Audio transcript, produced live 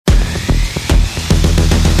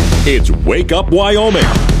It's Wake Up Wyoming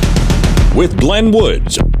with Glenn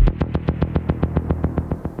Woods.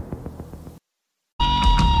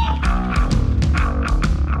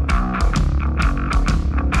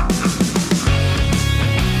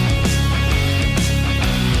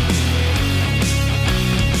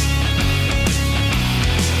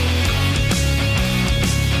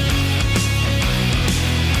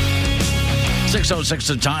 .06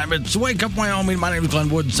 the time. It's Wake Up Wyoming. My name is Glenn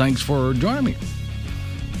Woods. Thanks for joining me.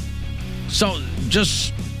 So,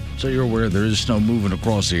 just so you're aware, there is snow moving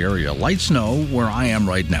across the area. Light snow where I am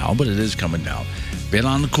right now, but it is coming down. Been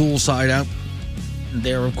on the cool side out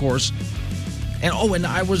there, of course. And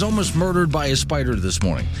I was almost murdered by a spider this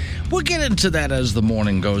morning. We'll get into that as the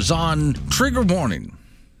morning goes on. Trigger warning.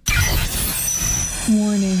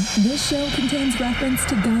 Warning, this show contains reference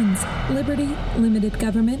to guns, liberty, limited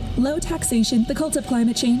government, low taxation, the cult of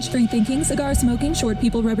climate change, free thinking, cigar smoking, short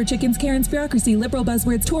people, rubber chickens, Karen's bureaucracy, liberal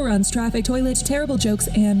buzzwords, tour runs, traffic, toilet, terrible jokes,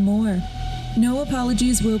 and more. No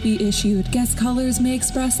apologies will be issued. Guest callers may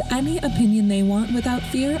express any opinion they want without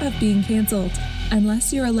fear of being canceled.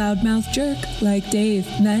 Unless you're a loudmouth jerk like Dave,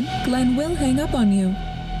 then Glenn will hang up on you.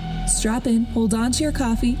 Strap in, hold on to your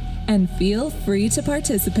coffee, and feel free to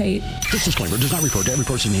participate. This disclaimer does not refer to every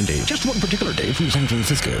person named Dave, just one particular Dave from San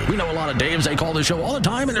Francisco. We know a lot of Daves. They call this show all the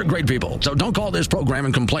time, and they're great people. So don't call this program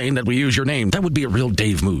and complain that we use your name. That would be a real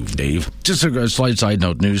Dave move, Dave. Just a slight side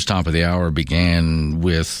note, news top of the hour began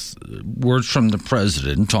with words from the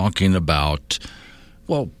president talking about,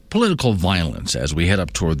 political violence as we head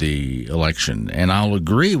up toward the election. And I'll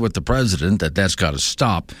agree with the president that that's got to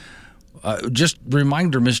stop. Just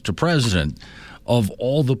reminder, Mr. President, of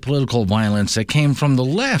all the political violence that came from the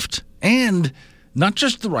left, and not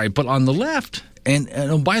just the right, but on the left.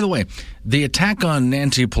 And by the way, the attack on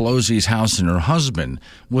Nancy Pelosi's house and her husband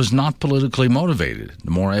was not politically motivated.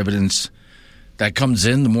 The more evidence that comes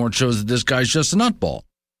in, the more it shows that this guy's just a nutball.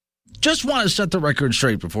 Just want to set the record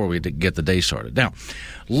straight before we get the day started. Now,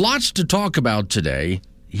 lots to talk about today.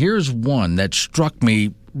 Here's one that struck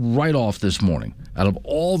me right off this morning, out of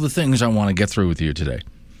all the things I want to get through with you today.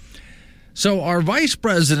 So our Vice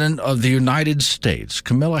President of the United States,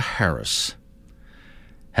 Kamala Harris,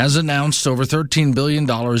 has announced over $13 billion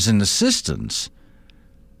in assistance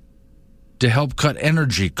to help cut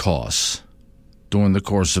energy costs during the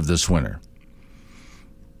course of this winter.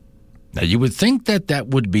 Now, you would think that that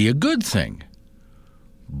would be a good thing,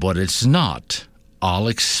 but it's not. I'll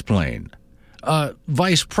explain.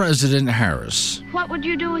 Vice President Harris. What would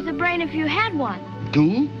you do with a brain if you had one?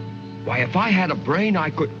 Do? Why, if I had a brain, I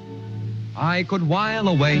could while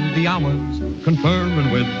away the hours,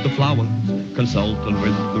 conferring with the flowers, consulting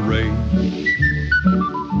with the rain.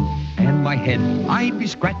 And my head I'd be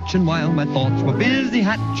scratching while my thoughts were busy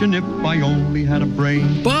hatching if I only had a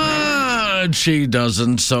brain. But she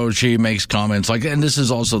doesn't, so she makes comments like, and this is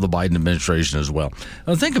also the Biden administration as well.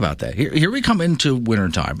 Now, think about that. Here we come into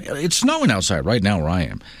wintertime. It's snowing outside right now where I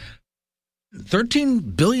am.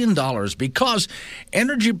 $13 billion because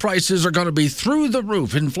energy prices are going to be through the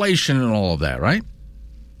roof, inflation and all of that, right?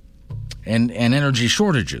 And energy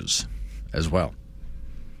shortages as well.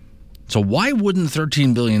 So why wouldn't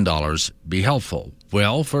 $13 billion be helpful?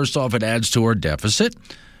 Well, first off, it adds to our deficit,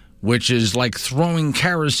 which is like throwing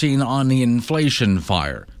kerosene on the inflation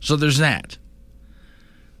fire. So there's that.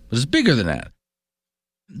 But it's bigger than that.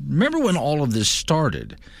 Remember when all of this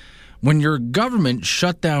started? When your government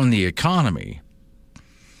shut down the economy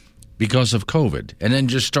because of COVID and then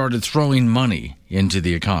just started throwing money into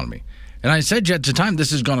the economy. And I said at the time,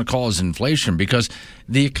 this is going to cause inflation because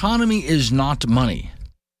the economy is not money.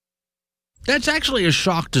 That's actually a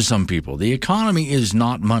shock to some people. The economy is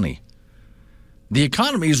not money. The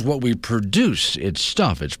economy is what we produce. It's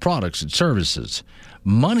stuff, it's products, it's services.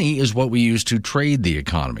 Money is what we use to trade the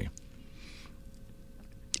economy.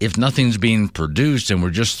 If nothing's being produced and we're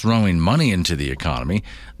just throwing money into the economy,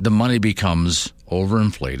 the money becomes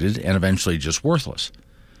overinflated and eventually just worthless.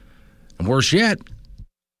 And worse yet,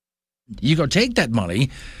 you go take that money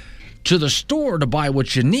to the store to buy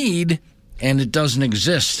what you need, and it doesn't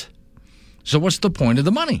exist. So what's the point of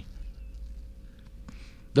the money?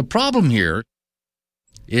 The problem here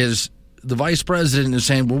is the vice president is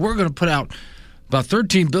saying, well, we're going to put out about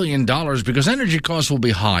 $13 billion because energy costs will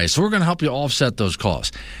be high, so we're going to help you offset those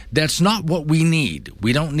costs. That's not what we need.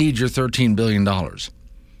 We don't need your $13 billion.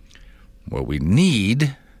 What we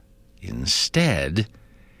need instead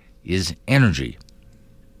is energy.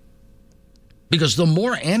 Because the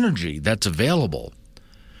more energy that's available,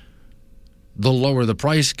 the lower the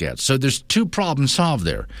price gets. So there's two problems solved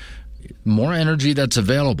there. More energy that's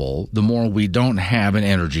available, the more we don't have an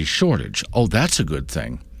energy shortage. Oh, that's a good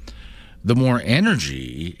thing. the more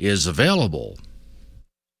energy is available,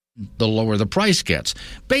 the lower the price gets.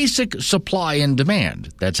 Basic supply and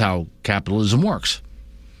demand. That's how capitalism works.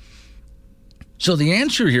 So the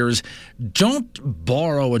answer here is don't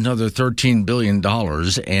borrow another $13 billion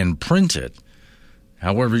and print it,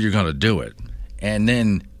 however you're going to do it, and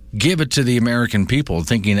then give it to the American people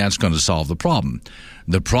thinking that's going to solve the problem.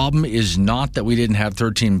 The problem is not that we didn't have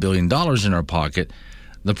 $13 billion in our pocket.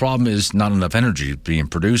 The problem is not enough energy being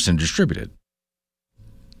produced and distributed.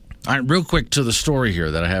 All right, real quick to the story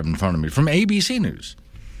here that I have in front of me from ABC News.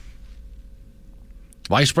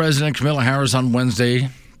 Vice President Kamala Harris on Wednesday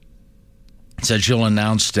said she'll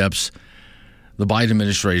announce steps the Biden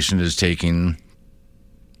administration is taking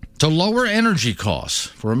to lower energy costs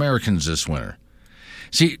for Americans this winter.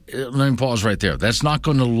 See, let me pause right there. That's not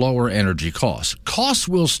going to lower energy costs. Costs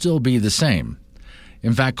will still be the same.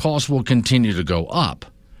 In fact, costs will continue to go up.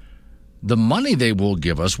 The money they will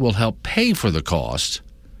give us will help pay for the cost,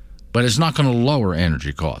 but it's not going to lower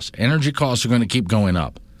energy costs. Energy costs are going to keep going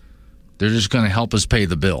up. They're just going to help us pay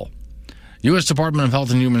the bill. U.S. Department of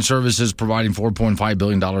Health and Human Services providing $4.5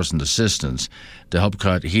 billion in assistance to help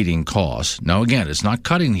cut heating costs. Now, again, it's not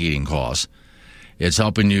cutting heating costs. It's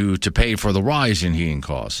helping you to pay for the rise in heating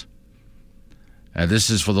costs. This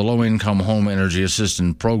is for the Low-Income Home Energy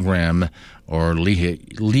Assistance Program, or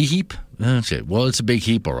LEHEAP. Well, it's a big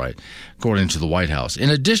heap, all right, according to the White House. In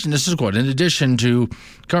addition, this is quote, in addition to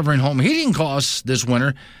covering home heating costs this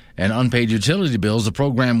winter and unpaid utility bills, the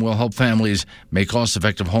program will help families make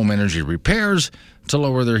cost-effective home energy repairs to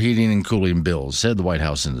lower their heating and cooling bills, said the White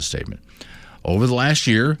House in the statement. Over the last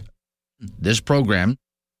year, this program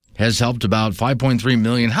has helped about 5.3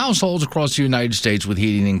 million households across the United States with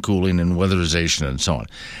heating and cooling and weatherization and so on.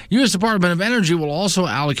 U.S. Department of Energy will also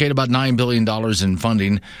allocate about $9 billion in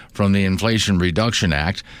funding from the Inflation Reduction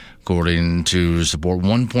Act, according to support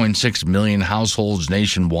 1.6 million households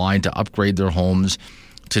nationwide to upgrade their homes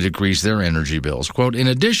to decrease their energy bills. Quote, in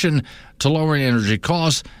addition to lowering energy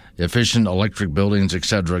costs, efficient electric buildings, et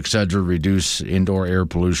cetera, reduce indoor air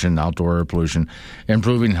pollution, outdoor air pollution,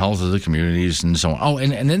 improving health of the communities, and so on. Oh,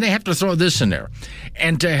 and then they have to throw this in there.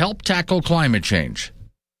 And to help tackle climate change.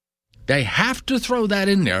 They have to throw that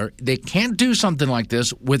in there. They can't do something like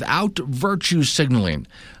this without virtue signaling.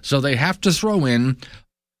 So they have to throw in,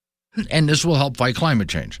 and this will help fight climate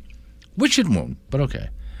change. Which it won't, but okay.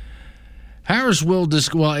 Harris will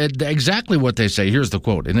exactly what they say. Here's the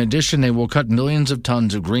quote. In addition, they will cut millions of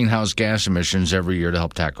tons of greenhouse gas emissions every year to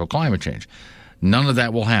help tackle climate change. None of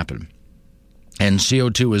that will happen. And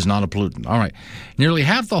CO2 is not a pollutant. All right. Nearly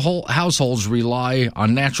half the whole households rely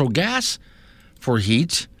on natural gas for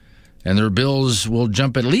heat, and their bills will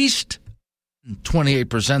jump at least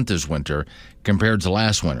 28% this winter compared to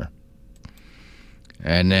last winter.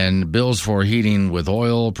 And then bills for heating with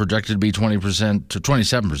oil projected to be 20% to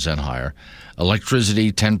 27% higher.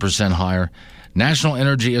 Electricity, 10% higher. National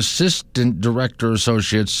Energy Assistant Director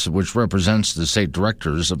Associates, which represents the state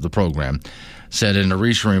directors of the program, said in a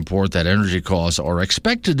recent report that energy costs are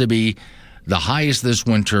expected to be the highest this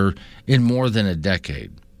winter in more than a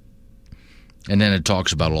decade. And then it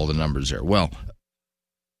talks about all the numbers there. Well,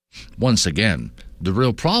 once again, the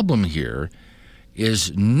real problem here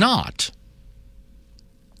is not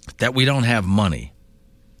that we don't have money.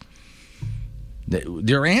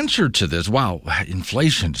 Their answer to this, wow,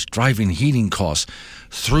 inflation is driving heating costs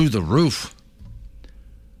through the roof.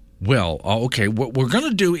 Well, okay, what we're going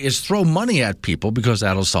to do is throw money at people because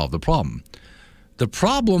that'll solve the problem. The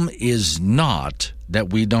problem is not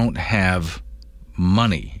that we don't have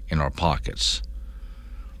money in our pockets.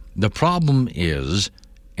 The problem is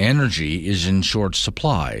energy is in short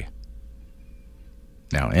supply.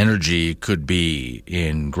 Now, energy could be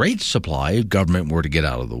in great supply if government were to get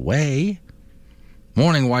out of the way.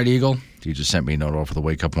 Morning, White Eagle. You just sent me a note off of the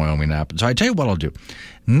Wake Up Wyoming app. So I tell you what I'll do.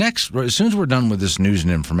 Next, as soon as we're done with this news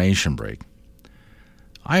and information break,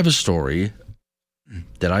 I have a story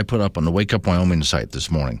that I put up on the Wake Up Wyoming site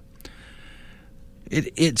this morning.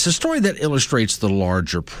 It's a story that illustrates the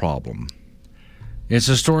larger problem. It's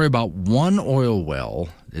a story about one oil well.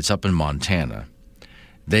 It's up in Montana.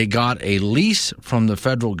 They got a lease from the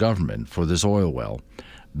federal government for this oil well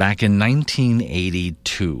back in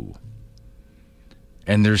 1982.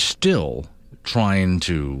 And they're still trying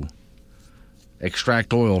to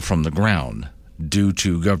extract oil from the ground due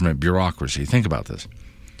to government bureaucracy. Think about this.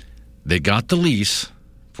 They got the lease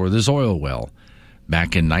for this oil well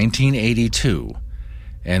back in 1982,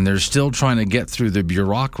 and they're still trying to get through the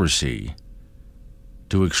bureaucracy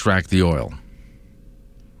to extract the oil.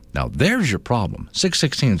 Now, there's your problem.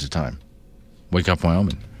 6:16 is the time. Wake Up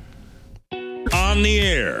Wyoming. On the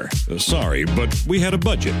air. Sorry, but we had a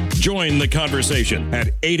budget. Join the conversation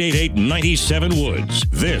at 888-97-WOODS.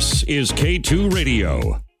 This is K2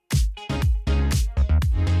 Radio.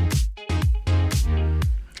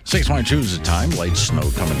 6:22 is the time. Light snow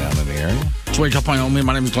coming down in the area. It's Wake Up Wyoming.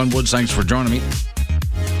 My name is Glenn Woods. Thanks for joining me.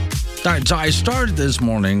 All right, so I started this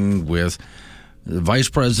morning with the Vice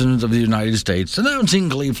President of the United States announcing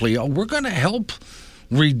gleefully, we're going to help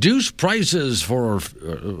reduce prices for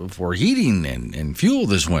heating and fuel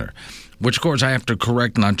this winter, which, of course, I have to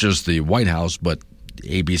correct not just the White House, but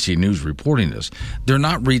ABC News reporting this. They're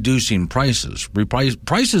not reducing prices.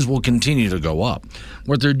 Prices will continue to go up.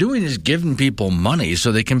 What they're doing is giving people money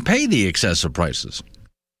so they can pay the excessive prices.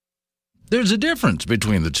 There's a difference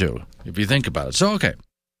between the two, if you think about it. So, okay.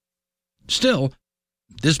 Still,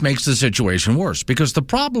 this makes the situation worse because the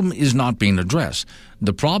problem is not being addressed.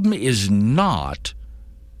 The problem is not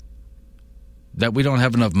that we don't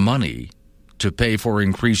have enough money to pay for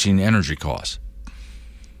increasing energy costs.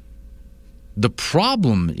 The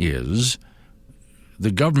problem is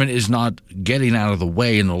the government is not getting out of the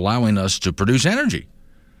way and allowing us to produce energy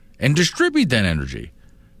and distribute that energy.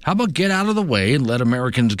 How about get out of the way and let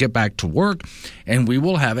Americans get back to work, and we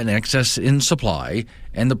will have an excess in supply,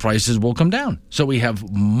 and the prices will come down. So we have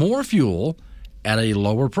more fuel at a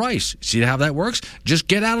lower price. See how that works? Just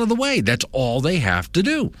get out of the way. That's all they have to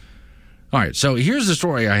do. All right, so here's the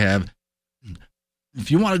story I have. If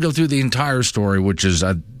you want to go through the entire story, which is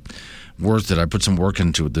worth it, I put some work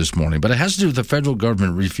into it this morning, but it has to do with the federal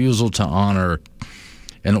government refusal to honor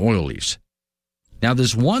an oil lease. Now,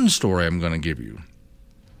 this one story I'm going to give you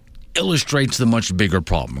illustrates the much bigger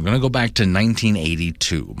problem. We're going to go back to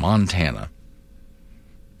 1982, Montana.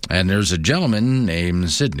 And there's a gentleman named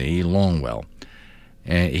Sidney Longwell.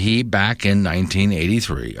 And he, back in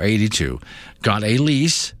 82, got a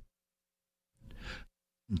lease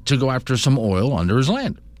to go after some oil under his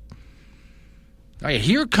land. All right,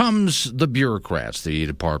 here comes the bureaucrats, the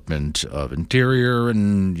Department of Interior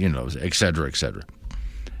and, et cetera, et cetera.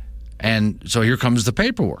 And so here comes the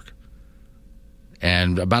paperwork.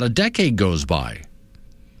 And about a decade goes by.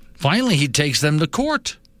 Finally, he takes them to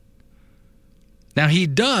court. Now, he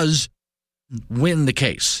does win the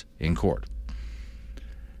case in court.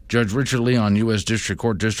 Judge Richard Leon, U.S. District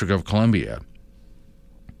Court, District of Columbia,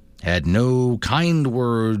 had no kind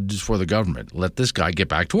words for the government. Let this guy get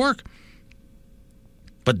back to work.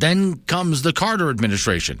 But then comes the Carter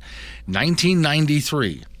administration,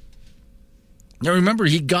 1993. Now, remember,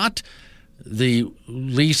 he got the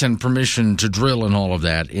lease and permission to drill and all of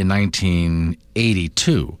that in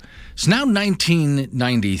 1982. It's now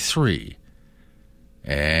 1993.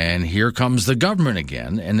 And here comes the government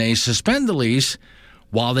again, and they suspend the lease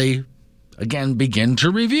while they, again, begin to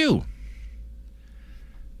review.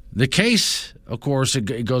 The case, of course,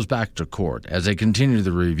 it goes back to court as they continue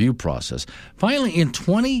the review process. Finally, in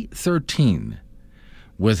 2013,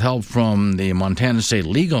 with help from the Montana State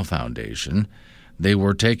Legal Foundation, they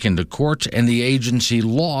were taken to court, and the agency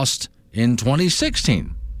lost in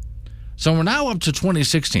 2016. So we're now up to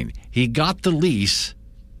 2016. He got the lease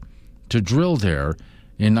to drill there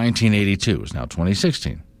in 1982. It's now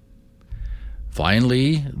 2016.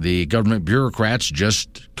 Finally, the government bureaucrats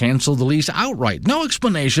just canceled the lease outright. No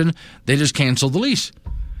explanation. They just canceled the lease.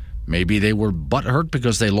 Maybe they were butthurt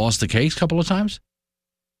because they lost the case a couple of times.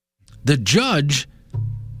 The judge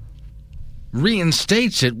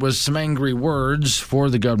reinstates it with some angry words for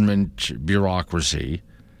the government bureaucracy,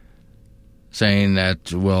 saying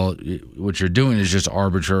that, well, what you're doing is just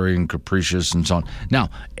arbitrary and capricious and so on. Now,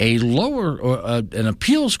 an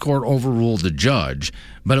appeals court overruled the judge,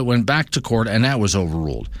 but it went back to court, and that was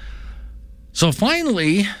overruled. So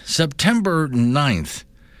finally, September 9th,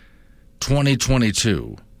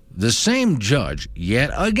 2022, the same judge,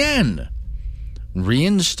 yet again,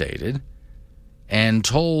 reinstated and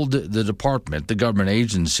told the department, the government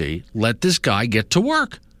agency, let this guy get to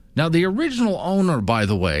work. Now, the original owner, by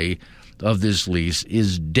the way, of this lease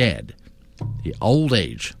is dead, the old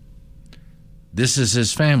age. This is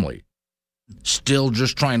his family, still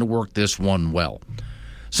just trying to work this one well.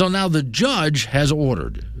 So now the judge has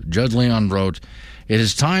ordered, Judge Leon wrote, it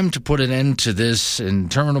is time to put an end to this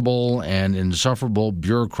interminable and insufferable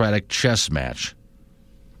bureaucratic chess match.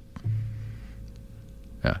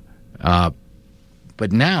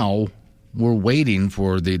 But now we're waiting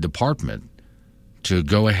for the department to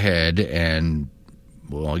go ahead and,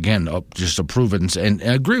 well, again, just approve it and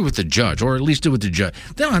agree with the judge, or at least do what the judge.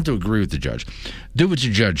 They don't have to agree with the judge. Do what the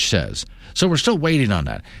judge says. So we're still waiting on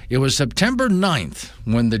that. It was September 9th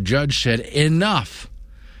when the judge said, enough.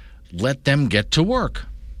 Let them get to work.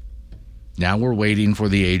 Now we're waiting for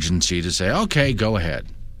the agency to say, okay, go ahead.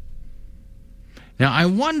 Now, I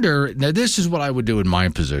wonder, this is what I would do in my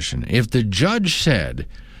position. If the judge said,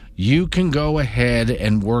 you can go ahead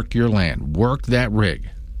and work your land, work that rig,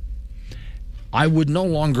 I would no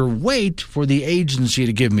longer wait for the agency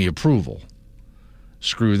to give me approval.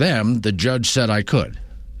 Screw them. The judge said I could.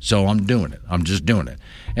 So I'm doing it. I'm just doing it.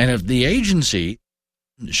 And if the agency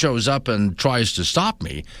shows up and tries to stop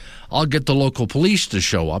me, I'll get the local police to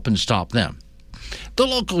show up and stop them. The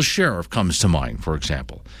local sheriff comes to mind, for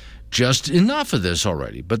example. Just enough of this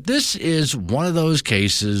already. But this is one of those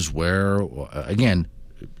cases where, again,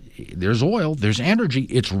 there's oil, there's energy,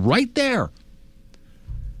 it's right there.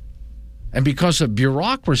 And because of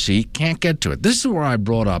bureaucracy, can't get to it. This is where I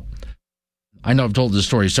brought up, I know I've told this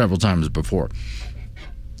story several times before.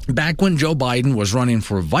 Back when Joe Biden was running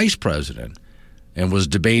for vice president and was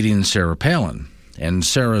debating Sarah Palin, and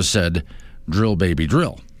Sarah said, drill, baby,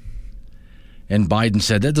 drill. And Biden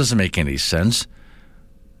said, that doesn't make any sense.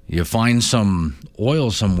 You find some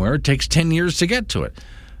oil somewhere, it takes 10 years to get to it.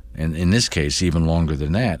 And in this case, even longer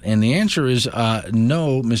than that. And the answer is,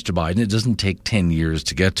 no, Mr. Biden, it doesn't take 10 years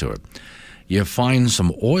to get to it. You find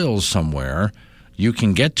some oil somewhere, you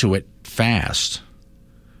can get to it fast.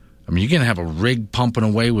 I mean, you can have a rig pumping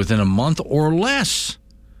away within a month or less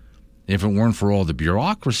if it weren't for all the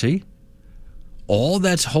bureaucracy. All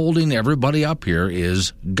that's holding everybody up here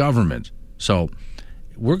is government. So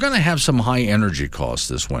we're going to have some high energy costs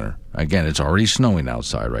this winter. Again, it's already snowing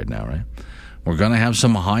outside right now, right? We're going to have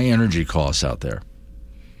some high energy costs out there.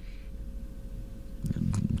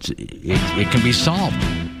 It can be solved.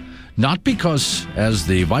 Not because, as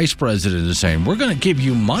the vice president is saying, we're going to give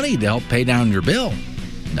you money to help pay down your bill.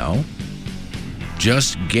 No.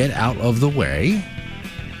 Just get out of the way.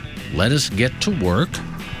 Let us get to work.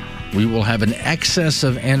 We will have an excess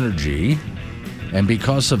of energy, and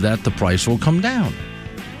because of that, the price will come down.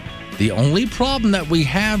 The only problem that we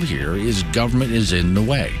have here is government is in the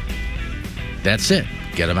way. That's it.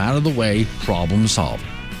 Get them out of the way, problem solved.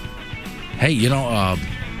 Hey,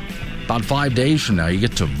 about 5 days from now, you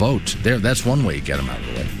get to vote. That's one way you get them out of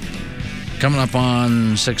the way. Coming up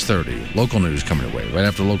on 6:30, local news coming your way. Right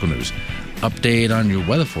after local news, update on your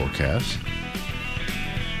weather forecast.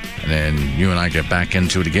 And then you and I get back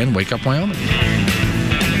into it again. Wake Up Wyoming.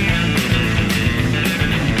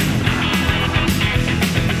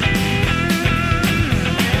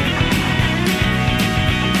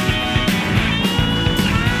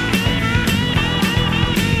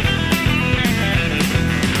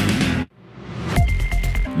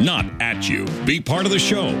 Not at you. Be part of the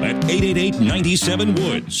show at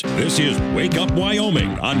 888-97-WOODS. This is Wake Up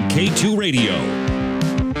Wyoming on K2 Radio.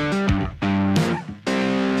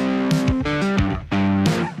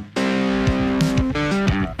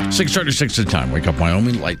 .36 at the time. Wake Up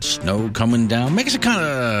Wyoming. Light snow coming down. Makes it kind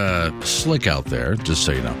of slick out there, just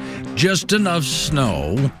so you know. Just enough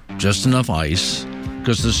snow, just enough ice,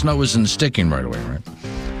 because the snow isn't sticking right away, right?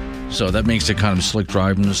 So that makes it kind of slick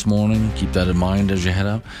driving this morning. Keep that in mind as you head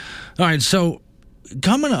out. All right, so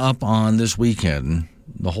coming up on this weekend,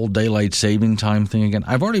 the whole daylight saving time thing again.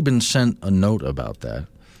 I've already been sent a note about that.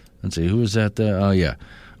 Let's see, who is that there? Oh, yeah,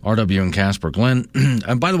 RW and Casper. Glenn,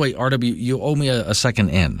 and by the way, RW, you owe me a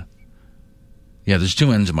second N. Yeah, there's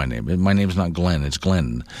two N's in my name. My name's not Glenn, it's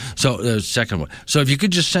Glenn. So second one. So if you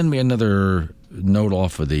could just send me another note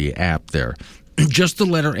off of the app there, just the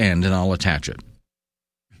letter N, and I'll attach it.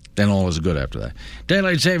 Then all is good after that.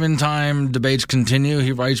 Daylight saving time debates continue.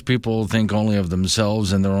 He writes, people think only of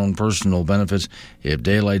themselves and their own personal benefits. If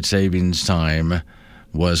daylight savings time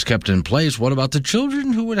was kept in place, what about the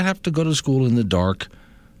children who would have to go to school in the dark?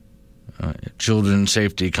 Children's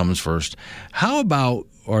safety comes first. How about,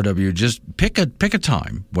 RW, just pick a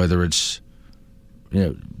time, whether it's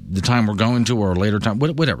the time we're going to or a later time,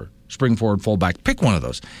 whatever. Spring forward, fall back. Pick one of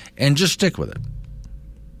those and just stick with it.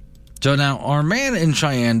 So now, our man in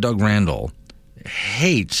Cheyenne, Doug Randall,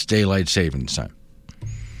 hates daylight savings time.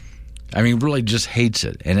 I mean, really just hates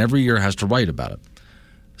it, and every year has to write about it.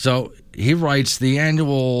 So he writes, the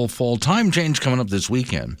annual fall time change coming up this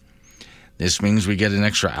weekend. This means we get an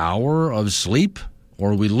extra hour of sleep,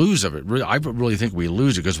 or we lose of it. I really think we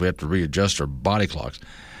lose it because we have to readjust our body clocks.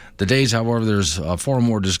 The days, however, there's far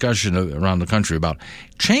more discussion around the country about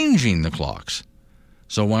changing the clocks.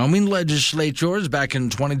 So Wyoming legislatures back in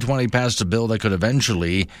 2020 passed a bill that could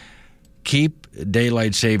eventually keep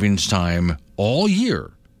daylight savings time all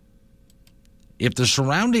year if the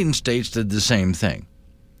surrounding states did the same thing.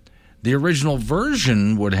 The original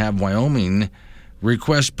version would have Wyoming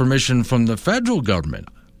request permission from the federal government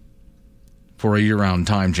for a year-round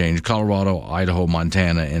time change. Colorado, Idaho,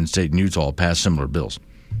 Montana, and state and Utah passed similar bills.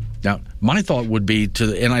 Now, my thought would be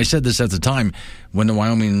and I said this at the time when the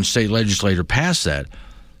Wyoming state legislature passed that,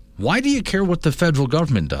 why do you care what the federal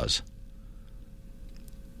government does?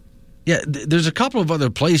 Yeah, there's a couple of other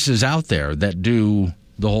places out there that do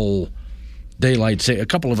the whole daylight a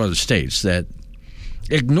couple of other states that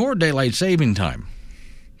ignore daylight saving time.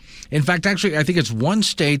 In fact, actually, I think it's one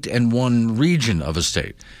state and one region of a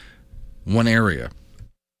state, one area.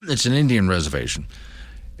 It's an Indian reservation,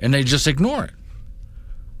 and they just ignore it.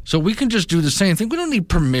 So we can just do the same thing. We don't need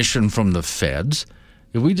permission from the feds.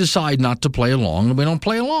 If we decide not to play along, then we don't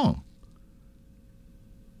play along.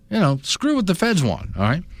 Screw what the feds want, all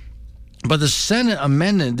right? But the Senate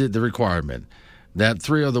amended the requirement that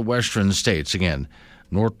 3 other western states, again,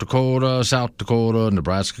 North Dakota, South Dakota,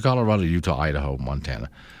 Nebraska, Colorado, Utah, Idaho, Montana,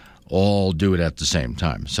 all do it at the same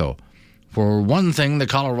time. So for one thing, the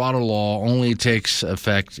Colorado law only takes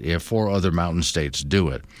effect if 4 other mountain states do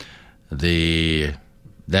it. And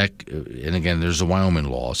again, there's a Wyoming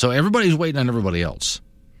law. So everybody's waiting on everybody else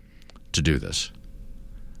to do this.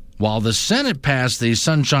 While the Senate passed the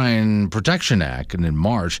Sunshine Protection Act, and in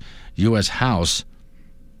March, U.S. House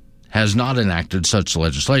has not enacted such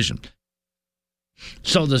legislation.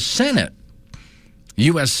 So the Senate,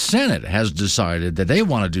 U.S. Senate, has decided that they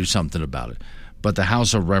want to do something about it, but the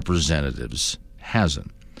House of Representatives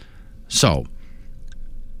hasn't. So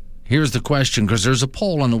here's the question, because there's a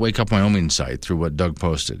poll on the Wake Up Wyoming site through what Doug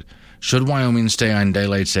posted. Should Wyoming stay on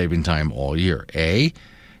daylight saving time all year? A,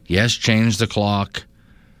 yes, change the clock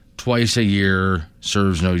twice a year,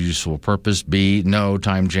 serves no useful purpose. B, no,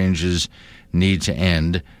 time changes need to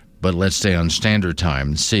end, but let's stay on standard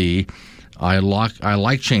time. C, I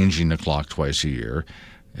like changing the clock twice a year.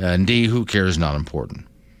 And D, who cares, not important.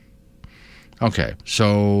 Okay,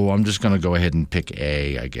 so I'm just going to go ahead and pick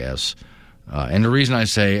A, I guess. And the reason I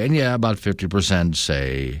say, and yeah, about 50%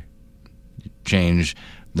 say change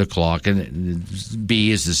the clock, and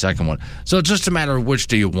B is the second one. So it's just a matter of which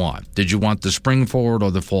do you want. Did you want the spring forward or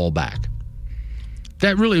the fall back?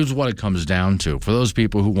 That really is what it comes down to for those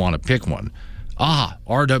people who want to pick one.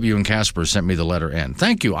 RW and Casper sent me the letter N.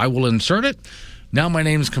 Thank you. I will insert it. Now my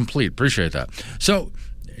name's complete. Appreciate that. So,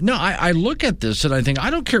 no, I look at this and I think, I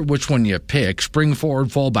don't care which one you pick, spring forward,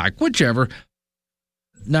 fall back, whichever.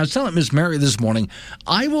 Now, I was telling Miss Mary this morning,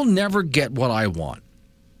 I will never get what I want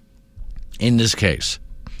in this case.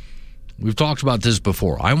 We've talked about this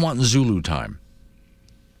before. I want Zulu time.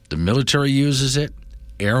 The military uses it.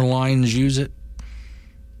 Airlines use it.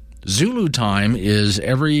 Zulu time is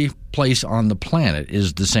every place on the planet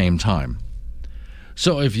is the same time.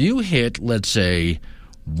 So if you hit, let's say,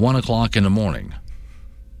 1 o'clock in the morning,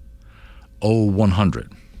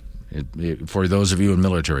 0100, for those of you in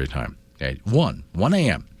military time, okay, 1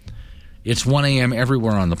 a.m. It's 1 a.m.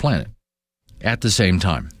 everywhere on the planet at the same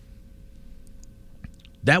time.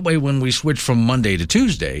 That way, when we switch from Monday to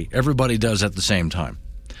Tuesday, everybody does at the same time.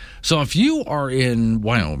 So if you are in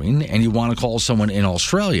Wyoming and you want to call someone in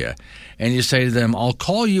Australia and you say to them, I'll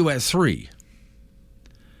call you at 3.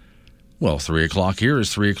 Well, 3 o'clock here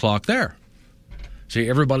is 3 o'clock there. See,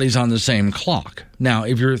 everybody's on the same clock. Now,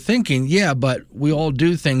 if you're thinking, yeah, but we all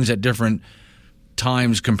do things at different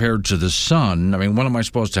times compared to the sun. I mean, when am I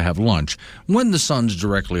supposed to have lunch? When the sun's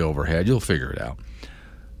directly overhead, you'll figure it out.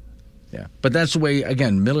 Yeah, but that's the way,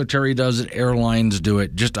 again, military does it, airlines do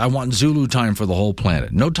it. Just, I want Zulu time for the whole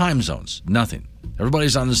planet. No time zones, nothing.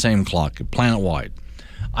 Everybody's on the same clock, planet-wide.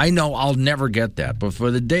 I know I'll never get that, but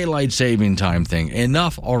for the daylight saving time thing,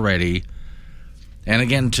 enough already. And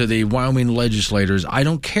again, to the Wyoming legislators, I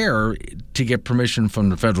don't care to get permission from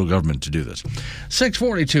the federal government to do this.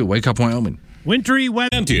 642, Wake Up Wyoming. Wintry,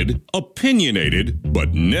 weather, opinionated,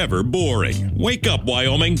 but never boring. Wake Up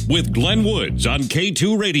Wyoming with Glenn Woods on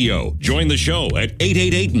K2 Radio. Join the show at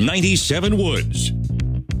 888-97-WOODS.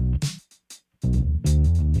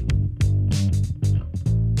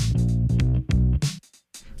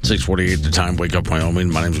 6:48 the time. Wake Up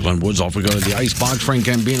Wyoming. My name is Glenn Woods. Off we go to the Icebox. Frank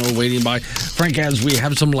Gambino waiting by. Frank, as we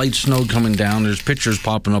have some light snow coming down, there's pictures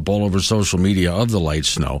popping up all over social media of the light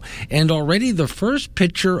snow. And already the first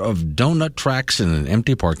picture of donut tracks in an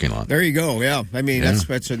empty parking lot. There you go. Yeah. I mean,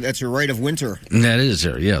 that's a rite of winter. That is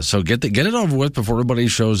there. Yeah. So get it over with before everybody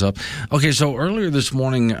shows up. Okay. So earlier this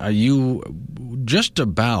morning, you just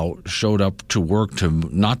about showed up to work to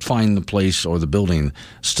not find the place or the building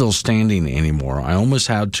still standing anymore. I almost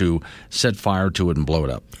had to set fire to it and blow it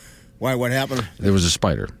up. Why? What happened? There was a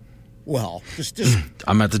spider. Well, just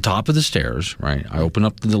I'm at the top of the stairs, right? I open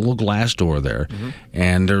up the little glass door there,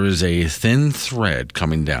 and there is a thin thread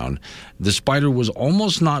coming down. The spider was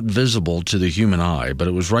almost not visible to the human eye, but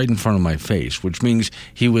it was right in front of my face, which means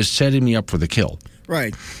he was setting me up for the kill.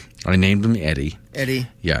 Right. I named him Eddie. Eddie.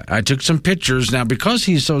 Yeah, I took some pictures. Now, because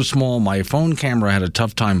he's so small, my phone camera had a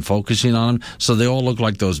tough time focusing on him, so they all look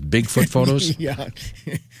like those Bigfoot photos. Yeah.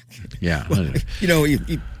 Yeah. Well,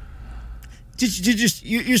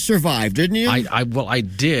 you survived, didn't you? I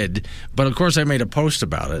did, but of course I made a post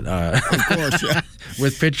about it. Of course, yeah.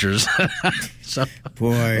 With pictures. So,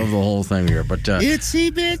 boy, of the whole thing here. But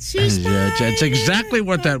itsy bitsy. Yeah, it's exactly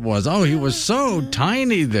what that was. Oh, he was so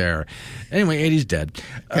tiny there. Anyway, Eddie's dead.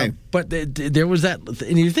 Okay. But there was that,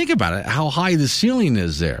 and you think about it, how high the ceiling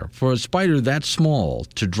is there for a spider that small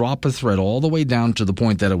to drop a thread all the way down to the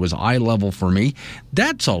point that it was eye level for me.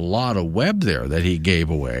 That's a lot of web there that he gave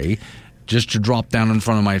away. Just to drop down in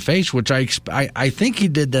front of my face, which I think he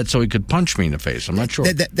did that so he could punch me in the face. I'm not sure.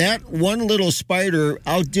 That one little spider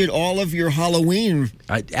outdid all of your Halloween.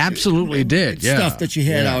 I absolutely did. Yeah. Stuff that you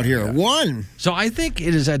had out here. Yeah. One. So I think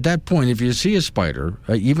it is at that point, if you see a spider,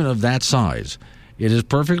 even of that size, it is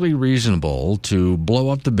perfectly reasonable to blow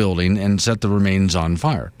up the building and set the remains on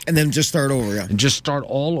fire. And then just start over, yeah. And just start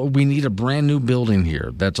we need a brand new building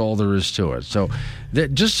here. That's all there is to it. So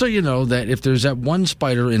just so you know that if there's that one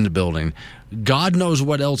spider in the building, God knows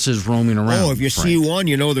what else is roaming around. Oh, if you see one,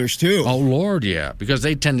 you know there's two. Oh, Lord, yeah. Because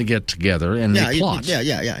they tend to get together and they plot. Yeah.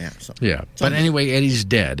 Yeah. But anyway, Eddie's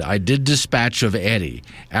dead. I did dispatch of Eddie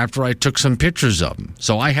after I took some pictures of him.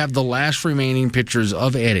 So I have the last remaining pictures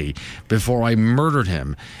of Eddie before I murdered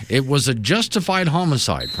him. It was a justified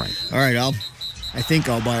homicide, Frank. All right, I think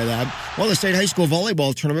I'll buy that. Well, the state high school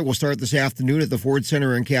volleyball tournament will start this afternoon at the Ford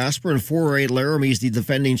Center in Casper. And 4A Laramie is the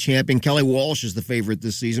defending champion. Kelly Walsh is the favorite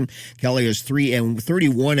this season. Kelly is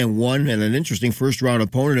 31-1 and an interesting first-round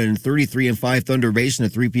opponent in 33-5 Thunder Basin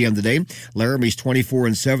at 3 p.m. today. Laramie's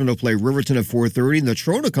 24-7. They'll play Riverton at 4:30.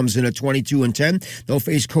 Natrona comes in at 22-10. They'll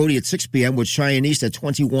face Cody at 6 p.m. with Cheyenne East at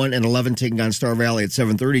 21-11 taking on Star Valley at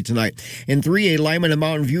 7:30 tonight. In 3A, Lyman and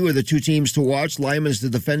Mountain View are the two teams to watch. Lyman is the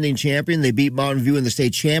defending champion. They beat Mountain View in the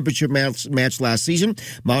state championship match last season.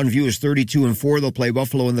 Mountain View is 32-4. They'll play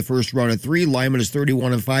Buffalo in the first round at 3. Lyman is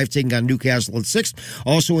 31-5, taking on Newcastle at 6.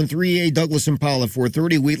 Also in 3A, Douglas and Powell at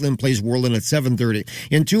 4:30. Wheatland plays Worland at 7:30.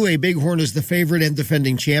 In 2A, Bighorn is the favorite and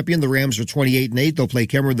defending champion. The Rams are 28-8. They'll play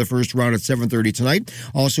Kemmerer in the first round at 7:30 tonight.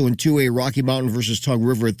 Also in 2A, Rocky Mountain versus Tongue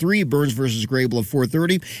River at 3. Burns versus Grable at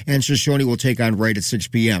 4:30. And Shoshone will take on Wright at 6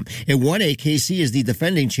 p.m. In 1A, KC is the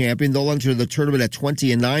defending champion. They'll enter the tournament at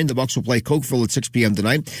 20-9. The Bucks will play Cokeville at 6 p.m.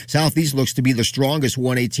 tonight. Southeast looks to be the strongest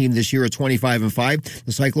 1A team this year at 25-5.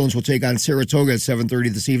 The Cyclones will take on Saratoga at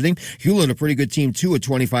 7:30 this evening. Hewlin, a pretty good team too, at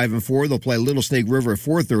 25-4. They'll play Little Snake River at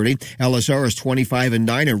 4:30. LSR is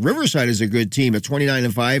 25-9, and Riverside is a good team at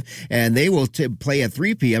 29-5, and they will play at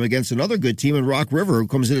 3 p.m. against another good team in Rock River, who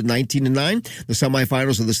comes in at 19-9. The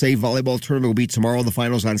semifinals of the state volleyball tournament will be tomorrow. The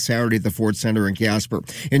finals on Saturday at the Ford Center in Casper.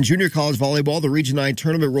 In junior college volleyball, the Region 9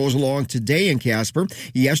 tournament rolls along today in Casper.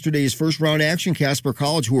 Yesterday's first round action, Casper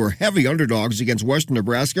College, who are heavy underdogs against Western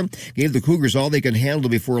Nebraska, gave the Cougars all they could handle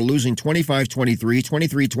before losing 25-23,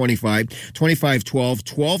 23-25, 25-12,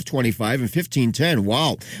 12-25, and 15-10.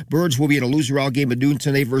 Wow. Birds will be in a loser-out game at noon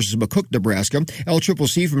tonight versus McCook, Nebraska.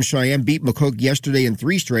 LCCC from Cheyenne beat McCook yesterday in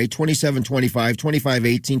 3 straight, 27-25,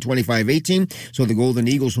 25-18, 25-18. So the Golden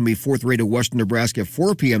Eagles will be 4th-rated Western Nebraska at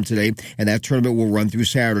 4 p.m. today, and that tournament will run through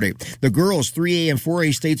Saturday. The girls' 3A and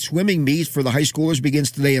 4A state swimming meet for the high schoolers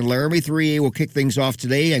begins today in Laramie. 3A will kick things off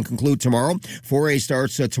today and conclude tomorrow. 4A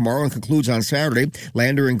starts tomorrow and concludes on Saturday.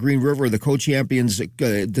 Lander and Green River are the co-champions,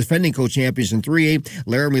 defending co-champions in 3A.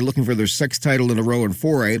 Laramie looking for their 6th title in a row in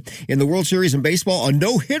 4A. In the World Series in baseball, a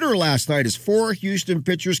no-hitter last night as 4 Houston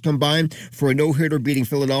pitchers combined for a no-hitter, beating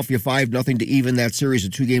Philadelphia 5-0 to even that series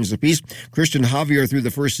of 2 games apiece. Christian Javier through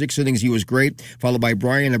the first 6 innings, he was great, followed by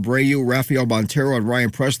Brian Abreu, Rafael Montero, and Ryan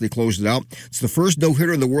Presley closed it out. It's the first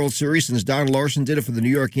no-hitter in the World Series since Don Larson did it for the New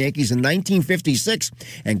York Yankees in 1956,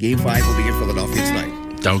 and Game 5 will be in Philadelphia tonight.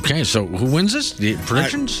 Okay, so who wins this? The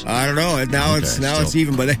predictions? I don't know. Now it's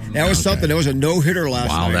even, but that was something. There was a no-hitter last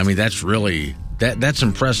night. Wow, I mean, that's really... That's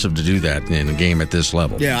impressive to do that in a game at this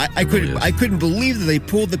level. Yeah, I couldn't believe that they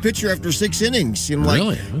pulled the pitcher after 6 innings. You know,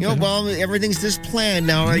 really? Okay. Well, everything's just planned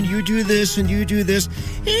now. Right? You do this and you do this.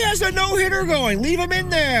 He has a no-hitter going. Leave him in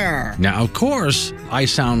there. Now, of course, I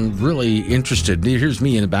sound really interested. Here's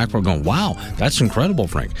me in the back row going, wow, that's incredible,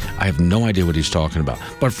 Frank. I have no idea what he's talking about.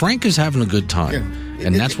 But Frank is having a good time,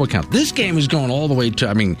 and that's what counts. This game is going all the way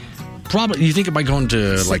to, probably, you think it might go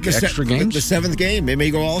into extra games? The 7th game. It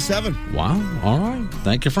may go all 7. Wow. All right.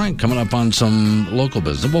 Thank you, Frank. Coming up on some local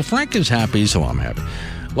business. Well, Frank is happy, so I'm happy.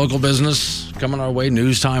 Local business coming our way.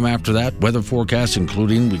 News time after that. Weather forecast,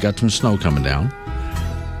 including we got some snow coming down.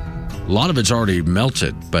 A lot of it's already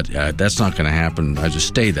melted, but that's not going to happen. I just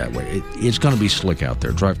stay that way. It's going to be slick out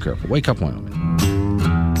there. Drive careful. Wake up, Wyoming.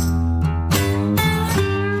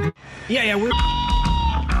 Yeah, we're...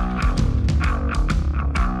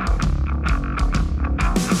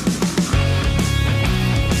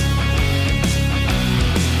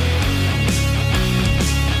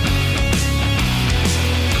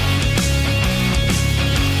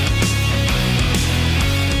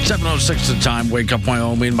 7:06 the time. Wake up,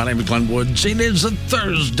 Wyoming. My name is Glenn Woods. It is a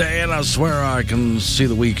Thursday, and I swear I can see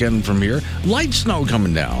the weekend from here. Light snow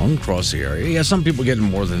coming down across the area. Yeah, some people getting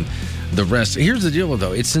more than the rest. Here's the deal,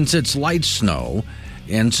 though. Since it's light snow,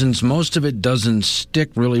 and since most of it doesn't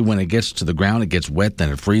stick really when it gets to the ground, it gets wet,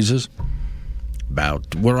 then it freezes.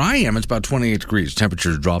 About where I am, it's about 28 degrees.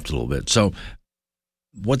 Temperature's dropped a little bit. So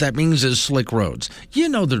what that means is slick roads. You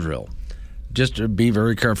know the drill. Just be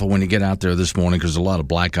very careful when you get out there this morning because there's a lot of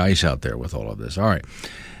black ice out there with all of this. All right.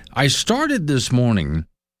 I started this morning,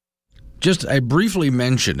 I briefly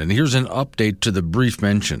mentioned, and here's an update to the brief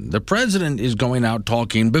mention. The president is going out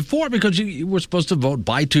talking because you were supposed to vote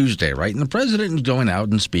by Tuesday, right? And the president is going out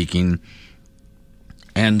and speaking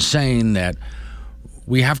and saying that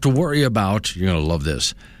we have to worry about, you're going to love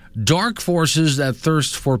this, dark forces that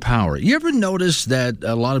thirst for power. You ever notice that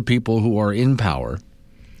a lot of people who are in power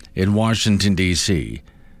in Washington, D.C.,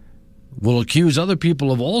 will accuse other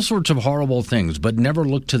people of all sorts of horrible things, but never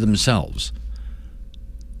look to themselves?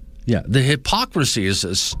 Yeah, the hypocrisy is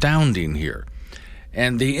astounding here.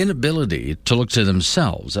 And the inability to look to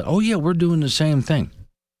themselves. Oh, yeah, we're doing the same thing.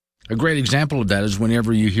 A great example of that is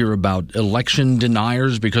whenever you hear about election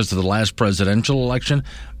deniers because of the last presidential election,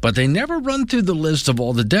 but they never run through the list of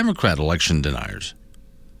all the Democrat election deniers.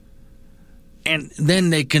 And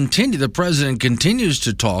then the president continues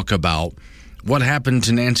to talk about what happened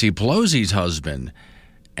to Nancy Pelosi's husband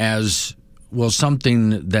as, well,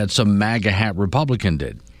 something that some MAGA hat Republican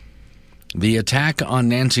did. The attack on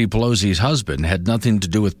Nancy Pelosi's husband had nothing to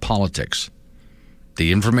do with politics.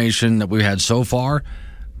 The information that we've had so far,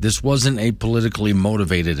 this wasn't a politically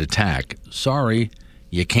motivated attack. Sorry,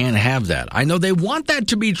 you can't have that. I know they want that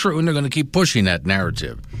to be true, and they're going to keep pushing that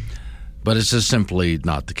narrative. But it's just simply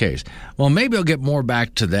not the case. Well, maybe I'll get more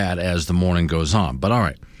back to that as the morning goes on. But all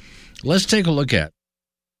right, let's take a look at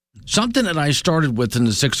something that I started with in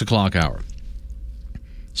the 6 o'clock hour.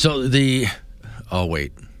 So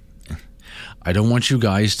wait. I don't want you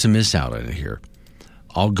guys to miss out on it here.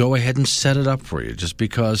 I'll go ahead and set it up for you just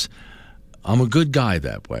because I'm a good guy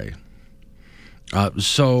that way.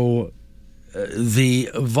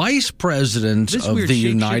 The Vice President of the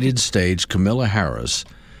United States, Kamala Harris,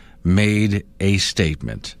 made a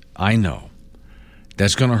statement. I know.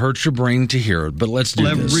 That's going to hurt your brain to hear it, but let's do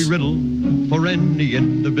this. Every riddle for any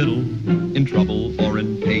individual in trouble or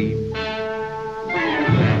in pain.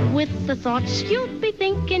 With the thoughts you'd be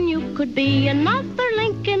thinking you could be another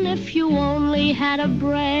Lincoln if you only had a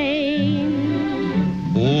brain.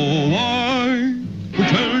 Oh, I will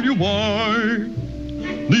tell you why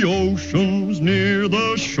the ocean's near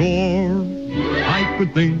the shore. I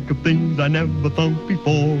could think of things I never thought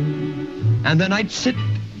before, and then I'd sit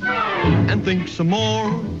and think some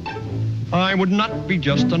more. I would not be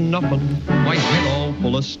just a nuffin', my head all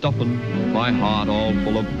full of stuffin', my heart all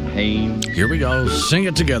full of pain. Here we go, sing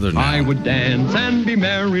it together now. I would dance and be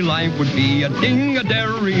merry, life would be a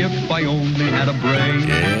ding-a-dairy if I only had a brain.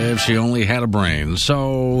 If she only had a brain.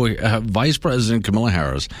 So, Vice President Kamala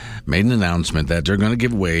Harris made an announcement that they're going to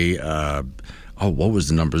give away, what was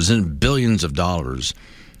the numbers? In billions of dollars,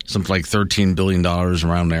 something like $13 billion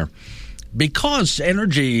around there, because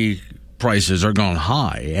energy prices are going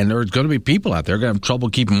high, and there's going to be people out there going to have trouble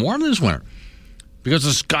keeping warm this winter because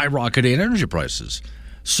of skyrocketing energy prices.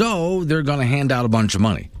 So they're going to hand out a bunch of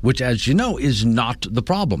money, which, as you know, is not the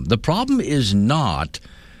problem. The problem is not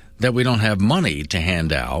that we don't have money to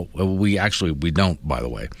hand out. We don't, by the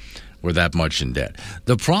way. We're that much in debt.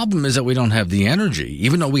 The problem is that we don't have the energy,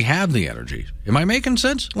 even though we have the energy. Am I making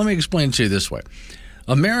sense? Let me explain it to you this way.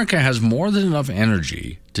 America has more than enough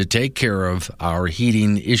energy to take care of our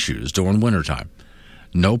heating issues during wintertime.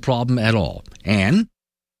 No problem at all. And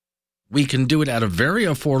we can do it at a very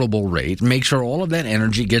affordable rate, make sure all of that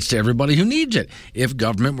energy gets to everybody who needs it if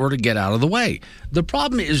government were to get out of the way. The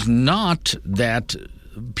problem is not that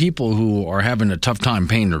people who are having a tough time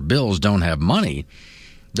paying their bills don't have money.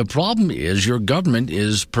 The problem is your government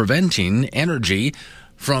is preventing energy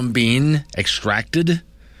from being extracted,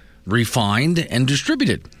 refined, and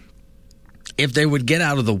distributed. If they would get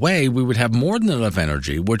out of the way, we would have more than enough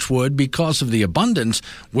energy, which would, because of the abundance,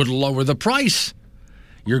 would lower the price.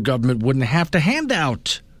 Your government wouldn't have to hand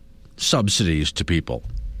out subsidies to people.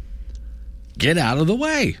 Get out of the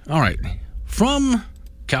way. All right. From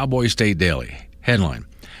Cowboy State Daily, headline.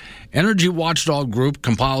 Energy watchdog group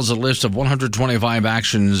compiles a list of 125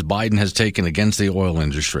 actions Biden has taken against the oil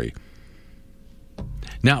industry.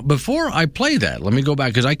 Now, before I play that, let me go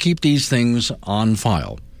back because I keep these things on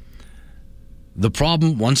file. The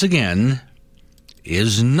problem, once again,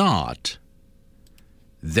 is not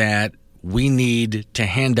that we need to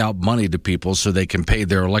hand out money to people so they can pay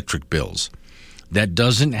their electric bills. That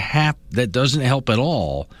doesn't help at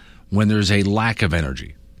all when there's a lack of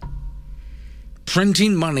energy.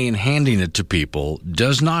 Printing money and handing it to people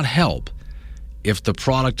does not help if the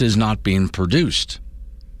product is not being produced.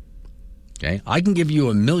 Okay, I can give you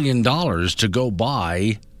 $1 million to go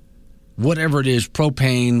buy whatever it is,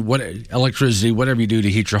 propane, electricity, whatever you do to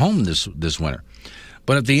heat your home this winter.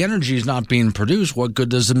 But if the energy is not being produced, what good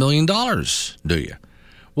does $1 million do you?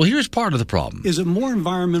 Well, here's part of the problem. Is it more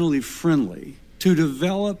environmentally friendly to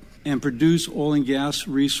develop and produce oil and gas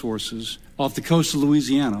resources off the coast of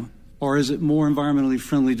Louisiana, or is it more environmentally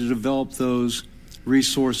friendly to develop those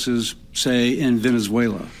resources, say, in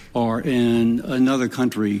Venezuela or in another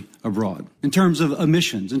country abroad, in terms of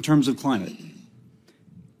emissions, in terms of climate?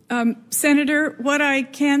 Senator, what I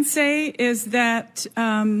can say is that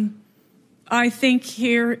I think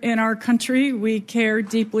here in our country we care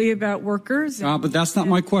deeply about workers. But that's not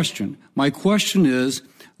my question. My question is,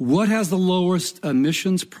 what has the lowest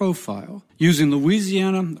emissions profile? Using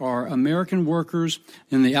Louisiana or American workers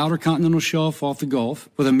in the outer continental shelf off the Gulf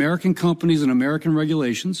with American companies and American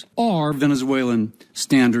regulations, or Venezuelan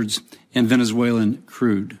standards and Venezuelan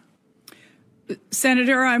crude?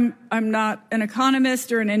 Senator, I'm not an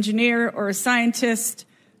economist or an engineer or a scientist,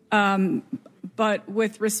 but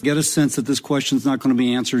with respect... Get a sense that this question is not going to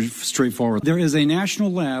be answered straightforward. There is a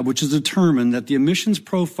national lab which has determined that the emissions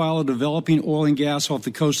profile of developing oil and gas off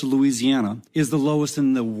the coast of Louisiana is the lowest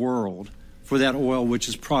in the world for that oil which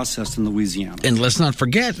is processed in Louisiana. And let's not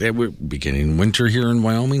forget that we're beginning winter here in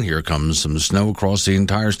Wyoming. Here comes some snow across the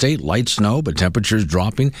entire state, light snow, but temperatures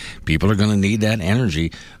dropping. People are going to need that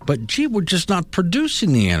energy. But, gee, we're just not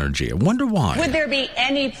producing the energy. I wonder why. Would there be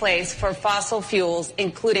any place for fossil fuels,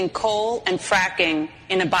 including coal and fracking,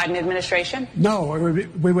 in a Biden administration? No,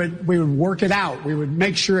 we would work it out. We would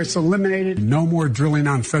make sure it's eliminated. No more drilling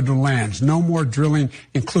on federal lands. No more drilling,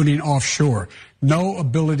 including offshore. No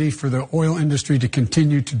ability for the oil industry to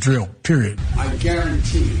continue to drill, period. I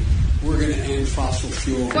guarantee we're going to end fossil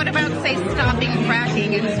fuel. What about, say, stopping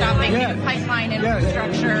fracking and stopping new pipeline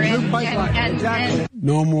infrastructure? And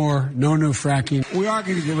no new fracking. We are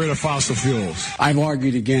going to get rid of fossil fuels. I've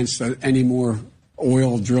argued against any more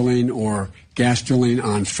oil drilling or gas drilling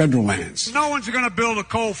on federal lands. No one's going to build a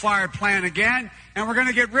coal-fired plant again, and we're going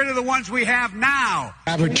to get rid of the ones we have now.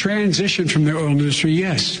 Have a transition from the oil industry,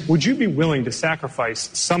 yes. Would you be willing to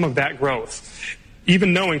sacrifice some of that growth,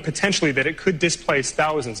 even knowing potentially that it could displace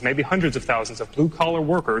thousands, maybe hundreds of thousands of blue-collar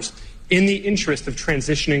workers in the interest of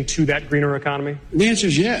transitioning to that greener economy? The answer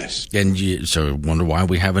is yes. And so wonder why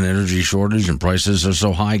we have an energy shortage and prices are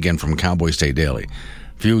so high, again, from Cowboy State Daily.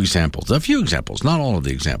 A few examples, not all of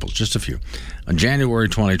the examples, just a few. On January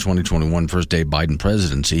 2021, first day Biden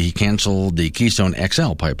presidency, he canceled the Keystone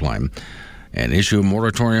XL pipeline and issued a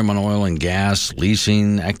moratorium on oil and gas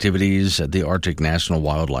leasing activities at the Arctic National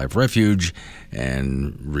Wildlife Refuge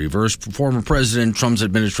and reversed former President Trump's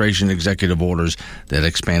administration executive orders that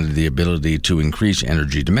expanded the ability to increase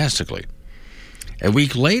energy domestically. A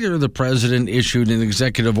week later, the president issued an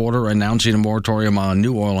executive order announcing a moratorium on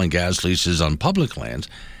new oil and gas leases on public lands,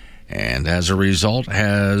 and as a result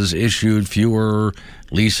has issued fewer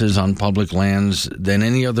leases on public lands than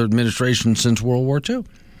any other administration since World War II.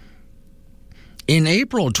 In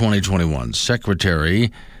April 2021,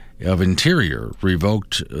 Secretary of Interior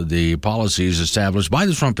revoked the policies established by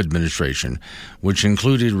the Trump administration, which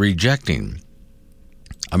included rejecting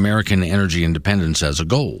American energy independence as a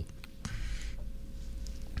goal.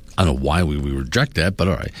 I don't know why we reject that, but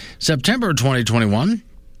all right. September 2021,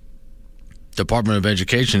 Department of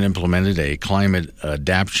Education implemented a climate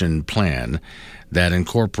adaptation plan that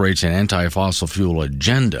incorporates an anti-fossil fuel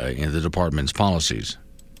agenda in the department's policies.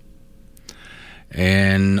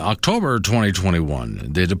 In October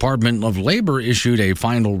 2021, the Department of Labor issued a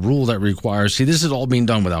final rule that requires, this is all being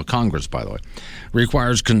done without Congress, by the way,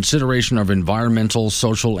 requires consideration of environmental,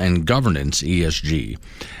 social, and governance, ESG,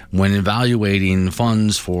 when evaluating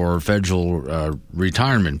funds for federal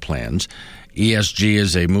retirement plans. ESG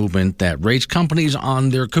is a movement that rates companies on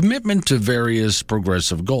their commitment to various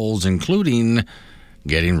progressive goals, including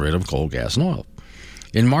getting rid of coal, gas, and oil.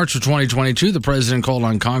 In March of 2022, the president called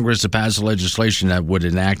on Congress to pass legislation that would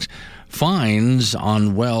enact fines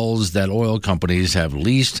on wells that oil companies have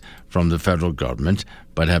leased from the federal government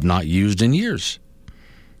but have not used in years.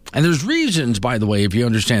 And there's reasons, by the way, if you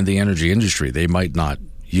understand the energy industry, they might not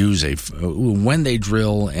use when they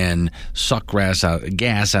drill and suck gas out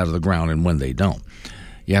of the ground and when they don't.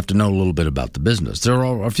 You have to know a little bit about the business. There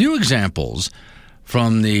are a few examples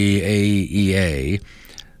from the AEA.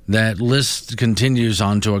 That list continues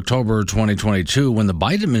on to October 2022 when the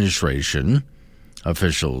Biden administration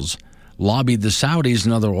officials lobbied the Saudis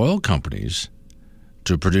and other oil companies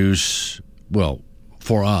to produce, well,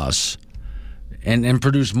 for us, and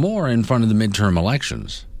produce more in front of the midterm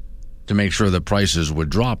elections to make sure that prices would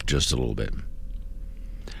drop just a little bit.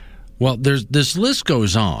 Well, this list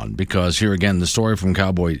goes on because here again, the story from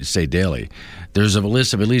Cowboy State Daily, there's a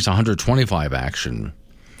list of at least 125 action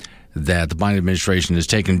that the Biden administration has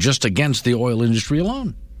taken just against the oil industry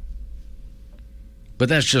alone. But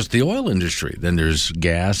that's just the oil industry. Then there's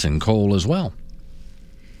gas and coal as well.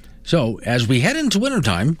 So as we head into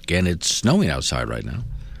wintertime, again, it's snowing outside right now,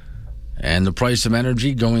 and the price of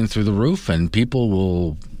energy going through the roof, and people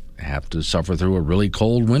will have to suffer through a really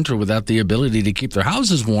cold winter without the ability to keep their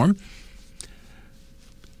houses warm.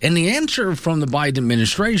 And the answer from the Biden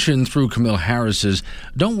administration through Kamala Harris is,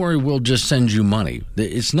 don't worry, we'll just send you money.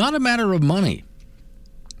 It's not a matter of money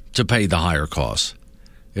to pay the higher costs.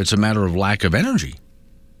 It's a matter of lack of energy.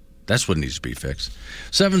 That's what needs to be fixed.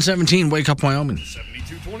 717, Wake Up Wyoming.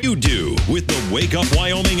 You do with the Wake Up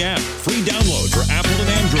Wyoming app. Free download for Apple and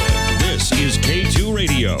Android. This is K2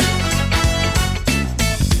 Radio.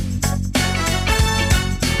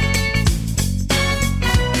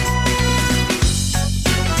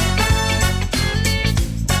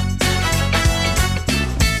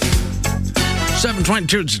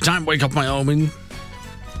 $7:22, it's the time. Wake Up Wyoming.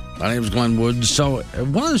 My name is Glenn Woods. So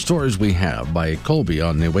one of the stories we have by Colby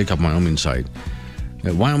on the Wake Up Wyoming site,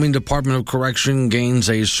 the Wyoming Department of Correction gains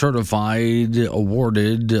a certified,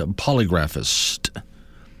 awarded polygraphist.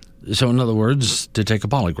 So in other words, to take a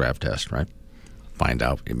polygraph test, right? Find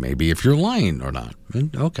out maybe if you're lying or not.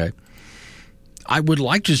 Okay. I would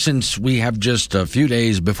like to, since we have just a few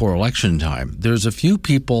days before election time, there's a few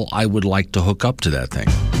people I would like to hook up to that thing.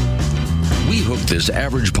 We hooked this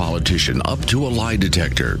average politician up to a lie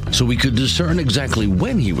detector so we could discern exactly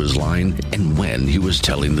when he was lying and when he was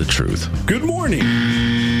telling the truth. Good morning.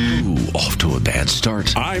 Ooh, off to a bad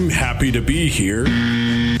start. I'm happy to be here.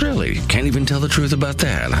 Really? Can't even tell the truth about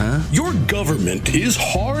that, huh? Your government is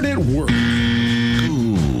hard at work.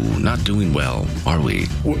 Ooh, not doing well, are we?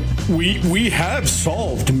 We have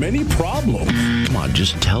solved many problems. Come on,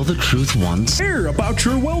 just tell the truth once. Care about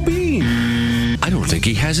your well-being. I don't think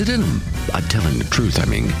he has it in him. I'm telling the truth, I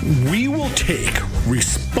mean. We will take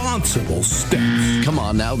responsible steps. Come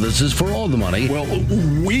on now, this is for all the money. Well,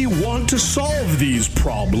 we want to solve these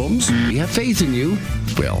problems. We have faith in you.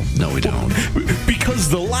 Well, no, we don't. Because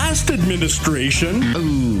the last administration...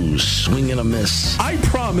 Ooh, swing and a miss. I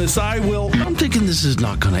promise I will... I'm thinking this is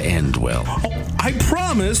not going to end well. Oh, I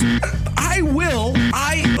promise I will.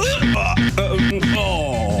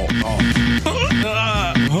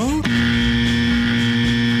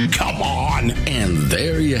 Come on. And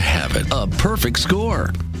there you have it. A perfect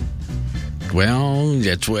score. Well,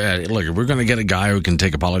 that's look, if we're going to get a guy who can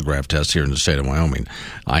take a polygraph test here in the state of Wyoming,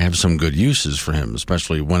 I have some good uses for him,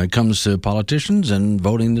 especially when it comes to politicians and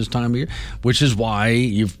voting this time of year, which is why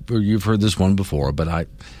you've heard this one before, but I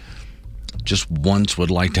just once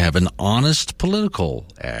would like to have an honest political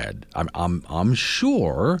ad. I'm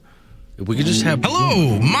sure if we could just have...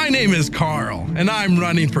 Hello, my name is Carl, and I'm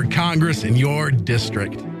running for Congress in your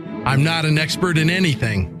district. I'm not an expert in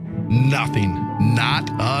anything. Nothing. Not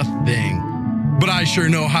a thing. But I sure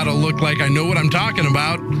know how to look like I know what I'm talking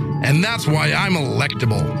about, and that's why I'm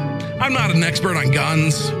electable. I'm not an expert on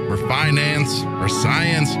guns, or finance, or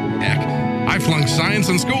science. Heck, I flunked science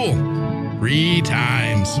in school 3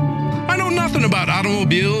 times. I know nothing about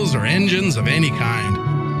automobiles or engines of any kind.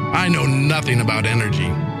 I know nothing about energy,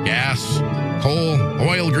 gas, coal,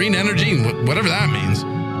 oil, green energy, whatever that means.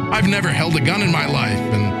 I've never held a gun in my life,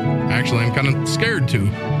 and actually I'm kind of scared to.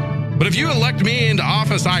 But if you elect me into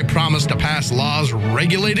office, I promise to pass laws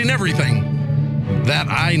regulating everything that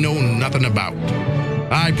I know nothing about.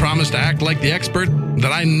 I promise to act like the expert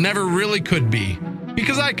that I never really could be,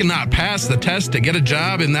 because I cannot pass the test to get a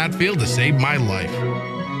job in that field to save my life.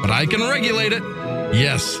 But I can regulate it.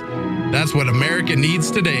 Yes, that's what America needs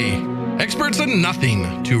today. Experts in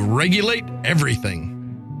nothing to regulate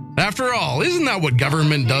everything. After all, isn't that what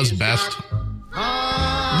government does best?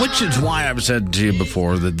 Which is why I've said to you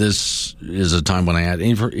before that this is a time when I add,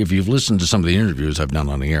 if you've listened to some of the interviews I've done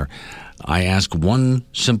on the air, I ask one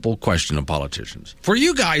simple question of politicians. For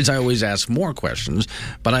you guys, I always ask more questions,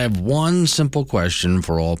 but I have one simple question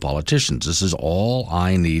for all politicians. This is all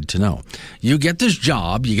I need to know. You get this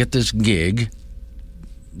job, you get this gig.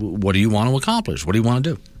 What do you want to accomplish? What do you want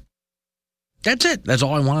to do? That's it. That's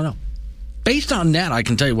all I want to know. Based on that, I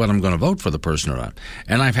can tell you what I'm going to vote for the person or not.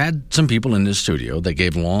 And I've had some people in this studio that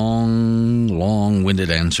gave long-winded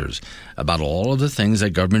answers about all of the things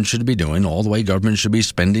that government should be doing, all the way government should be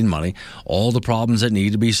spending money, all the problems that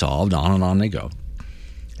need to be solved, on and on they go.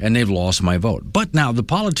 And they've lost my vote. But now the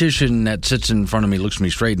politician that sits in front of me looks me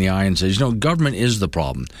straight in the eye and says, government is the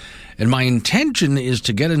problem. And my intention is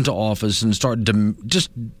to get into office and start just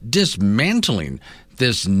dismantling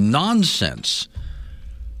this nonsense.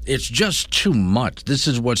 It's just too much. This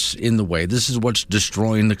is what's in the way. This is what's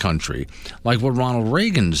destroying the country. Like what Ronald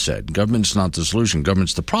Reagan said, government's not the solution,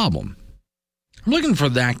 government's the problem. I'm looking for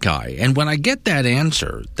that guy. And when I get that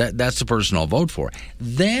answer, that's the person I'll vote for.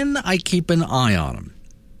 Then I keep an eye on them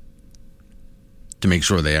to make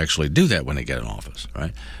sure they actually do that when they get in office,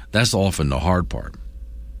 right? That's often the hard part.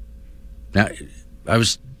 Now, I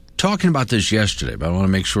was talking about this yesterday, but I want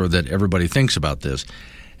to make sure that everybody thinks about this.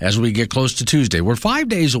 As we get close to Tuesday, we're 5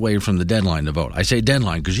 days away from the deadline to vote. I say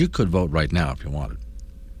deadline because you could vote right now if you wanted.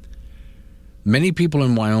 Many people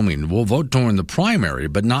in Wyoming will vote during the primary,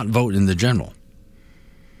 but not vote in the general.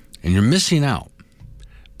 And you're missing out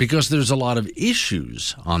because there's a lot of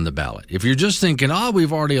issues on the ballot. If you're just thinking,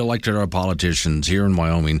 we've already elected our politicians here in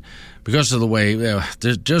Wyoming because of the way,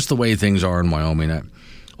 just the way things are in Wyoming,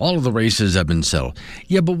 all of the races have been settled.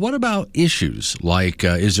 Yeah, but what about issues like,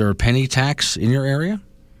 is there a penny tax in your area?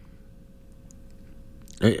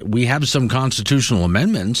 We have some constitutional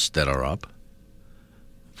amendments that are up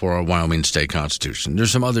for our Wyoming state constitution.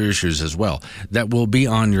 There's some other issues as well that will be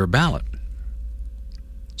on your ballot.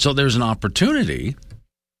 So there's an opportunity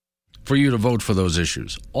for you to vote for those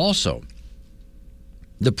issues. Also,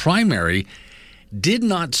 the primary did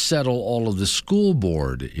not settle all of the school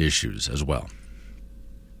board issues as well.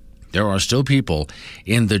 There are still people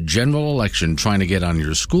in the general election trying to get on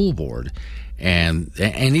your school board and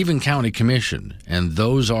even county commission, and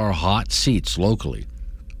those are hot seats locally.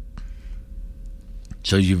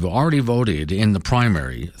 So you've already voted in the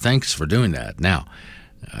primary. Thanks for doing that. Now,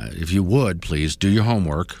 if you would, please do your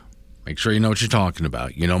homework. Make sure you know what you're talking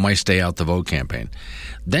about. You know my Stay Out the Vote campaign.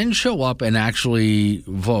 Then show up and actually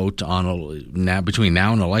vote on between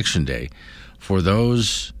now and Election Day for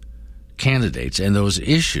those candidates and those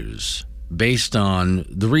issues based on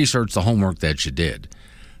the research, the homework that you did,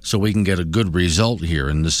 so we can get a good result here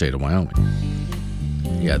in the state of Wyoming.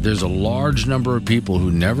 Yeah, there's a large number of people who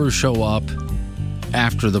never show up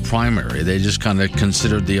after the primary. They just kind of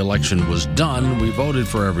considered the election was done. We voted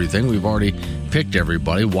for everything. We've already picked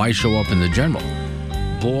everybody. Why show up in the general?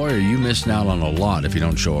 Boy, are you missing out on a lot if you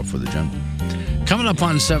don't show up for the general. Coming up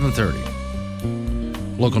on 7:30.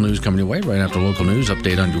 Local news coming your way right after local news.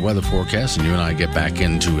 Update on your weather forecast, and you and I get back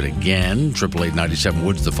into it again. 888-97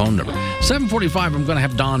 Woods, the phone number. 7:45, I'm going to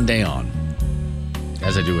have Don Day on,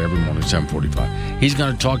 as I do every morning, 7:45. He's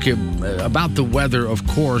going to talk to you about the weather, of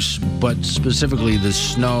course, but specifically the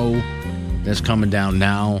snow that's coming down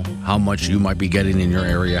now, how much you might be getting in your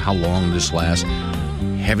area, how long this lasts,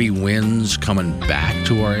 heavy winds coming back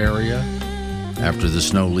to our area after the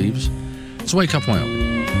snow leaves. It's Wake Up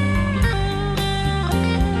Wyoming.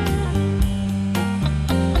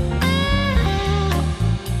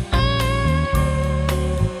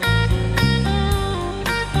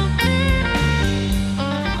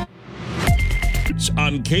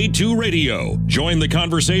 On K2 Radio. Join the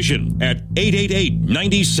conversation at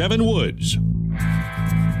 888-97-WOODS.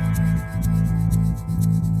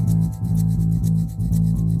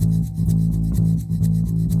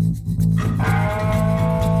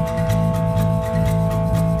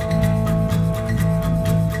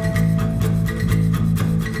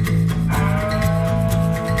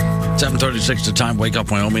 .36 the time. Wake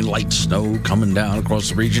Up Wyoming. Light snow coming down across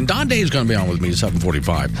the region. Don Day is going to be on with me at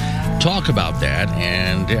 7:45. Talk about that,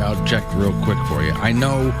 and I'll check real quick for you. I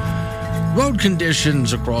know road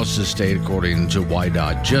conditions across the state, according to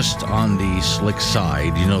WYDOT, just on the slick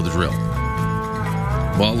side. You know the drill.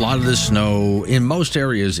 Well, a lot of the snow in most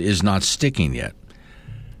areas is not sticking yet.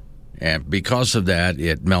 And because of that,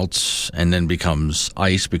 it melts and then becomes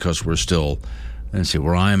ice because we're still... Let's see,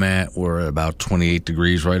 where I'm at, we're at about 28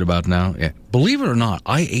 degrees right about now. Yeah. Believe it or not,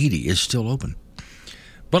 I-80 is still open.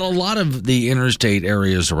 But a lot of the interstate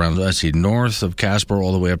areas around, let's see, north of Casper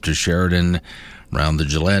all the way up to Sheridan, around the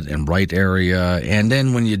Gillette and Bright area. And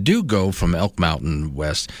then when you do go from Elk Mountain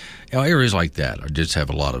west, areas like that just have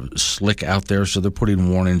a lot of slick out there, so they're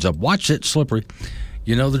putting warnings up. Watch it, slippery.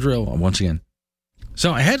 You know the drill, once again.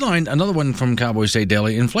 So a headline, another one from Cowboy State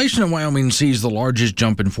Daily. Inflation in Wyoming sees the largest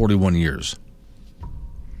jump in 41 years.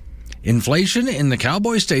 Inflation in the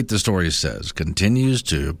Cowboy State, the story says, continues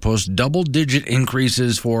to post double-digit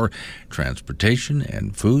increases for transportation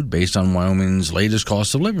and food based on Wyoming's latest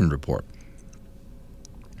cost of living report.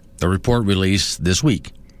 The report released this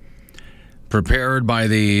week, prepared by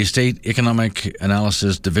the State Economic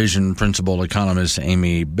Analysis Division principal economist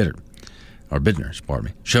Amy Bittner,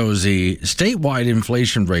 shows the statewide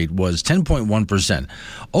inflation rate was 10.1%.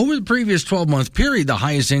 Over the previous 12-month period, the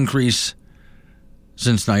highest increase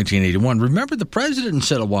since 1981. Remember, the president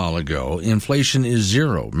said a while ago, inflation is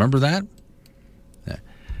zero. Remember that?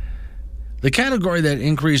 The category that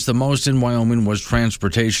increased the most in Wyoming was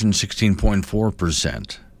transportation,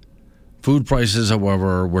 16.4%. Food prices,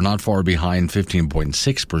 however, were not far behind,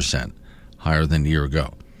 15.6%, higher than a year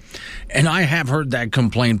ago. And I have heard that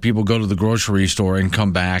complaint. People go to the grocery store and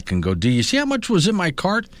come back and go, do you see how much was in my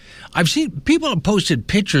cart? I've seen people have posted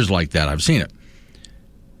pictures like that. I've seen it.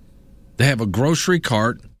 They have a grocery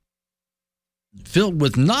cart filled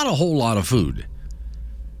with not a whole lot of food.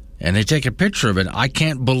 And they take a picture of it. I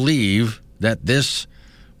can't believe that this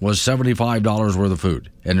was $75 worth of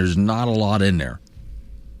food. And there's not a lot in there.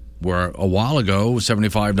 Where a while ago,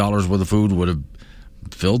 $75 worth of food would have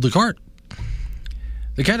filled the cart.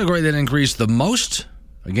 The category that increased the most,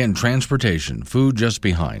 again, transportation, food just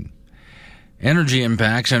behind. Energy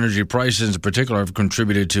impacts, energy prices in particular, have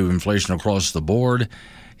contributed to inflation across the board.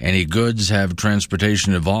 Any goods have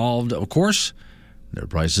transportation involved. Of course, their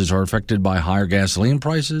prices are affected by higher gasoline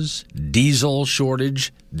prices, diesel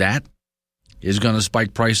shortage. That is going to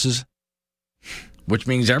spike prices, which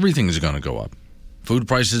means everything is going to go up. Food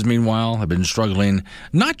prices, meanwhile, have been struggling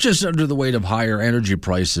not just under the weight of higher energy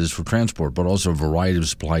prices for transport, but also a variety of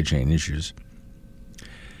supply chain issues.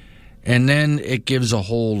 And then it gives a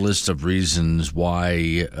whole list of reasons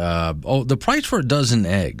why, the price for a dozen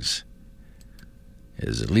eggs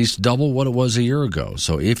is at least double what it was a year ago.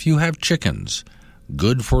 So if you have chickens,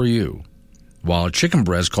 good for you. While chicken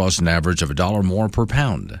breast costs an average of $1 more per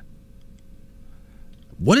pound.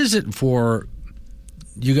 What is it for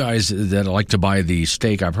you guys that like to buy the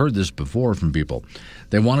steak? I've heard this before from people.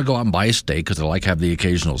 They want to go out and buy a steak because they like to have the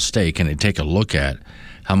occasional steak, and they take a look at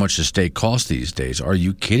how much the steak costs these days. Are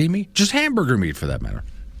you kidding me? Just hamburger meat, for that matter.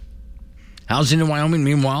 Housing in Wyoming,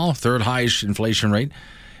 meanwhile, third highest inflation rate.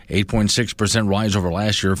 8.6% rise over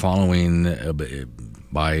last year, following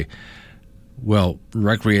by,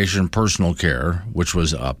 recreation and personal care, which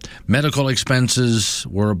was up. Medical expenses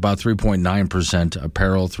were about 3.9%,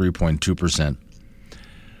 apparel 3.2%.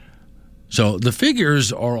 So the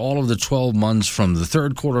figures are all of the 12 months from the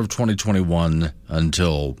third quarter of 2021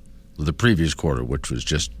 until the previous quarter, which was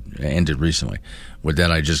just ended recently, with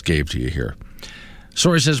that I just gave to you here.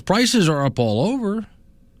 Story says prices are up all over.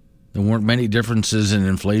 There weren't many differences in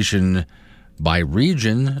inflation by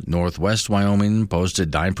region. Northwest Wyoming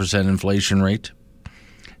posted 9% inflation rate.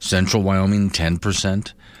 Central Wyoming,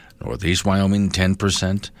 10%. Northeast Wyoming,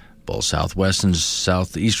 10%. Both southwest and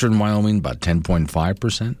southeastern Wyoming, about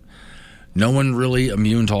 10.5%. No one really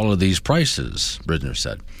immune to all of these prices, Bittner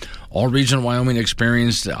said. All region of Wyoming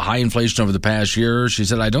experienced high inflation over the past year. She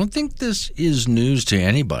said, I don't think this is news to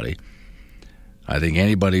anybody. I think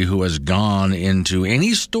anybody who has gone into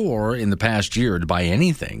any store in the past year to buy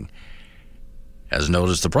anything has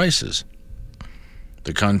noticed the prices.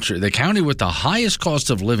 The county with the highest cost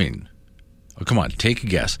of living. Oh, come on, take a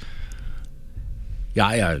guess.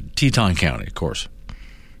 Yeah, Teton County, of course.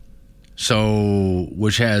 So,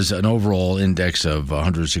 which has an overall index of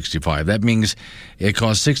 165. That means it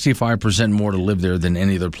costs 65% more to live there than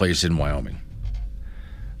any other place in Wyoming.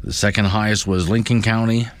 The second highest was Lincoln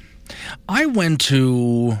County. I went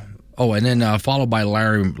to, and then followed by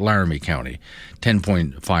Laramie County,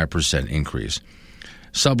 10.5% increase.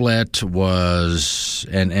 Sublette was,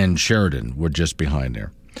 and Sheridan were just behind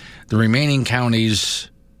there. The remaining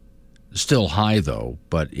counties still high, though,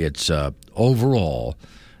 but it's overall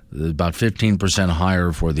about 15%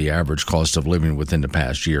 higher for the average cost of living within the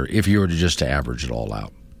past year, if you were to average it all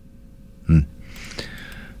out.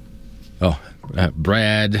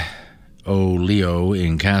 Brad O'Leo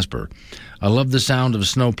in Casper. I love the sound of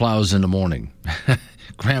snowplows in the morning.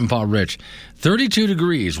 Grandpa Rich. 32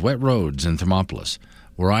 degrees, wet roads in Thermopolis.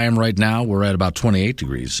 Where I am right now, we're at about 28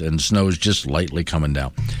 degrees, and snow's just lightly coming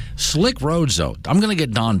down. Slick roads, though. I'm going to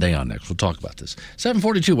get Don Day on next. We'll talk about this.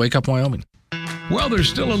 742, Wake Up Wyoming. Well, there's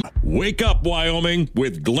still a... Wake Up, Wyoming,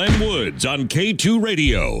 with Glenn Woods on K2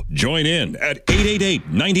 Radio. Join in at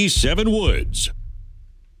 888-97-WOODS.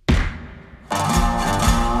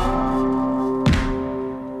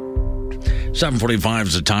 7:45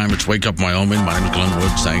 is the time. It's Wake Up Wyoming. My name is Glenn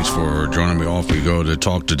Woods. Thanks for joining me. Off we go to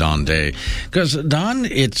talk to Don Day. Because, Don,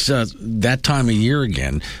 it's that time of year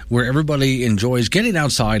again where everybody enjoys getting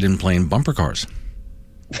outside and playing bumper cars.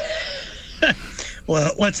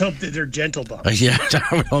 Well, let's hope that they're gentle bumpers. Yeah,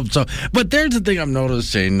 I would hope so. But there's the thing I'm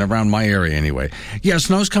noticing around my area anyway. Yeah,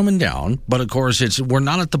 snow's coming down, but of course we're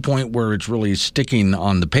not at the point where it's really sticking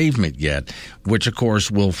on the pavement yet, which of course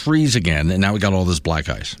will freeze again, and now we got all this black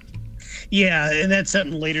ice. Yeah, and that's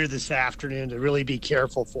something later this afternoon to really be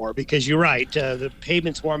careful for, because you're right. The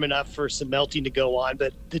pavement's warm enough for some melting to go on,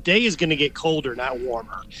 but the day is going to get colder, not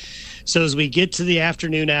warmer. So as we get to the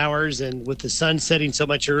afternoon hours, and with the sun setting so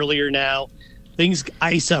much earlier now, things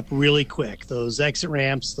ice up really quick. Those exit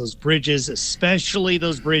ramps, those bridges, especially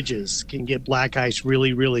those bridges, can get black ice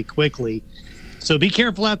really, really quickly. So be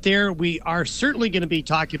careful out there. We are certainly going to be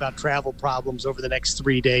talking about travel problems over the next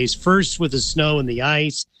 3 days, first with the snow and the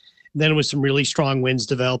ice, then with some really strong winds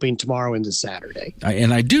developing tomorrow into Saturday.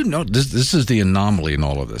 And I do note this is the anomaly in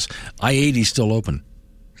all of this. I-80 still open.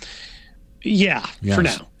 Yeah, yes. For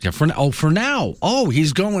now. Yeah, for now. Oh,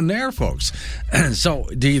 he's going there, folks. So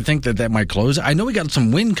do you think that might close? I know we got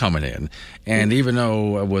some wind coming in, and even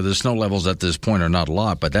though the snow levels at this point are not a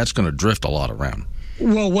lot, but that's going to drift a lot around.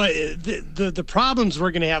 Well, what the problems we're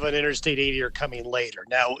going to have on Interstate 80 are coming later.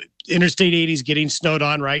 Now, Interstate 80 is getting snowed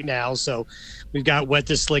on right now, so we've got wet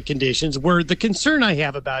to slick conditions. Where the concern I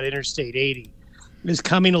have about Interstate 80 is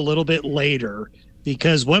coming a little bit later,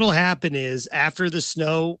 because what will happen is after the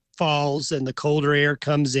snow falls and the colder air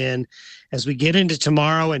comes in, as we get into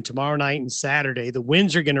tomorrow and tomorrow night and Saturday, the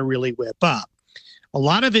winds are going to really whip up. A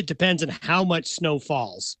lot of it depends on how much snow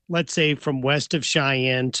falls, let's say from west of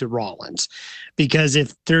Cheyenne to Rawlins, because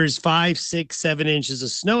if there's 5, 6, 7 inches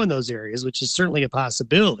of snow in those areas, which is certainly a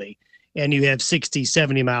possibility, and you have 60,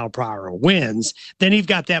 70 mile per hour winds, then you've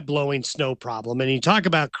got that blowing snow problem. And you talk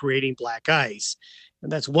about creating black ice.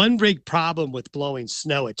 And that's one big problem with blowing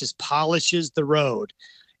snow. It just polishes the road,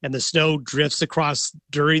 and the snow drifts across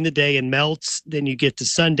during the day and melts. Then you get to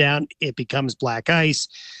sundown, it becomes black ice.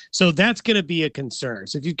 So that's going to be a concern.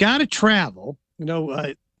 So if you've got to travel,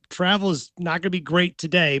 travel is not going to be great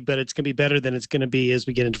today, but it's going to be better than it's going to be as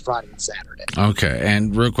we get into Friday and Saturday. Okay.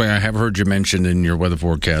 And real quick, I have heard you mention in your weather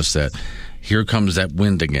forecast that here comes that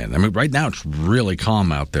wind again. I mean, right now it's really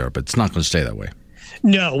calm out there, but it's not going to stay that way.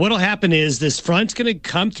 No, what'll happen is this front's going to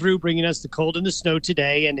come through, bringing us the cold and the snow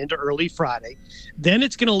today and into early Friday. Then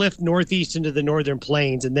it's going to lift northeast into the northern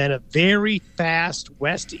plains, and then a very fast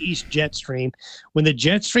west-to-east jet stream. When the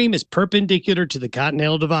jet stream is perpendicular to the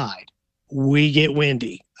Continental Divide, we get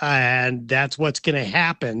windy, and that's what's going to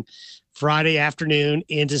happen Friday afternoon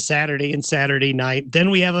into Saturday and Saturday night. Then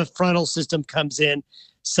we have a frontal system comes in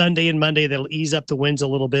Sunday and Monday that'll ease up the winds a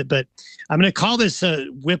little bit, but I'm going to call this a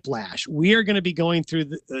whiplash. We are going to be going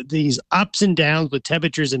through these ups and downs with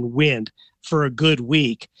temperatures and wind for a good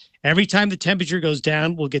week. Every time the temperature goes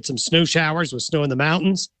down, we'll get some snow showers with snow in the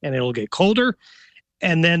mountains, and it'll get colder,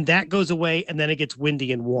 and then that goes away, and then it gets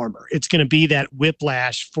windy and warmer. It's going to be that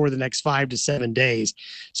whiplash for the next 5 to 7 days.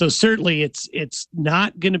 So certainly it's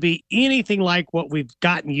not going to be anything like what we've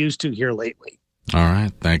gotten used to here lately. All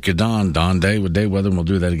right. Thank you, Don. Don Day with Day Weather, and we'll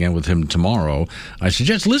do that again with him tomorrow. I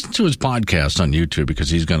suggest listen to his podcast on YouTube, because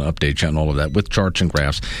he's going to update you on all of that with charts and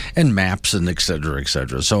graphs and maps and et cetera, et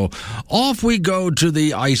cetera. So off we go to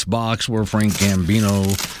the ice box where Frank Gambino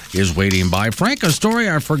is waiting by. Frank, a story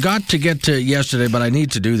I forgot to get to yesterday, but I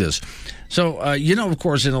need to do this. So, of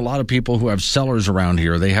course, in a lot of people who have cellars around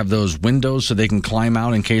here, they have those windows so they can climb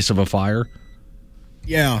out in case of a fire.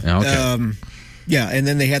 Yeah. Okay. And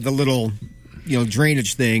then they had the little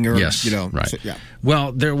drainage thing, or, yes, right. So, yeah.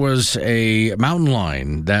 Well, there was a mountain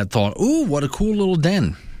lion that thought, ooh, what a cool little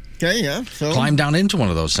den. Okay, yeah. So climbed down into one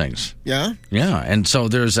of those things. Yeah? Yeah, and so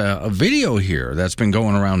there's a video here that's been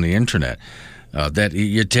going around the internet that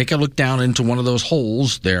you take a look down into one of those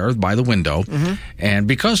holes there by the window, and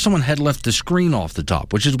because someone had left the screen off the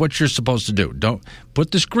top, which is what you're supposed to do, don't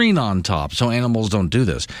put the screen on top so animals don't do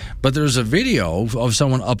this. But there's a video of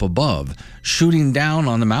someone up above shooting down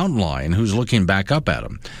on the mountain lion who's looking back up at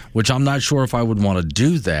him, which I'm not sure if I would want to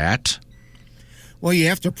do that. Well, you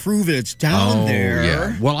have to prove it's down there.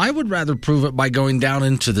 Yeah. Well, I would rather prove it by going down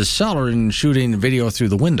into the cellar and shooting video through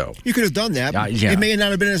the window. You could have done that. Yeah. It may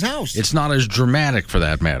not have been his house. It's not as dramatic for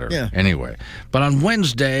that matter. Yeah. Anyway. But on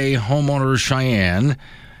Wednesday, homeowner Cheyenne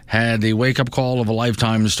had the wake-up call of a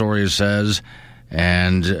lifetime, the story says,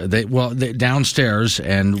 And they downstairs,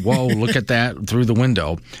 and whoa, look at that through the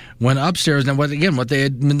window. Went upstairs, and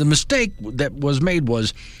the mistake that was made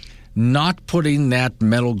was not putting that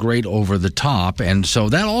metal grate over the top. And so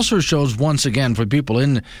that also shows, once again, for people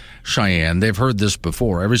in Cheyenne, they've heard this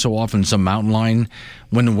before. Every so often, some mountain lion,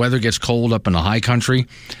 when the weather gets cold up in the high country,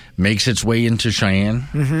 makes its way into Cheyenne.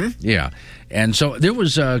 Mm-hmm. Yeah. And so there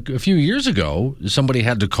was a few years ago, somebody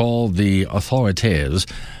had to call the authorities.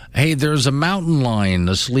 Hey, there's a mountain lion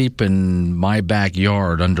asleep in my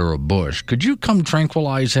backyard under a bush. Could you come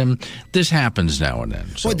tranquilize him? This happens now and then.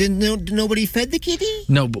 So. Well, nobody fed the kitty?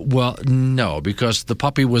 No, no, because the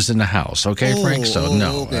puppy was in the house. Okay, Frank? So,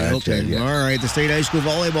 no. Okay. Yeah. All right. The state high school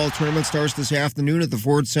volleyball tournament starts this afternoon at the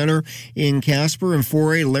Ford Center in Casper. In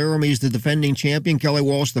 4A, Laramie is the defending champion. Kelly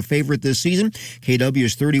Walsh, the favorite this season. KW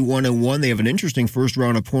is 31-1. They have an interesting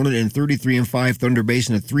first-round opponent in 33-5 Thunder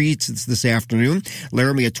Basin at 3 this afternoon.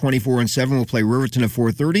 Laramie at 24-7 will play Riverton at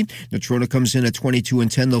 4:30. Natrona comes in at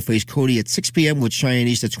 22-10. They'll face Cody at 6 p.m. with Cheyenne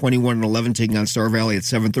East at 21-11 taking on Star Valley at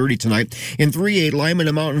 7:30 tonight. In 3A, Lyman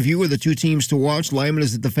and Mountain View are the two teams to watch. Lyman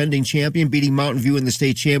is the defending champion, beating Mountain View in the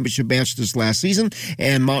state championship match this last season.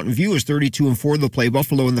 And Mountain View is 32-4. They'll play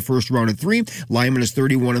Buffalo in the first round at 3. Lyman is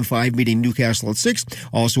 31-5, meeting Newcastle at 6.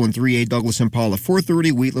 Also in 3A, Douglas and Paul at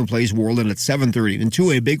 4:30. Wheatland plays Worland at 7:30. In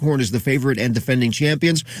 2A, Bighorn is the favorite and defending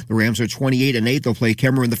champions. The Rams are 28-8. They'll play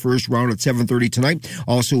Kemmer in the first round at 7:30 tonight.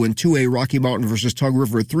 Also in 2A, Rocky Mountain versus Tug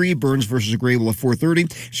River at 3. Burns versus Grable at 4:30.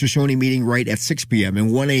 Shoshone meeting right at 6 p.m.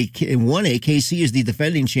 In 1A, KC is the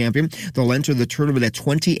defending champion. They'll enter the tournament at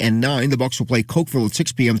 20-9. The Bucks will play Cokeville at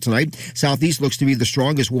 6 p.m. tonight. Southeast looks to be the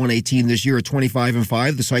strongest 1A team this year at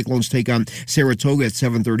 25-5. The Cyclones take on Saratoga at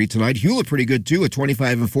 7:30 tonight. Hewlett pretty good too at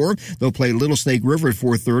 25-4. They'll play Little Snake River at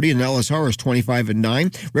 4:30. And LSR is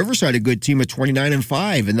 25-9. Riverside a good team at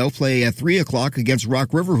 29-5, and they'll play at 3 o'clock against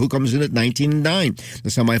Rock River, who comes in at 19-9. The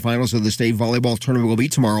semifinals of the state volleyball tournament will be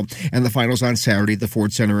tomorrow, and the finals on Saturday at the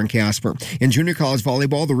Ford Center in Casper. In junior college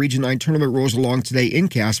volleyball, the Region 9 tournament rolls along today in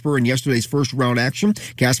Casper. In yesterday's first round action,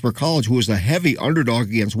 Casper College, who was a heavy underdog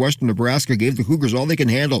against Western Nebraska, gave the Cougars all they can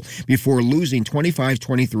handle before losing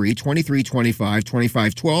 25-23, 23-25,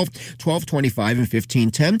 25-12, 12-25, and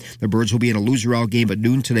 15-10. The Birds will be in a loser-out game at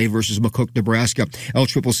noon today versus McCook, Nebraska.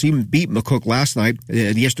 LCCC beat McCook last night,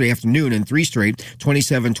 yesterday afternoon, in 3 straight,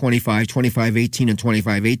 27-25, 25-18, and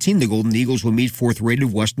 25-18. The Golden Eagles will meet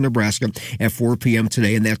 4th-rated Western Nebraska at 4 p.m.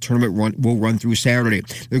 today, and that tournament will run through Saturday.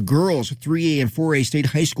 The girls' 3A and 4A state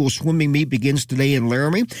high school swimming meet begins today in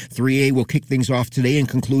Laramie. 3A will kick things off today and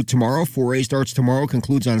conclude tomorrow. 4A starts tomorrow,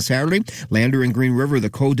 concludes on Saturday. Lander and Green River, the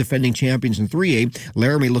co-defending champions in 3A.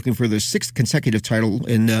 Laramie looking for their 6th consecutive title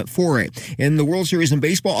in 4A. In the World Series in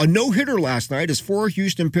baseball, a no-hitter last night as 4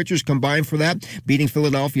 Houston pitchers combined for that, beating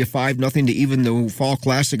Philadelphia 5-0 to even the Fall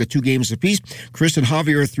Classic at 2 games apiece. Kristen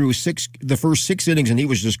Javier threw the first 6 innings, and he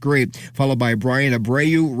was just great, followed by Brian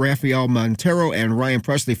Abreu, Rafael Montero, and Ryan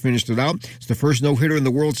Presley finished it out. It's the first no-hitter in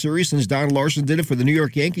the World Series since Don Larson did it for the New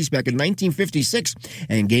York Yankees back in 1956,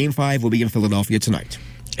 and Game 5 will be in Philadelphia tonight.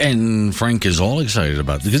 And Frank is all excited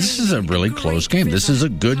about this. This is a really close game. This is a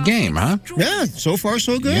good game, huh? Yeah, so far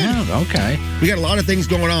so good. Yeah, okay. We got a lot of things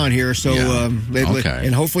going on here, so okay.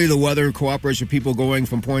 And hopefully the weather cooperates with people going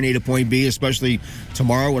from point A to point B, especially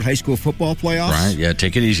tomorrow with high school football playoffs. Right, yeah,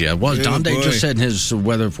 take it easy. Don Day just said in his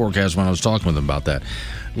weather forecast when I was talking with him about that.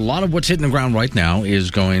 A lot of what's hitting the ground right now is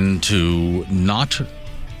going to not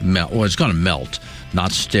melt. Well, it's going to melt,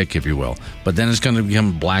 not stick, if you will. But then it's going to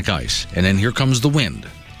become black ice. And then here comes the wind.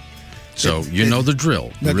 So you know the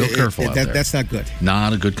drill. Be real careful out there. That's not good.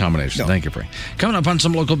 Not a good combination. No. Thank you, Frank. Coming up on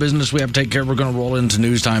some local business we have to take care of. We're going to roll into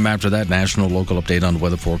news time after that. National local update on the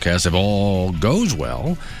weather forecast. If all goes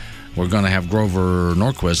well, we're going to have Grover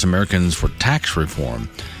Norquist, Americans for Tax Reform,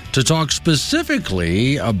 to talk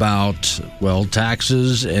specifically about, well,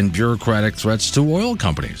 taxes and bureaucratic threats to oil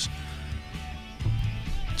companies.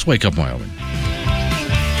 Let's wake up, Wyoming.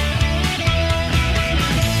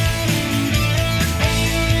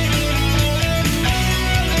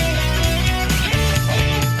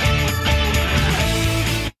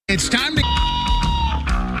 It's time to...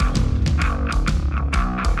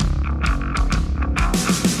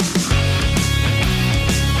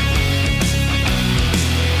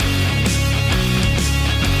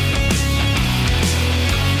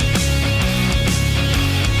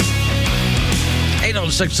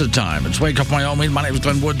 Six at a time. It's Wake Up Wyoming. My name is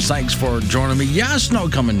Glenn Woods. Thanks for joining me. Yeah, snow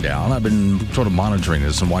coming down. I've been sort of monitoring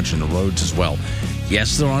this and watching the roads as well.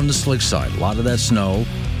 Yes, they're on the slick side. A lot of that snow,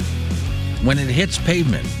 when it hits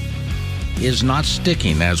pavement, is not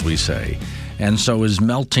sticking, as we say. and so is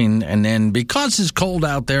melting. And then because it's cold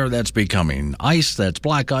out there, that's becoming ice. That's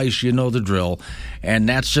black ice. You know the drill. And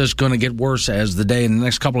that's just going to get worse as the day and the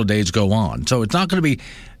next couple of days go on. So it's not going to be,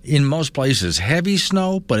 in most places, heavy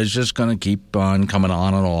snow, but it's just going to keep on coming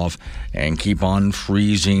on and off and keep on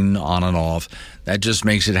freezing on and off. That just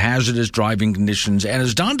makes it hazardous driving conditions. And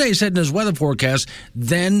as Don Day said in his weather forecast,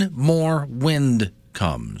 then more wind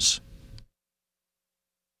comes.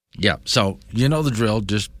 Yeah, so you know the drill.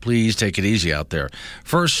 Just please take it easy out there.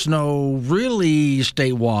 First snow really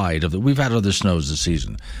statewide. We've had other snows this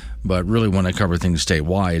season, but really want to cover things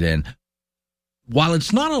statewide. And while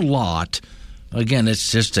it's not a lot, again,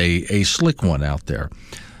 it's just a slick one out there.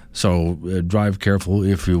 So drive careful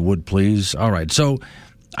if you would, please. All right, so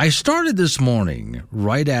I started this morning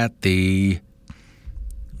right at the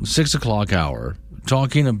 6 o'clock hour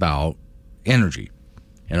talking about energy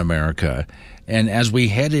in America. And as we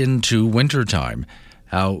head into wintertime,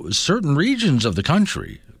 how certain regions of the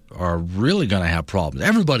country are really going to have problems.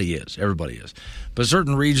 Everybody is. But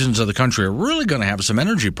certain regions of the country are really going to have some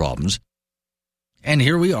energy problems. And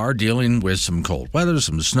here we are dealing with some cold weather,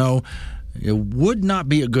 some snow. It would not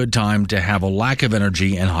be a good time to have a lack of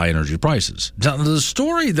energy and high energy prices. Now, the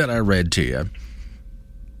story that I read to you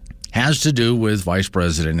has to do with Vice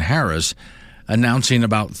President Harris announcing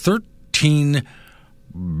about $13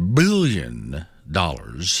 billion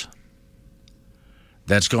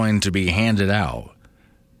that's going to be handed out.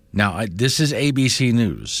 Now, this is ABC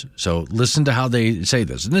News, so listen to how they say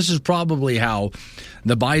this. And this is probably how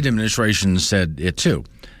the Biden administration said it, too.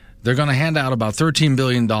 They're going to hand out about $13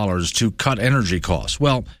 billion to cut energy costs.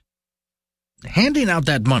 Well, handing out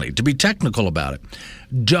that money, to be technical about it,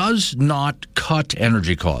 does not cut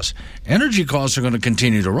energy costs. Energy costs are going to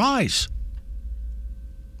continue to rise.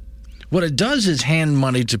 What it does is hand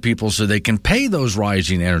money to people so they can pay those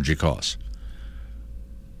rising energy costs.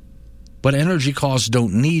 But energy costs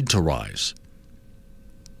don't need to rise.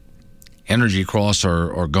 Energy costs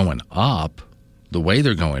are going up the way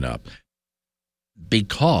they're going up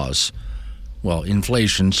because, well,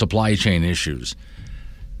 inflation, supply chain issues,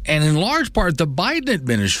 and in large part the Biden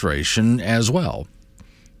administration as well.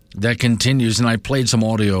 That continues, and I played some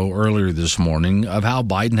audio earlier this morning of how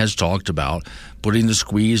Biden has talked about putting the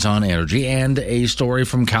squeeze on energy, and a story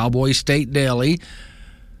from Cowboy State Daily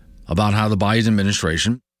about how the Biden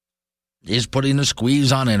administration is putting a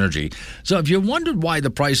squeeze on energy. So if you wondered why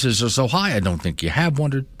the prices are so high, I don't think you have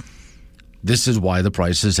wondered. This is why the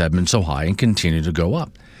prices have been so high and continue to go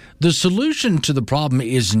up. The solution to the problem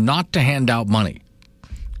is not to hand out money.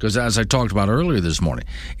 Because as I talked about earlier this morning,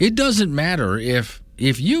 it doesn't matter if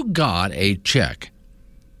you got a check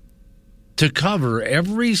to cover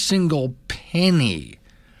every single penny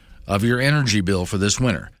of your energy bill for this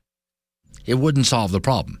winter, it wouldn't solve the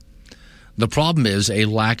problem. The problem is a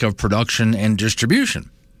lack of production and distribution.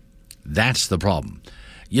 That's the problem.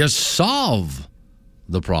 You solve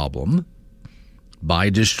the problem by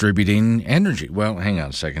distributing energy. Well, hang on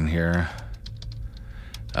a second here.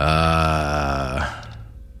 I'm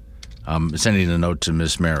sending a note to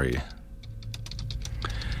Miss Mary.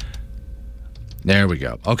 There we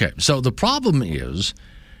go. Okay, so the problem is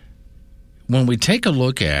when we take a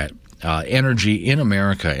look at energy in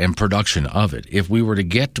America and production of it, if we were to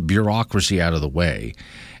get bureaucracy out of the way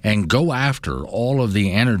and go after all of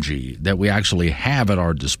the energy that we actually have at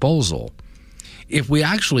our disposal, if we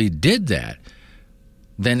actually did that,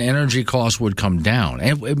 then energy costs would come down.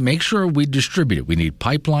 And make sure we distribute it. We need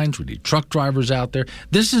pipelines. We need truck drivers out there.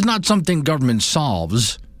 This is not something government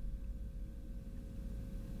solves.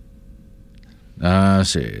 Let's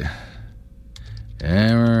see.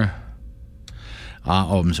 Error.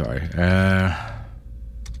 I'm sorry. Okay,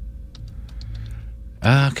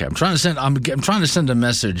 I'm trying to send a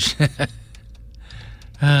message.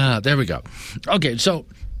 There we go. Okay, so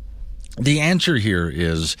the answer here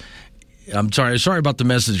is, I'm sorry about the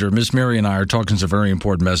messenger. Miss Mary and I are talking some very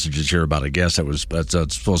important messages here about a guest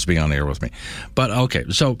that's supposed to be on the air with me. But okay,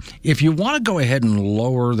 so if you want to go ahead and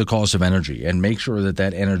lower the cost of energy and make sure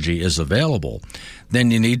that energy is available,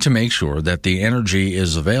 then you need to make sure that the energy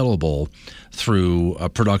is available through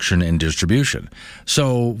production and distribution.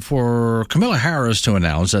 So for Kamala Harris to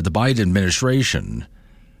announce that the Biden administration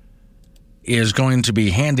is going to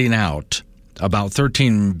be handing out about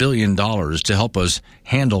 $13 billion to help us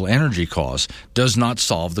handle energy costs does not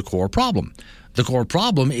solve the core problem. The core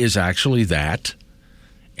problem is actually that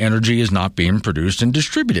energy is not being produced and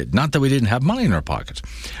distributed. Not that we didn't have money in our pockets.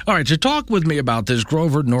 All right, to talk with me about this,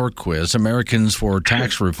 Grover Norquist, Americans for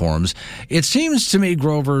Tax Reforms. It seems to me,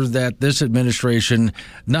 Grover, that this administration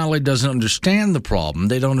not only doesn't understand the problem,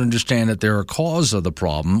 they don't understand that they're a cause of the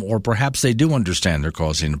problem, or perhaps they do understand they're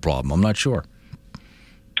causing the problem. I'm not sure.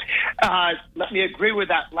 Let me agree with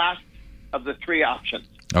that last of the three options.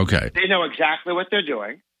 Okay. They know exactly what they're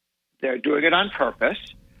doing. They're doing it on purpose.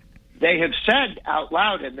 They have said out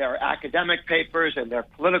loud in their academic papers and their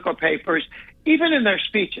political papers, even in their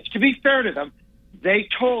speeches, to be fair to them, they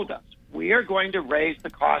told us we are going to raise the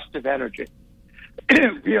cost of energy,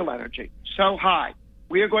 real energy, so high.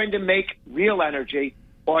 We are going to make real energy,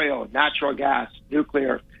 oil, natural gas,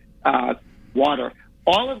 nuclear, water,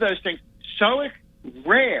 all of those things so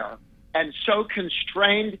rare and so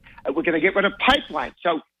constrained. We're going to get rid of pipelines.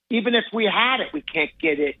 So even if we had it, we can't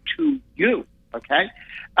get it to you. Okay.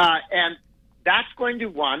 And that's going to,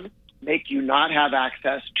 one, make you not have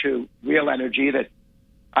access to real energy that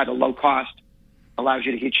at a low cost allows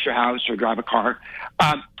you to heat your house or drive a car.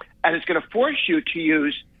 And it's going to force you to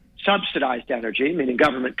use subsidized energy, meaning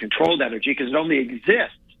government controlled energy, because it only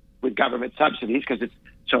exists with government subsidies because it's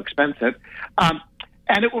so expensive.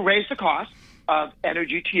 And it will raise the cost of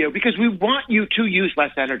energy to you because we want you to use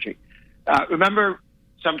less energy. Remember,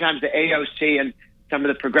 sometimes the AOC and some of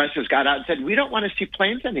the progressives got out and said, we don't want to see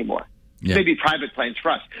planes anymore. Yeah. Maybe private planes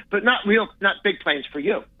for us, but not big planes for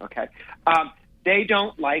you. Okay. They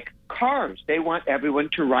don't like cars. They want everyone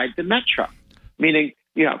to ride the metro, meaning,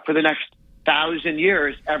 for the next 1,000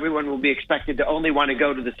 years, everyone will be expected to only want to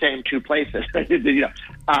go to the same two places. That's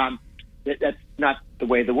not the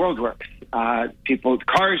way the world works.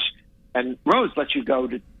 Cars and roads let you go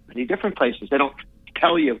to many different places. They don't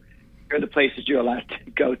tell you here are the places you're allowed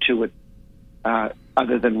to go to with,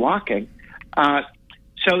 other than walking.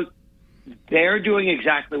 So they're doing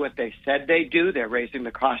exactly what they said they do. They're raising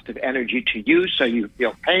the cost of energy to you, so you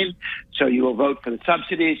feel pain. So you will vote for the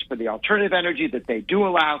subsidies, for the alternative energy that they do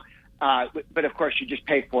allow. But, of course, you just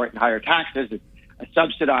pay for it in higher taxes. A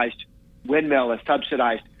subsidized windmill, a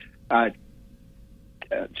subsidized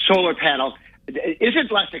solar panel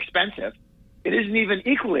isn't less expensive. It isn't even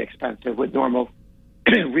equally expensive with normal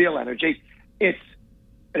real energy. It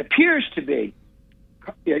appears to be,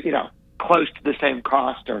 close to the same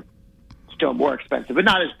cost or still more expensive, but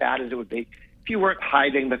not as bad as it would be if you weren't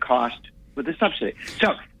hiding the cost with the subsidy.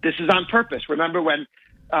 So this is on purpose. Remember when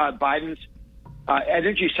Biden's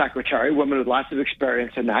energy secretary, a woman with lots of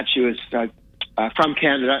experience in that, she was from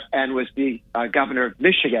Canada and was the governor of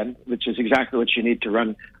Michigan, which is exactly what you need to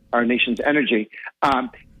run our nation's energy.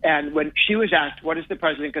 And when she was asked, what is the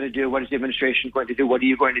president going to do? What is the administration going to do? What are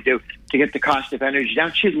you going to do to get the cost of energy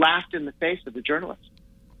down? She laughed in the face of the journalist.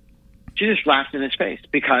 She just laughed in his face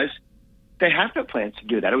because they have no plans to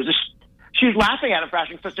do that. She was laughing at him for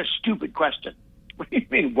asking such a stupid question. What do you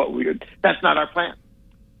mean, what weird? That's not our plan.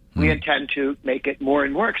 We intend to make it more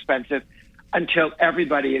and more expensive until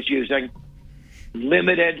everybody is using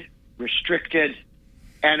limited, restricted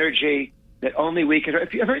energy that only we can.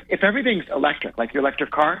 If everything's electric, like your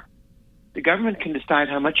electric car, the government can decide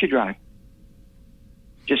how much you drive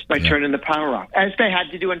just by turning the power off, as they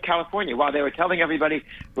had to do in California. While they were telling everybody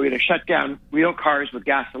we're going to shut down real cars with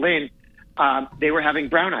gasoline, they were having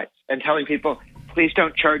brownites and telling people, please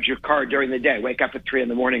don't charge your car during the day. Wake up at 3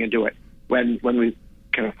 a.m. and do it when we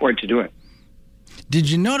can afford to do it. Did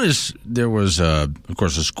you notice there was, of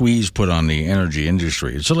course, a squeeze put on the energy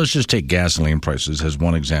industry? So let's just take gasoline prices as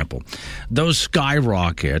one example. Those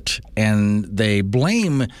skyrocket, and they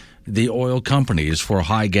blame the oil companies for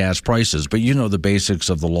high gas prices, but you know the basics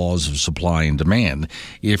of the laws of supply and demand.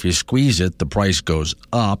 If you squeeze it, the price goes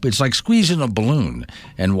up. It's like squeezing a balloon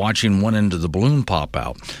and watching one end of the balloon pop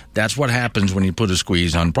out. That's what happens when you put a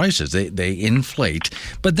squeeze on prices. They inflate.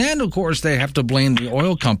 But then, of course, they have to blame the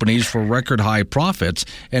oil companies for record high profits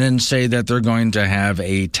and then say that they're going to have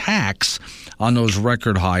a tax on those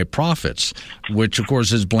record high profits, which, of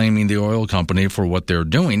course, is blaming the oil company for what they're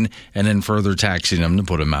doing and then further taxing them to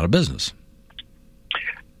put them out of business.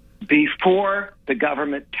 Before the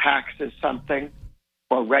government taxes something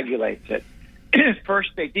or regulates it, first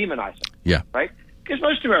they demonize it. Yeah. Right? Because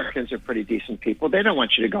most Americans are pretty decent people. They don't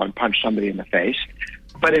want you to go and punch somebody in the face.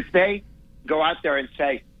 But if they go out there and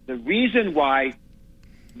say, the reason why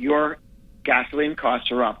your gasoline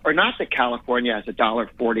costs are up, or not that California has a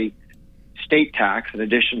 $1.40 state tax in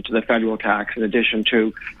addition to the federal tax, in addition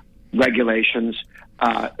to regulations,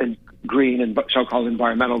 and green and so-called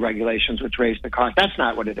environmental regulations, which raise the cost. That's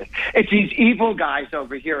not what it is. It's these evil guys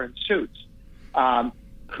over here in suits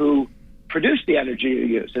who produce the energy you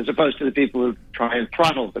use, as opposed to the people who try and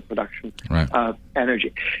throttle the production of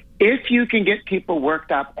energy. If you can get people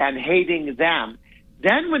worked up and hating them,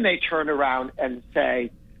 then when they turn around and say,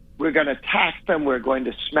 we're going to tax them, we're going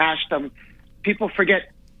to smash them, people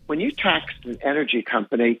forget, when you tax an energy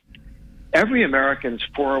company, every American's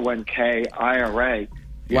 401k, IRA,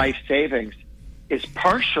 life savings is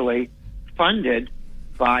partially funded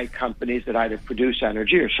by companies that either produce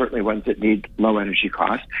energy or certainly ones that need low energy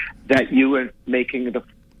costs, that you are making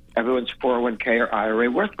everyone's 401k or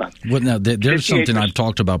IRA worthless. Well, now, there's something I've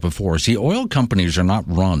talked about before. See, oil companies are not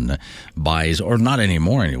run by, or not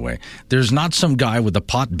anymore anyway. There's not some guy with a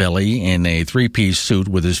pot belly in a three-piece suit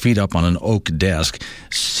with his feet up on an oak desk,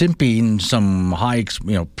 sipping some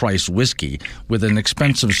high-priced whiskey with an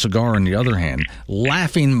expensive cigar in the other hand,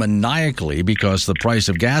 laughing maniacally because the price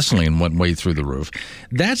of gasoline went way through the roof.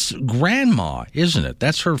 That's grandma, isn't it?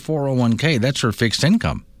 That's her 401k. That's her fixed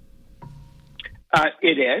income.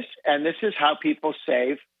 It is, and this is how people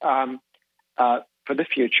save for the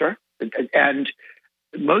future. And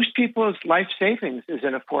most people's life savings is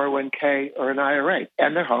in a 401k or an IRA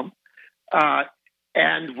and their home.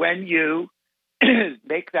 And when you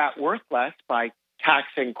make that worth less by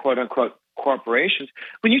taxing, quote unquote, corporations,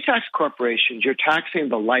 when you tax corporations, you're taxing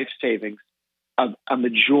the life savings of a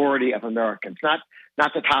majority of Americans, not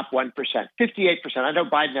the top 1%. 58%. I know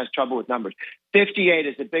Biden has trouble with numbers. 58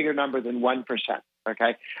 is a bigger number than 1%.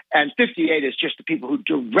 Okay, and 58 is just the people who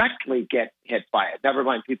directly get hit by it. Never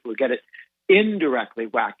mind people who get it indirectly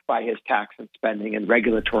whacked by his tax and spending and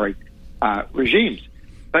regulatory regimes.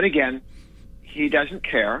 But again, he doesn't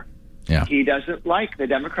care. Yeah. He doesn't like. The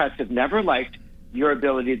Democrats have never liked your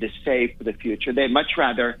ability to save for the future. They'd much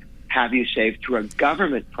rather have you save through a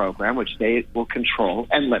government program, which they will control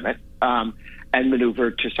and limit and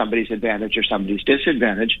maneuver to somebody's advantage or somebody's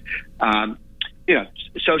disadvantage.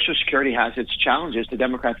 Social Security has its challenges. The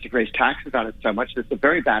Democrats have raised taxes on it so much that it's a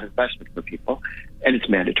very bad investment for people, and it's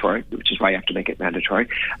mandatory, which is why you have to make it mandatory.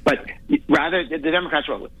 But rather, the Democrats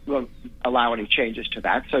won't allow any changes to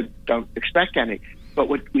that, so don't expect any. But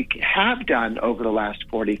what we have done over the last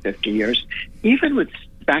 40, 50 years, even with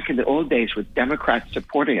back in the old days with Democrats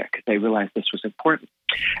supporting it because they realized this was important,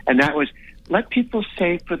 and that was let people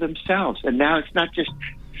save for themselves. And now it's not just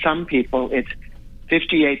some people, it's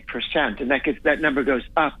 58%, and that number goes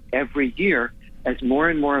up every year as more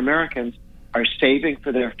and more Americans are saving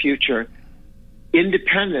for their future,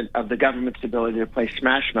 independent of the government's ability to play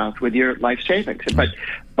smash mouth with your life savings. But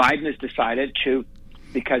Biden has decided to,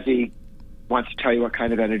 because he wants to tell you what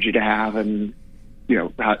kind of energy to have and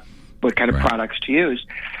what kind of products to use,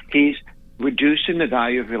 he's reducing the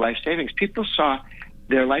value of your life savings. People saw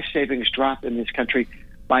their life savings drop in this country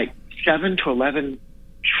by $7 to $11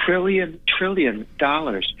 trillion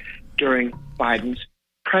during Biden's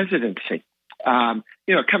presidency.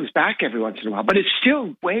 It comes back every once in a while, but it's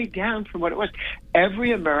still way down from what it was.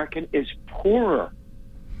 Every American is poorer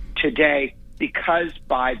today because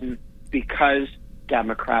Biden, because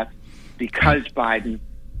Democrats, because Biden,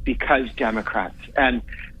 because Democrats. And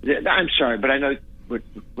I'm sorry, but I know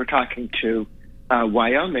we're talking to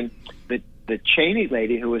Wyoming. The Cheney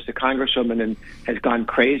lady, who was the congresswoman and has gone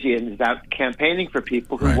crazy and is out campaigning for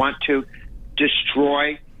people who want to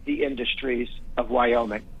destroy the industries of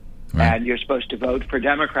Wyoming. Right. And you're supposed to vote for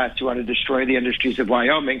Democrats who want to destroy the industries of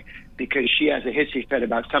Wyoming because she has a hissy fit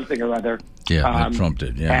about something or other. Yeah, Trump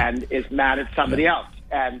did, and is mad at somebody else.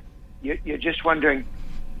 And you're just wondering,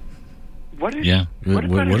 what is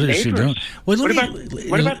she doing? What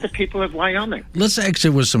about the people of Wyoming? Let's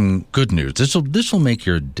exit with some good news. This will make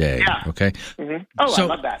your day. Yeah. Okay. Mm-hmm. Oh, so I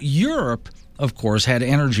love that. Europe, of course, had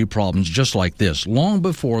energy problems just like this long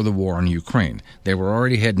before the war in Ukraine. They were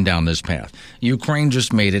already heading down this path. Ukraine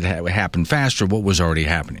just made it happen faster, what was already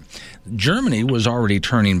happening. Germany was already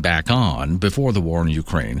turning back on, before the war in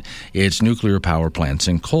Ukraine, its nuclear power plants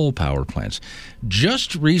and coal power plants.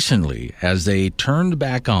 Just recently, as they turned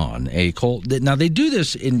back on a coal... Now, they do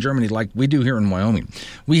this in Germany like we do here in Wyoming.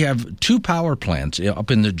 We have 2 power plants up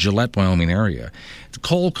in the Gillette, Wyoming area. The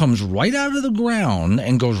coal comes right out of the ground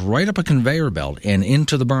and goes right up a conveyor belt and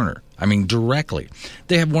into the burner. I mean, directly.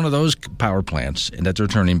 They have one of those power plants that they're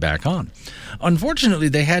turning back on. Unfortunately,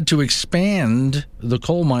 they had to expand the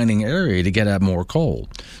coal mining area to get at more coal.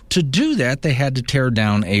 To do that, they had to tear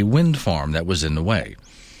down a wind farm that was in the way.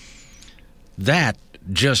 That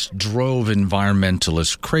just drove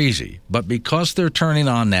environmentalists crazy. But because they're turning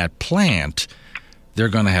on that plant, they're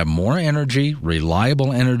going to have more energy,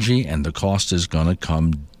 reliable energy, and the cost is going to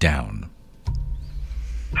come down.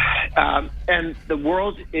 And the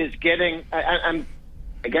world is getting, I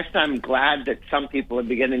guess I'm glad that some people are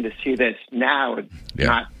beginning to see this now,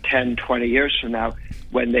 not 10, 20 years from now,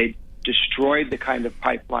 when they destroyed the kind of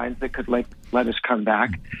pipelines that could let us come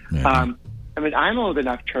back. Yeah. I'm old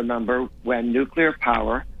enough to remember when nuclear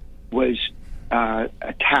power was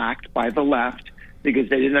attacked by the left because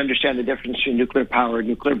they didn't understand the difference between nuclear power and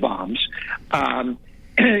nuclear bombs.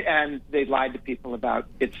 And they lied to people about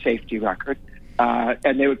its safety record.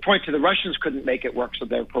 And they would point to the Russians couldn't make it work, so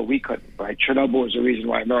therefore we couldn't, right? Chernobyl was the reason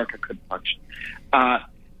why America couldn't function.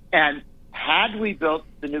 And had we built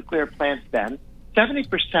the nuclear plants then,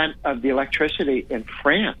 70% of the electricity in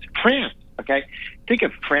France, okay? Think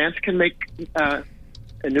if France can make a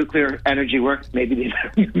nuclear energy work, maybe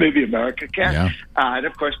America can. Yeah. And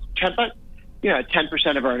of course,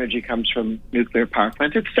 10% of our energy comes from nuclear power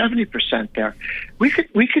plants. It's 70% there. We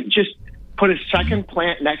could just put a second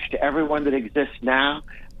plant next to everyone that exists now,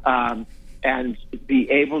 and be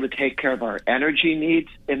able to take care of our energy needs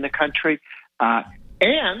in the country.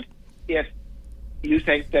 And if you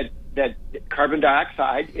think that carbon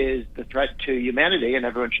dioxide is the threat to humanity and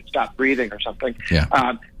everyone should stop breathing or something,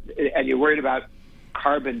 and you're worried about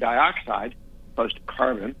carbon dioxide, opposed to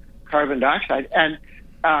carbon dioxide, and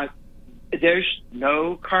there's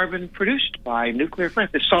no carbon produced by nuclear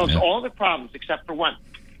plants. This solves all the problems except for one.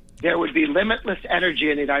 There would be limitless energy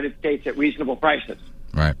in the United States at reasonable prices.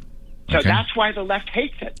 Right. So that's why the left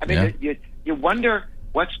hates it. I mean, you wonder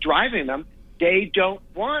what's driving them. They don't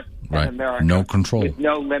want an America no control, with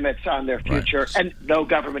no limits on their future and no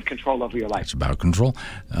government control over your life. It's about control.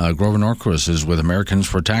 Grover Norquist is with Americans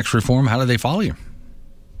for Tax Reform. How do they follow you?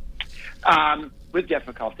 With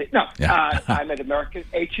difficulty. No, I'm at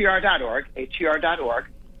ATR.org,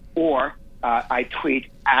 or I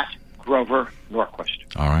tweet at Grover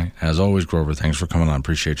Norquist. All right. As always, Grover, thanks for coming on.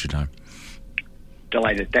 Appreciate your time.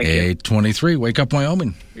 Delighted. Thank you. 8:23. Wake up,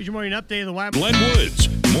 Wyoming. Here's your morning update of the Wild. Glenn Woods,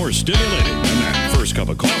 more stimulating than that first cup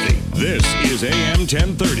of coffee. This is AM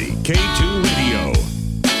 1030, K2 Radio.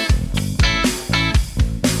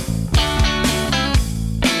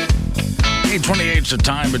 $8:28's the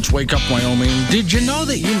time. It's Wake Up, Wyoming. Did you know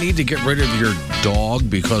that you need to get rid of your dog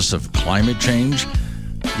because of climate change?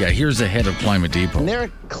 Yeah, here's the head of Climate Depot. And they're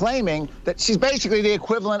claiming that she's basically the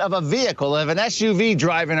equivalent of a vehicle, of an SUV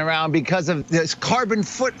driving around because of this carbon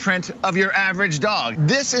footprint of your average dog.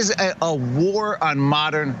 This is a war on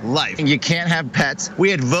modern life. You can't have pets. We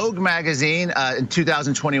had Vogue magazine in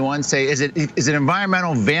 2021 say, is it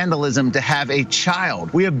environmental vandalism to have a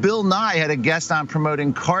child? We have Bill Nye had a guest on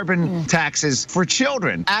promoting carbon taxes for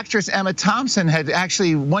children. Actress Emma Thompson had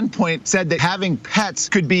actually one point said that having pets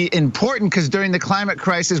could be important because during the climate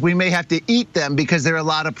crisis, we may have to eat them because they're a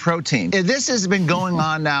lot of protein. This has been going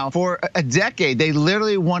on now for a decade. They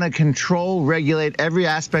literally want to control, regulate every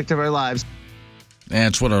aspect of our lives.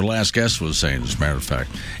 That's what our last guest was saying, as a matter of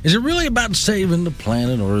fact. Is it really about saving the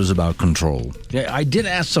planet or is it about control? Yeah, I did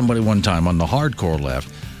ask somebody one time on the hardcore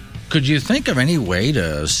left, could you think of any way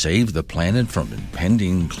to save the planet from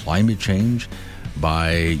impending climate change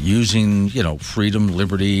by using, freedom,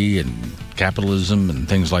 liberty, and capitalism and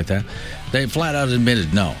things like that? They flat out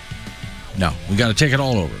admitted, no, we got to take it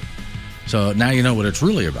all over. So now you know what it's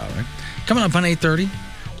really about, right? Coming up on 8:30,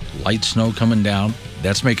 light snow coming down.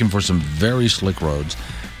 That's making for some very slick roads.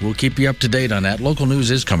 We'll keep you up to date on that. Local news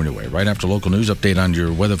is coming your way. Right after local news, update on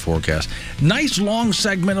your weather forecast. Nice long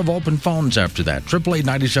segment of open phones after that.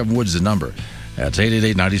 888-97 Woods the number. That's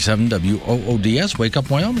 888-97 WOODS. Wake up,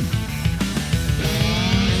 Wyoming.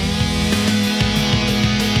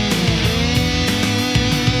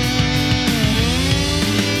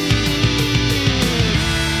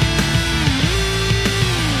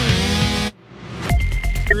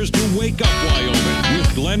 To Wake Up Wyoming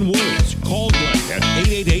with Glenn Woods. Call Glenn at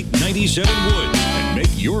 888-97-WOODS and make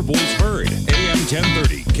your voice heard. AM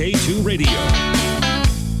 1030, K2 Radio.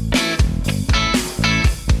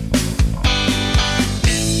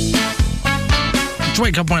 It's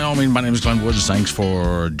Wake Up Wyoming. My name is Glenn Woods. Thanks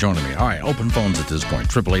for joining me. All right, open phones at this point.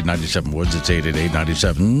 888-97-WOODS. It's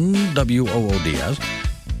 888-97-WOODS.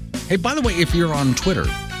 Hey, by the way, if you're on Twitter,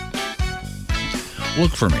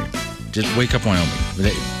 look for me. Just Wake Up Wyoming.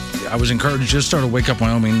 I was encouraged to just start a Wake Up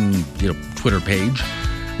Wyoming, Twitter page,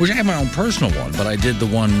 which I have my own personal one, but I did the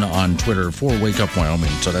one on Twitter for Wake Up Wyoming,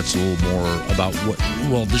 so that's a little more about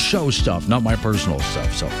the show stuff, not my personal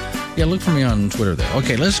stuff. So, yeah, look for me on Twitter there.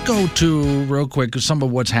 Okay, let's go to, real quick, some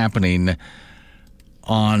of what's happening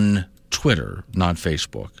on Twitter, not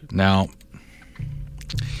Facebook. Now,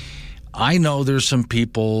 I know there's some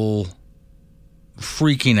people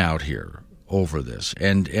freaking out here over this,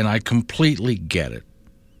 and I completely get it.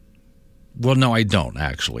 Well, no, I don't,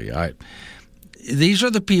 actually. These are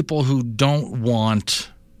the people who don't want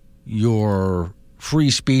your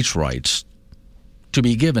free speech rights to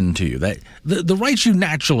be given to you, that the rights you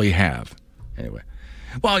naturally have. Anyway,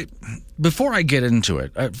 well, before I get into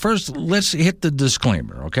it, first let's hit the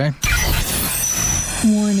disclaimer, okay?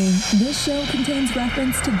 Warning, this show contains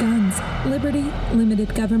reference to guns, liberty,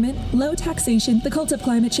 limited government, low taxation, the cult of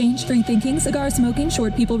climate change, free thinking, cigar smoking,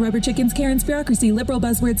 short people, rubber chickens, Karen's bureaucracy, liberal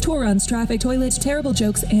buzzwords, tour runs, traffic, toilets, terrible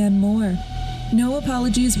jokes, and more. No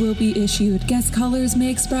apologies will be issued. Guest callers may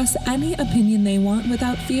express any opinion they want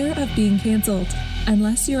without fear of being canceled.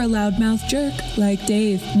 Unless you're a loudmouth jerk like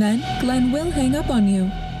Dave, then Glenn will hang up on you.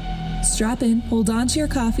 Strap in, hold on to your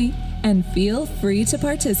coffee, and feel free to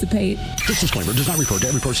participate. This disclaimer does not refer to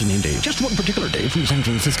every person named Dave, just one particular Dave from San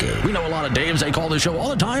Francisco. We know a lot of Daves. They call this show all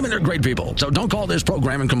the time, and they're great people. So don't call this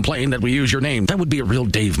program and complain that we use your name. That would be a real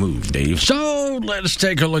Dave move, Dave. So let's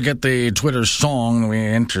take a look at the Twitter song we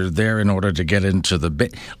entered there in order to get into the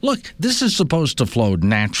bit. Look, this is supposed to flow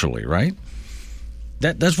naturally, right?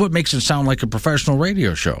 That's what makes it sound like a professional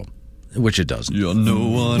radio show, which it doesn't. You're no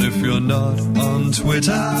one if you're not on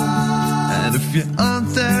Twitter. And if you aren't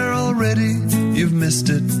there already, you've missed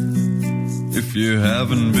it. If you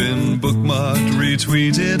haven't been bookmarked,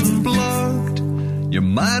 retweeted, and blogged, you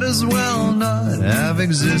might as well not have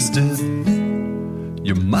existed.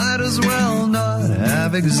 You might as well not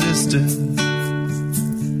have existed.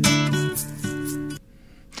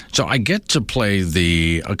 So I get to play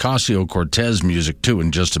the Ocasio-Cortez music, too,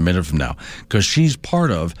 in just a minute from now, because she's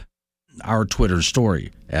part of our Twitter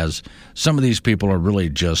story, as some of these people are really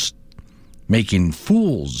just making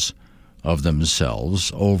fools of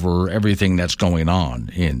themselves over everything that's going on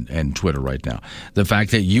in Twitter right now. The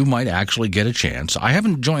fact that you might actually get a chance. I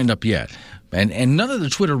haven't joined up yet, and none of the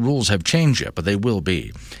Twitter rules have changed yet, but they will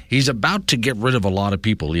be. He's about to get rid of a lot of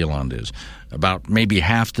people, Elon is. About maybe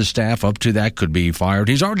half the staff up to that could be fired.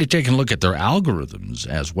 He's already taken a look at their algorithms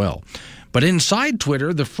as well. But inside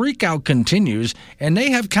Twitter, the freakout continues, and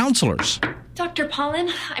they have counselors. Dr. Pollen,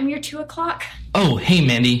 I'm your 2 o'clock. Oh, hey,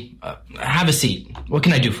 Mandy. Have a seat. What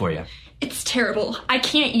can I do for you? It's terrible. I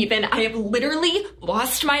can't even. I have literally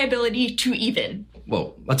lost my ability to even.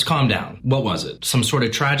 Whoa, let's calm down. What was it? Some sort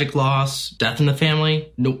of tragic loss? Death in the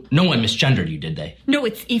family? No one misgendered you, did they? No,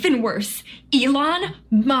 it's even worse. Elon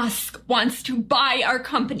Musk wants to buy our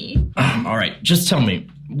company. All right, just tell me,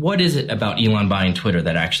 what is it about Elon buying Twitter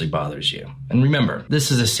that actually bothers you? And remember,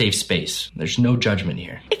 this is a safe space. There's no judgment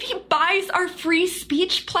here. If he buys our free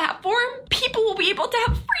speech platform, people will be able to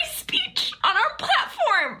have free speech on our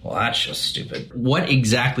platform. Well, that's just stupid. What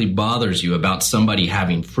exactly bothers you about somebody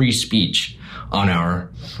having free speech on our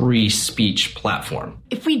free speech platform?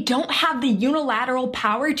 If we don't have the unilateral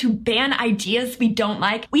power to ban ideas we don't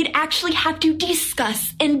like, we'd actually have to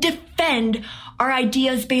discuss and defend our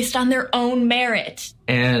ideas based on their own merit.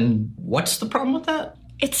 And what's the problem with that?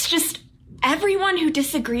 It's just everyone who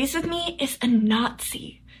disagrees with me is a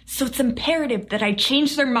Nazi. So it's imperative that I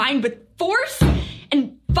change their mind with force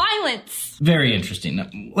and violence. Very interesting. Now,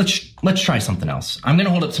 let's try something else. I'm going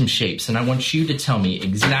to hold up some shapes, and I want you to tell me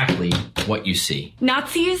exactly what you see.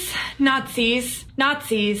 Nazis, Nazis,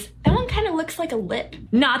 Nazis. That one kind of looks like a lip.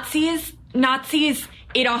 Nazis, Nazis,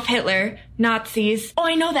 Adolf Hitler, Nazis. Oh,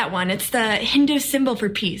 I know that one. It's the Hindu symbol for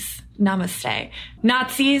peace. Namaste.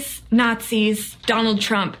 Nazis, Nazis, Donald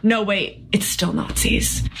Trump. No, wait, it's still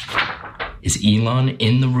Nazis. Is Elon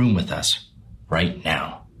in the room with us right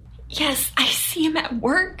now? Yes, I see him at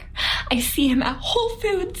work. I see him at Whole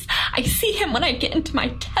Foods. I see him when I get into my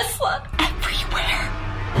Tesla. Everywhere.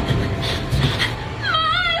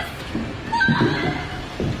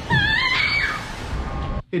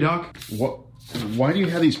 Hey, Doc. Why do you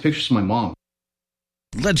have these pictures of my mom?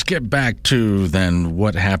 Let's get back to, then,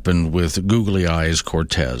 what happened with Googly Eyes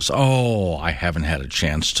Cortez. Oh, I haven't had a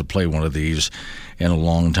chance to play one of these in a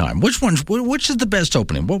long time. Which is the best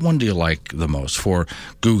opening? What one do you like the most for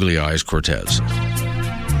Googly Eyes Cortez?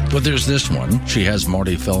 Well, there's this one. She has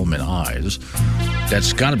Marty Feldman eyes.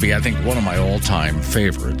 That's got to be, I think, one of my all-time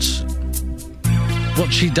favorites. Well,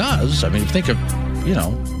 she does. I mean, think of,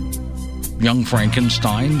 Young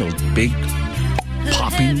Frankenstein, those big,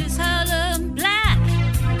 poppy...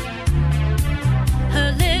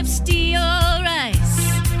 Her lips Dior ice.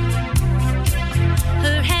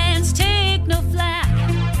 Her hands take no flack.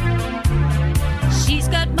 She's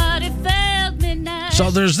got Marty Feldman eyes. So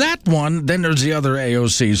there's that one. Then there's the other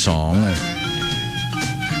AOC song.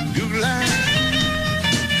 Google eye.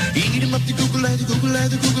 Eat him up the Google eye, the Google eye,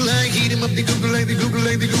 the Google eye. Eat him up the Google eye, the Google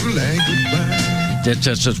eye, the Google eye. Goodbye.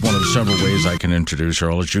 That's just one of several ways I can introduce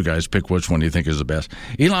her. I'll let you guys pick which one you think is the best.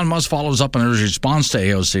 Elon Musk follows up on his response to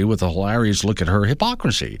AOC with a hilarious look at her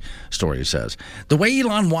hypocrisy, story says. The way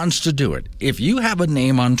Elon wants to do it, if you have a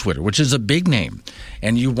name on Twitter, which is a big name,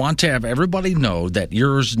 and you want to have everybody know that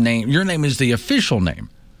your name is the official name.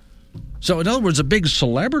 So, in other words, a big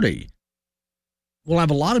celebrity will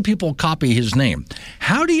have a lot of people copy his name.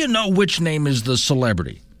 How do you know which name is the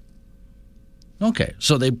celebrity? Okay,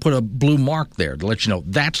 so they put a blue mark there to let you know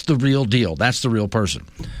that's the real deal. That's the real person.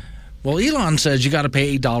 Well, Elon says you got to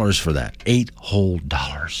pay $8 for that. $8 whole.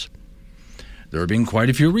 There have been quite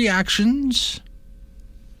a few reactions,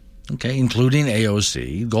 okay, including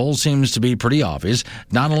AOC. The goal seems to be pretty obvious.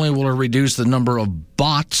 Not only will it reduce the number of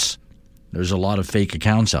bots, there's a lot of fake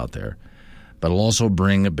accounts out there, but it'll also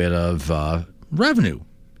bring a bit of revenue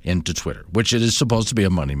into Twitter, which it is supposed to be a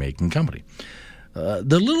money-making company.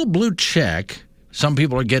 The little blue check, some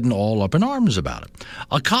people are getting all up in arms about it.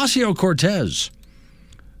 Ocasio-Cortez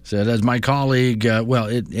said, as my colleague,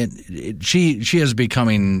 she is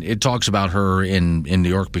becoming, it talks about her in New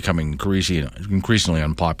York becoming increasingly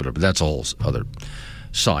unpopular, but that's a whole other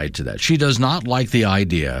side to that. She does not like the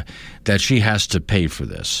idea that she has to pay for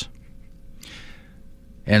this.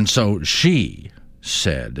 And so she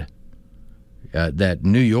said that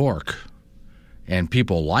New York and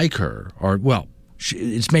people like her are,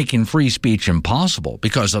 it's making free speech impossible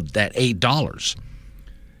because of that $8.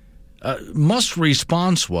 Musk's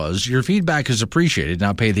response was, your feedback is appreciated,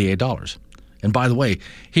 now pay the $8. And by the way,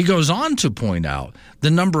 he goes on to point out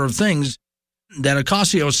the number of things that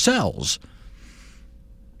Ocasio sells.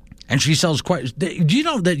 And she sells quite... Do you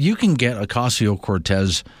know that you can get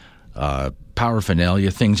Ocasio-Cortez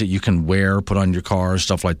paraphernalia, things that you can wear, put on your car,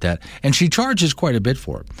 stuff like that, and she charges quite a bit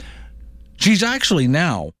for it. She's actually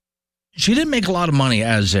now... She didn't make a lot of money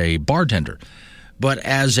as a bartender, but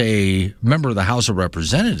as a member of the House of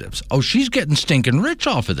Representatives, she's getting stinking rich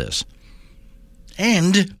off of this.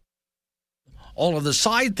 And all of the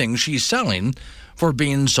side things she's selling for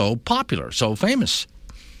being so popular, so famous.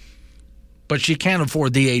 But she can't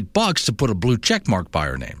afford the $8 to put a blue check mark by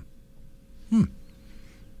her name.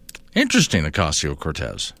 Interesting,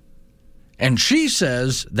 Ocasio-Cortez. And she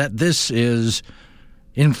says that this is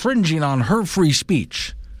infringing on her free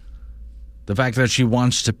speech. The fact that she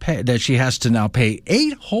wants to pay, that she has to now pay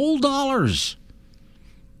 $8 whole to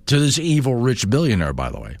this evil rich billionaire, by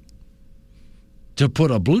the way, to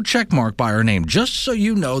put a blue check mark by her name, just so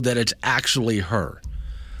you know that it's actually her.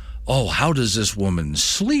 Oh, how does this woman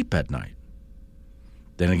sleep at night?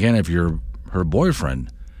 Then again, if you're her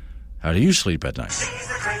boyfriend, how do you sleep at night? She's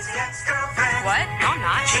the crazy ex-girlfriend. What? No, I'm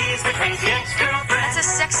not. She's the crazy ex-girlfriend. That's a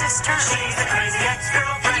sexist term. She's the crazy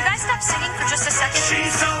ex-girlfriend. Can you guys stop singing for just a second?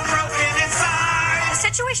 She's so broken inside. The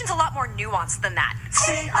situation's a lot more nuanced than that.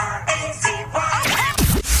 C-R-A-Z-Y.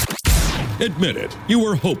 Admit it, you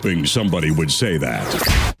were hoping somebody would say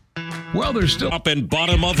that. Well, there's still up and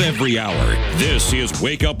bottom of every hour. This is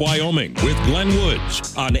Wake Up Wyoming with Glenn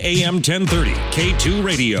Woods on AM 1030 K2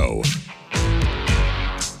 Radio.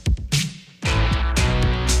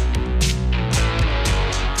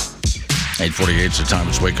 8:48 is the time.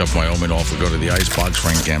 It's Wake Up Wyoming. Off we go to the icebox.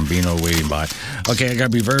 Frank Gambino waiting by. Okay, I got to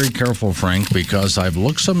be very careful, Frank, because I've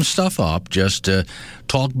looked some stuff up just to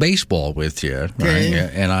talk baseball with you. Right?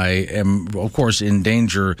 And I am, of course, in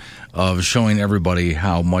danger of showing everybody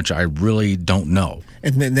how much I really don't know.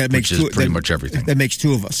 And then that makes pretty much everything. That makes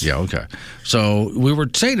two of us. Yeah, okay. So we were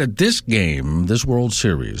saying that this game, this World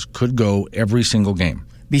Series, could go every single game.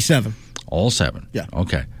 Be 7. All 7? Yeah.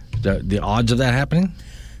 Okay. The odds of that happening?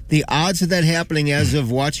 The odds of that happening as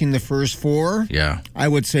of watching the first 4, I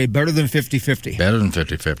would say better than 50-50. Better than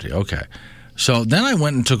 50-50, okay. So then I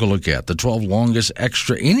went and took a look at the 12 longest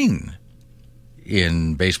extra inning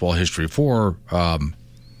in baseball history for the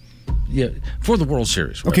World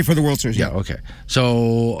Series. Right? Okay, for the World Series, yeah. Okay.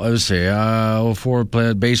 So let's see, for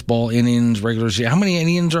baseball innings, regular season. How many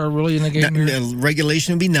innings are really in the game here?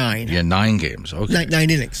 Regulation would be 9. Yeah, 9 games. Okay. 9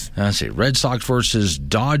 innings. Let's see, Red Sox versus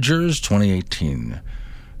Dodgers, 2018.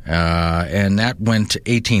 And that went to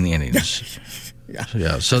 18 innings.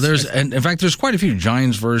 Yeah. So there's, and in fact, there's quite a few.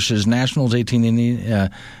 Giants versus Nationals, 18 innings,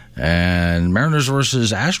 and Mariners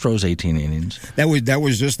versus Astros, 18 innings. That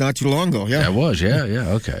was just not too long ago. Yeah, that was. Yeah.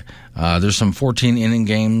 Okay. There's some 14 inning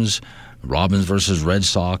games. Robins versus Red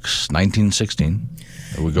Sox, 1916.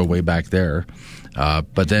 We go way back there.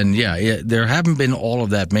 But then, there haven't been all of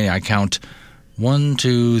that many. I count 1,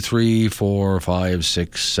 2, 3, 4, 5,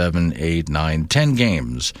 6, 7, 8, 9, 10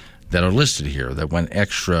 games that are listed here that went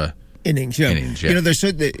extra Innings, yeah. Yeah. There's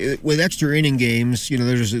with extra inning games,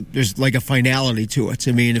 there's like a finality to it.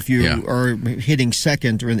 I mean, if you are hitting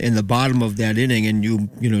second or in the bottom of that inning and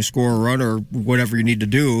you score a run or whatever you need to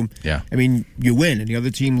do, I mean, you win and the other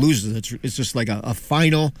team loses. It's just like a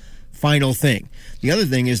final thing. The other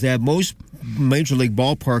thing is that most Major League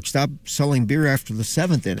ballparks stop selling beer after the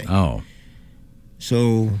 7th inning. Oh.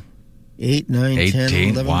 So 8, 9, 10,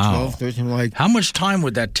 11, 12, 13, How much time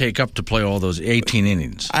would that take up to play all those 18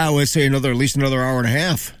 innings? I would say at least another hour and a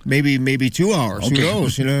half, maybe 2 hours. Okay.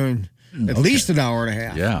 Who knows? At least an hour and a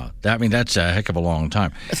half. Yeah, that's a heck of a long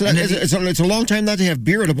time. It's a long time not to have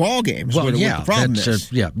beer at a ball game. Well, what the problem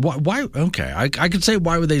is. Why? Okay, I could say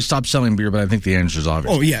why would they stop selling beer, but I think the answer is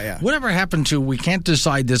obvious. Oh yeah. Whatever happened to we can't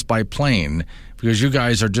decide this by plane because you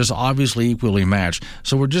guys are just obviously equally matched.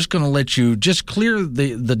 So we're just going to let you just clear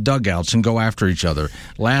the dugouts and go after each other.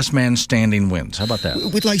 Last man standing wins. How about that?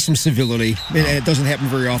 We'd like some civility. It doesn't happen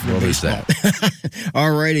very often in baseball. All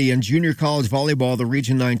righty. In junior college volleyball, the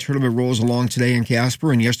Region 9 tournament rolls along today in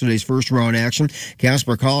Casper. In yesterday's first round action,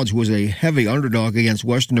 Casper College was a heavy underdog against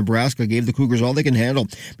Western Nebraska, gave the Cougars all they can handle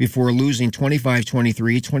before losing 25-23,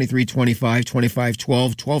 23-25,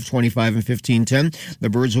 25-12, 12-25, and 15-10. The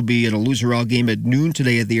Birds will be in a loser-out game at noon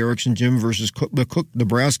today at the Erickson Gym versus McCook,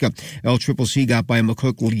 Nebraska. LCCC got by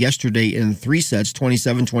McCook yesterday in 3 sets,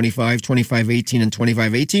 27-25, 25-18, and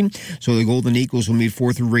 25-18. So the Golden Eagles will meet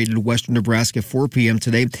 4th-rated Western Nebraska at 4 p.m.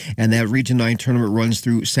 today, and that Region 9 tournament runs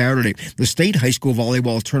through Saturday. The state high school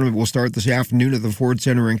volleyball tournament will start this afternoon at the Ford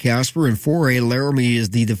Center in Casper. In 4A, Laramie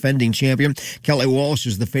is the defending champion. Kelly Walsh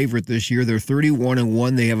is the favorite this year. They're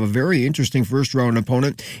 31-1. They have a very interesting first-round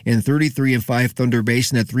opponent in 33-5 Thunder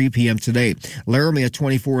Basin at 3 p.m. today. Laramie at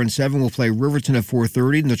 24-7 will play Riverton at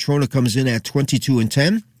 4:30. Natrona comes in at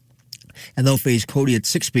 22-10. And they'll face Cody at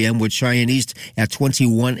 6 p.m. with Cheyenne East at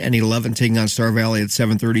 21-11, taking on Star Valley at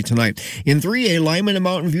 7:30 tonight. In 3A, Lyman and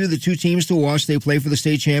Mountain View, the two teams to watch. They play for the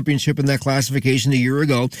state championship in that classification a year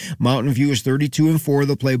ago. Mountain View is 32-4.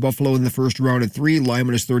 They'll play Buffalo in the first round at 3.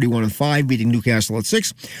 Lyman is 31-5, beating Newcastle at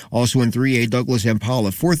 6. Also in 3A, Douglas and Powell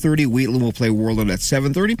at 4:30. Wheatland will play Worland at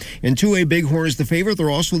 7:30. In 2A, Bighorn is the favorite.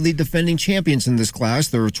 They're also the defending champions in this class.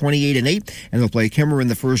 They're 28-8, and they'll play Kemmer in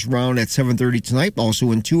the first round at 7:30 tonight.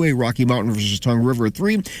 Also in 2A, Rocky Mountain versus Tongue River at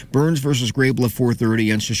 3, Burns versus Grable at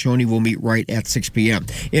 4:30, and Shoshone will meet right at 6 p.m.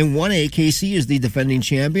 In 1A, KC is the defending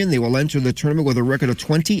champion. They will enter the tournament with a record of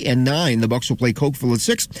 20-9. The Bucks will play Cokeville at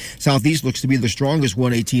 6. Southeast looks to be the strongest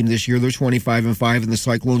 1A team this year. They're 25-5, and the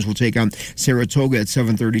Cyclones will take on Saratoga at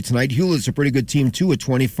 7:30 tonight. Hewlett's a pretty good team too at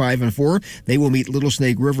 25-4. They will meet Little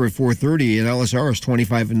Snake River at 4:30, and LSR is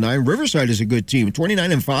 25-9. Riverside is a good team,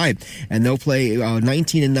 29-5, and they'll play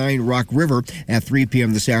 19-9 Rock River at 3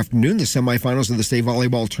 p.m. this afternoon. The semifinals of the state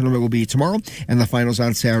volleyball tournament will be tomorrow, and the finals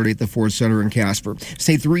on Saturday at the Ford Center in Casper.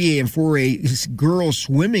 State 3A and 4A girls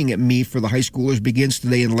swimming meet for the high schoolers begins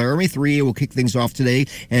today in Laramie. 3A will kick things off today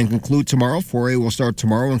and conclude tomorrow. 4A will start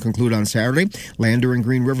tomorrow and conclude on Saturday. Lander and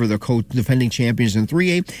Green River, the co-defending champions in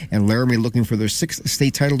 3A, and Laramie looking for their 6th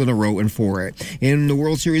state title in a row in 4A. In the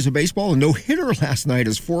World Series of Baseball, a no-hitter last night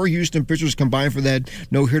as 4 Houston pitchers combined for that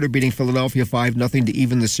no-hitter, beating Philadelphia 5-0 to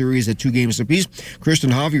even the series at 2 games apiece.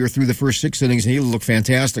 Christian Javier threw the first 6 innings, and he looked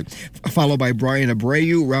fantastic. Followed by Brian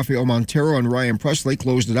Abreu, Rafael Montero, and Ryan Presley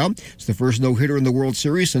closed it out. It's the first no-hitter in the World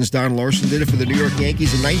Series since Don Larson did it for the New York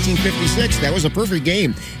Yankees in 1956. That was a perfect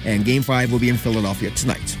game, and Game 5 will be in Philadelphia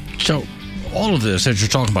tonight. So, all of this, as you're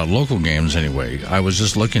talking about local games anyway, I was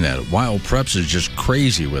just looking at it. Wild Preps is just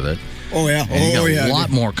crazy with it. Oh, yeah. And you got a lot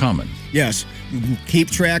more coming. Yes. You can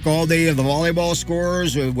keep track all day of the volleyball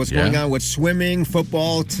scores, what's going on with swimming,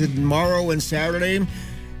 football tomorrow and Saturday.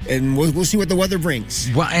 And we'll see what the weather brings.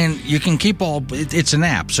 Well, and you can keep it's an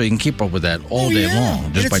app, so you can keep up with that all day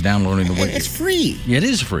long just by downloading the weather. It's free. It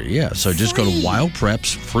is free, yeah. So just go to Wild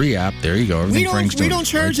Preps, free app. There you go. Everything Frank's doing. We don't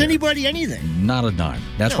charge anybody anything. Not a dime.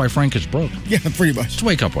 That's why Frank is broke. Yeah, pretty much. It's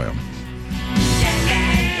Wake Up Wyoming.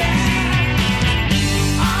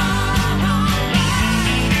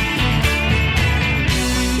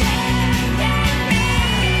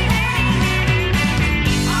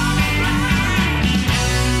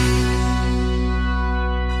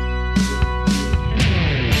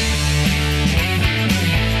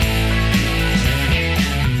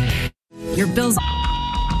 Your bills.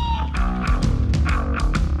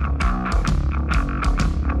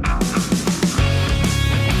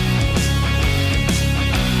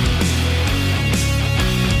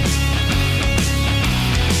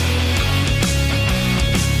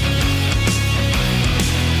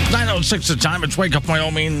 Six the time. It's Wake Up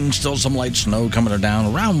Wyoming. Still some light snow coming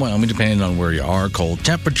down around Wyoming, depending on where you are. Cold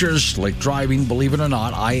temperatures, slick driving. Believe it or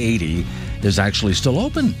not, I-80 is actually still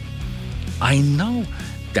open. I know.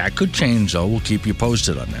 That could change, though. We'll keep you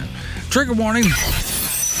posted on that. Trigger warning.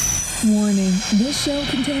 Warning, this show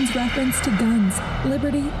contains reference to guns,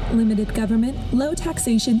 liberty, limited government, low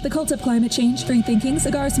taxation, the cult of climate change, free thinking,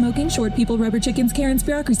 cigar smoking, short people, rubber chickens, Karen's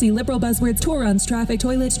bureaucracy, liberal buzzwords, tour runs, traffic,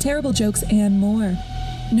 toilets, terrible jokes, and more.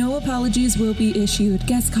 No apologies will be issued.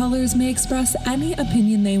 Guest callers may express any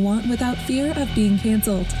opinion they want without fear of being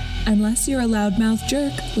canceled. Unless you're a loudmouth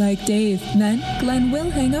jerk like Dave, then Glenn will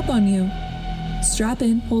hang up on you. Strap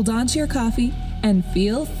in, hold on to your coffee, and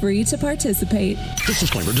feel free to participate. This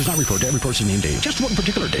disclaimer does not refer to every person named Dave, just one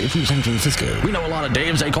particular Dave from San Francisco. We know a lot of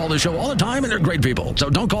Daves. They call this show all the time, and they're great people. So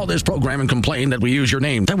don't call this program and complain that we use your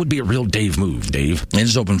name. That would be a real Dave move, Dave. And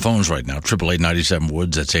it's open phones right now.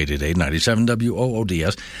 888-97-WOODS. That's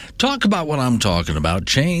 888-97-WOODS. Talk about what I'm talking about.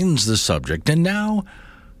 Change the subject. And now,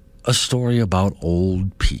 a story about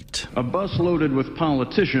Old Pete. A bus loaded with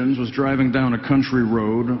politicians was driving down a country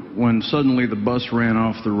road when suddenly the bus ran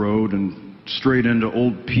off the road and straight into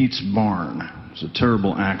Old Pete's barn. It was a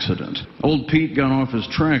terrible accident. Old Pete got off his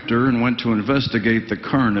tractor and went to investigate the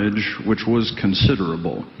carnage, which was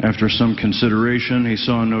considerable. After some consideration, he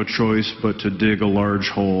saw no choice but to dig a large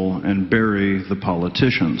hole and bury the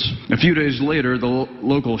politicians. A few days later, the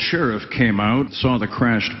local sheriff came out, saw the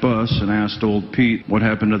crashed bus, and asked Old Pete what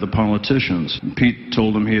happened to the politicians. Pete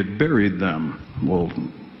told him he had buried them. Well,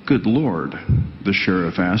 good Lord, the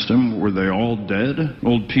sheriff asked him, were they all dead?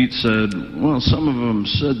 Old Pete said, well, some of them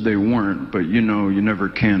said they weren't, but you know, you never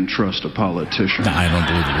can trust a politician. I don't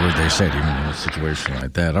believe the word they said, even in a situation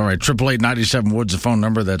like that. All right, 888-97-WOODS, the phone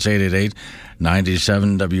number. That's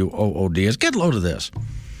 888-97-WOODS. Get a load of this.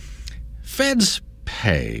 Feds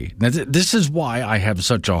pay. Now, this is why I have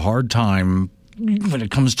such a hard time when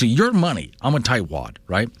it comes to your money. I'm a tightwad,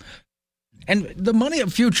 right? And the money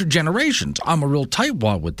of future generations. I'm a real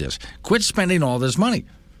tightwad with this. Quit spending all this money.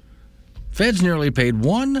 Feds nearly paid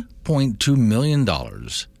 $1.2 million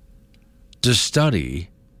to study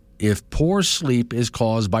if poor sleep is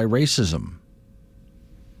caused by racism.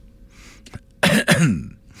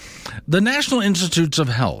 The National Institutes of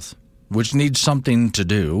Health, which needs something to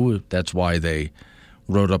do, that's why they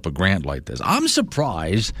wrote up a grant like this. I'm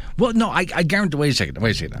surprised. Well, no, I guarantee. Wait a second.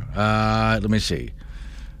 Let me see.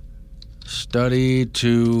 Study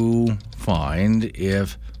to find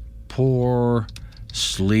if poor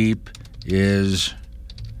sleep is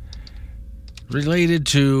related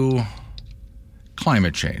to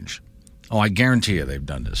climate change. Oh, I guarantee you they've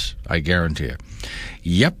done this. I guarantee you.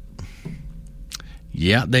 Yep.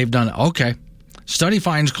 Yeah, they've done it. Okay. Study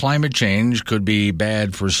finds climate change could be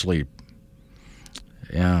bad for sleep.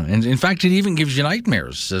 Yeah, and in fact, it even gives you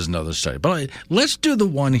nightmares, says another study. But let's do the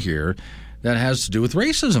one here that has to do with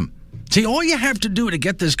racism. See, all you have to do to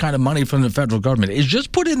get this kind of money from the federal government is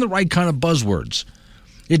just put in the right kind of buzzwords.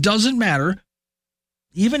 It doesn't matter,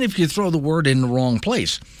 even if you throw the word in the wrong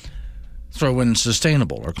place. Throw in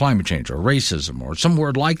sustainable or climate change or racism or some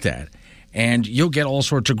word like that, and you'll get all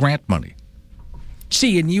sorts of grant money.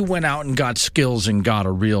 See, and you went out and got skills and got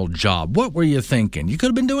a real job. What were you thinking? You could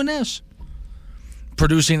have been doing this.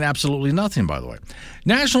 Producing absolutely nothing, by the way.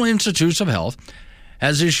 National Institutes of Health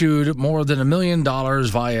has issued more than $1 million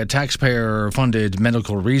via taxpayer-funded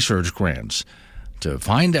medical research grants to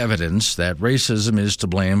find evidence that racism is to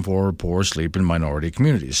blame for poor sleep in minority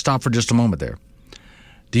communities. Stop for just a moment there.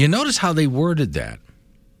 Do you notice how they worded that?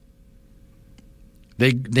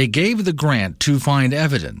 They gave the grant to find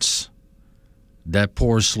evidence that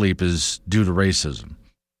poor sleep is due to racism.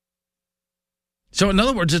 So in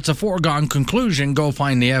other words, it's a foregone conclusion, go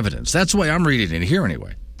find the evidence. That's the way I'm reading it here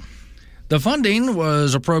anyway. The funding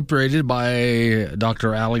was appropriated by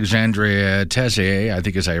Dr. Alexandria Tessier, I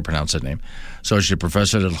think is how you pronounce that name, associate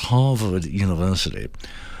professor at Harvard University,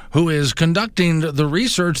 who is conducting the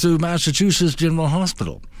research through Massachusetts General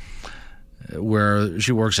Hospital, where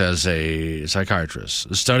she works as a psychiatrist.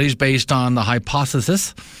 The study is based on the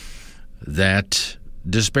hypothesis that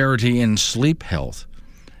disparity in sleep health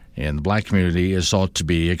in the black community is thought to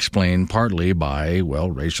be explained partly by,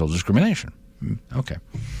 well, racial discrimination. Okay.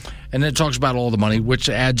 And it talks about all the money, which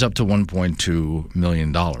adds up to $1.2 million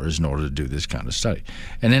in order to do this kind of study.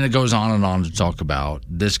 And then it goes on and on to talk about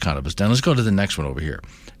this kind of a study. Let's go to the next one over here.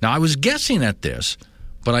 Now, I was guessing at this,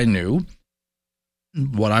 but I knew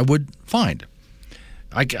what I would find.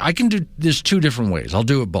 I can do this two different ways. I'll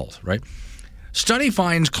do it both, right? Study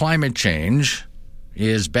finds climate change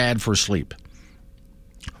is bad for sleep.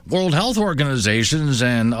 World Health Organizations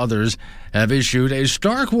and others have issued a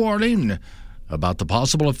stark warning about the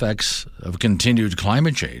possible effects of continued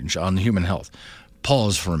climate change on human health.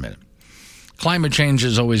 Pause for a minute. Climate change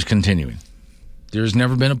is always continuing. There's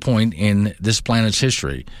never been a point in this planet's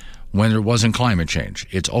history when there wasn't climate change.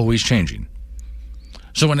 It's always changing.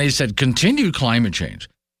 So when they said continued climate change,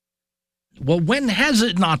 well, when has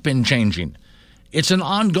it not been changing? It's an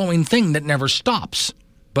ongoing thing that never stops.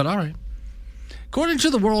 But all right. According to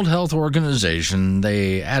the World Health Organization,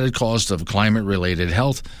 the added cost of climate-related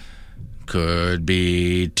health could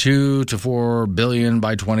be 2 to 4 billion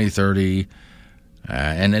by 2030,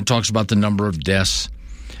 and it talks about the number of deaths.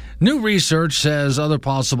 New research says other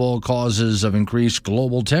possible causes of increased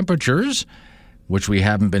global temperatures, which we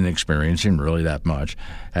haven't been experiencing really that much,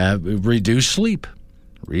 have reduced sleep.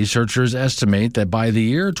 Researchers estimate that by the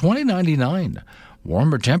year 2099,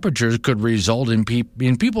 warmer temperatures could result in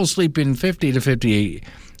people sleeping 50 to 58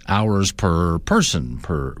 hours per person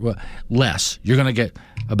less. You're going to get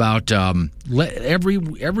about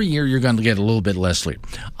every year you're going to get a little bit less sleep.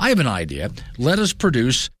 I have an idea. Let us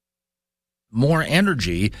produce more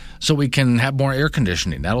energy so we can have more air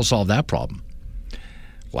conditioning. That'll solve that problem.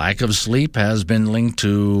 Lack of sleep has been linked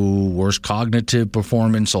to worse cognitive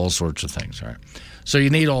performance, all sorts of things. All right. So you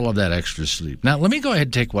need all of that extra sleep. Now, let me go ahead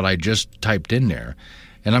and take what I just typed in there,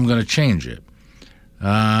 and I'm going to change it.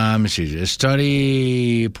 Let me see. A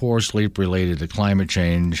study, poor sleep related to climate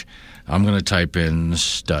change. I'm going to type in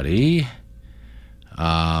study.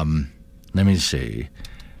 Let me see.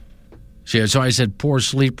 So I said poor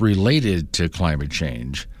sleep related to climate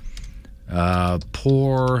change.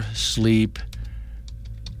 Poor sleep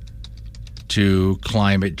to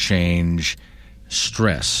climate change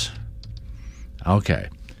stress. Okay.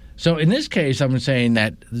 So in this case, I'm saying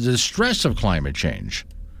that the stress of climate change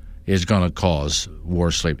is going to cause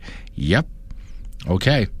worse sleep. Yep.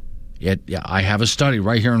 Okay. I have a study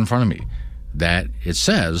right here in front of me that it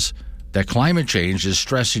says that climate change is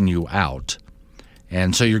stressing you out,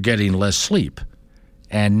 and so you're getting less sleep.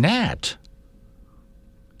 And that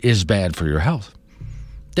is bad for your health.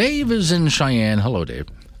 Dave is in Cheyenne. Hello, Dave.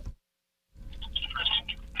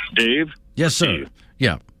 Dave? Yes, sir. Dave.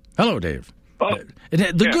 Yeah. Hello, Dave. Oh,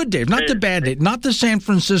 the good Dave, not the bad Dave, not the San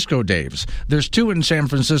Francisco Daves. There's two in San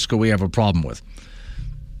Francisco we have a problem with.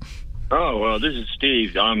 Oh, well, this is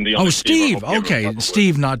Steve. I'm the only Steve. Okay,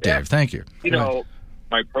 Steve, not Dave. Yeah. Thank you. You know,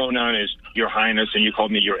 my pronoun is Your Highness, and you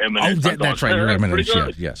called me Your Eminence. Oh, that's right, Your Eminence.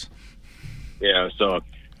 Yeah, yes. Yeah, so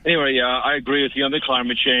anyway, I agree with you on the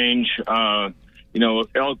climate change.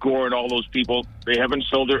 Al Gore and all those people, they haven't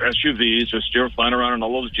sold their SUVs. They're still flying around in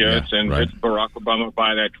all those jets. Yeah, and right. it's Barack Obama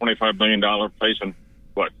buy that $25 million place in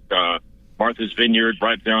Martha's Vineyard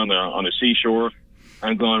right there on the seashore.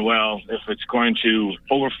 I'm going, well, if it's going to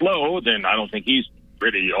overflow, then I don't think he's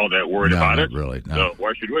really all that worried about it. Really, no. So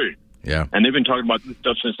why should we? Yeah. And they've been talking about this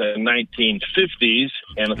stuff since the 1950s,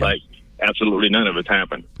 and it's like absolutely none of it's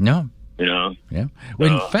happened. No. You know? Yeah.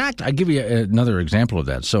 Well, in fact, I give you another example of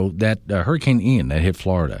that. So that Hurricane Ian that hit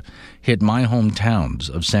Florida hit my hometowns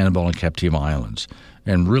of Sanibel and Captiva Islands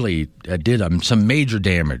and really did some major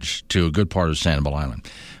damage to a good part of Sanibel Island.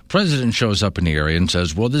 President shows up in the area and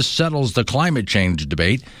says, well, this settles the climate change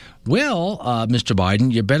debate. Well, Mr.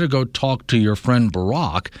 Biden, you better go talk to your friend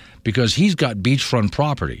Barack because he's got beachfront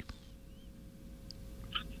property.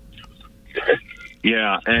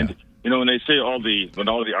 Yeah, and when they say when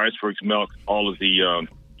all the icebergs melt, all of the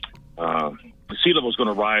sea level is going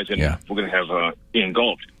to rise, and we're going to have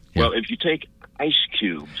engulfed. Yeah. Well, if you take ice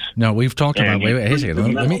cubes, no, we've talked about. Wait a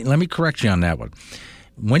second. Let me correct you on that one.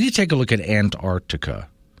 When you take a look at Antarctica,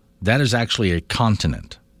 that is actually a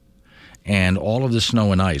continent, and all of the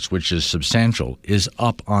snow and ice, which is substantial, is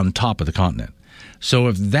up on top of the continent. So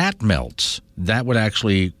if that melts, that would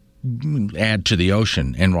actually add to the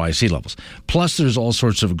ocean and rise sea levels. Plus, there's all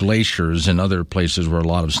sorts of glaciers and other places where a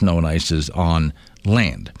lot of snow and ice is on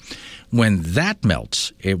land. When that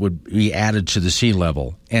melts, it would be added to the sea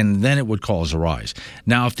level, and then it would cause a rise.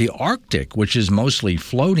 Now, if the Arctic, which is mostly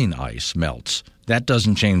floating ice, melts, that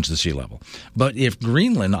doesn't change the sea level. But if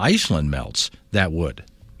Greenland, Iceland melts, that would.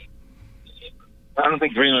 I don't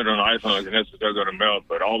think Greenland or Iceland are necessarily going to melt,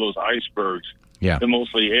 but all those icebergs, they're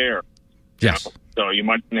mostly air. Yes. So you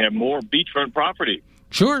might have more beachfront property.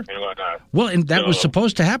 Sure. Well, and that was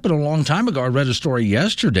supposed to happen a long time ago. I read a story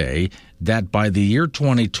yesterday that by the year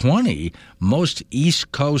 2020, most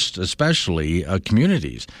East Coast, especially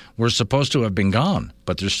communities, were supposed to have been gone,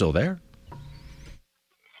 but they're still there.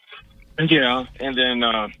 Yeah, and then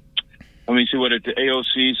let me see what the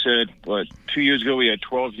AOC said. 2 years ago we had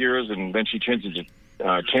 12 years, and then she changed it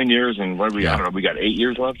to 10 years, and I don't know, we got 8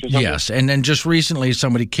 years left or something? Yes, and then just recently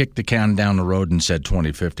somebody kicked the can down the road and said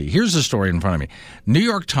 2050. Here's the story in front of me. New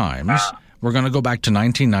York Times We're going to go back to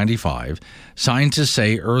 1995. Scientists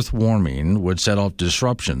say Earth warming would set off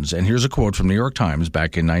disruptions. And here's a quote from New York Times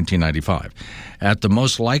back in 1995. At the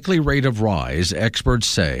most likely rate of rise, experts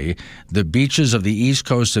say the beaches of the east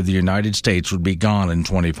coast of the United States would be gone in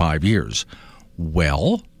 25 years.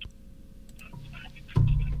 Well,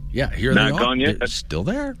 yeah, here they are. Not gone yet? They're still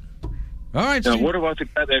there. All right. Now, what about the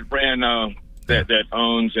guy that ran, that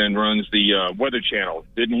owns and runs the Weather Channel?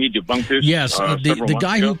 Didn't he debunk this? Yes, the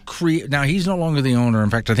guy who now he's no longer the owner. In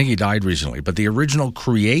fact, I think he died recently. But the original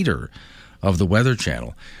creator of the Weather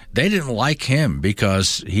Channel, they didn't like him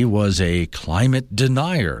because he was a climate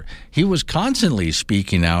denier. He was constantly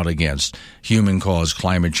speaking out against human-caused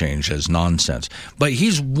climate change as nonsense. But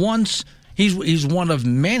he's one of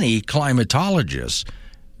many climatologists,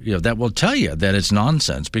 that will tell you that it's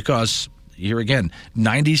nonsense because. Here again,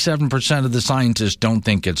 97% of the scientists don't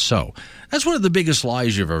think it's so. That's one of the biggest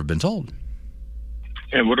lies you've ever been told.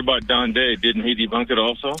 And what about Don Day? Didn't he debunk it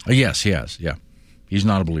also? Yes, he has, yeah. He's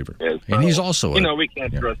not a believer. Yes, and he's also we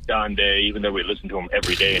can't trust Don Day, even though we listen to him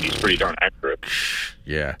every day, and he's pretty darn accurate.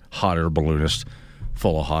 Yeah, hot air balloonist,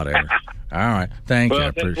 full of hot air. All right, thank you.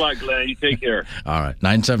 Well, thanks a lot, Glenn. You take care. All right,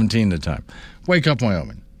 9:17 the time. Wake up,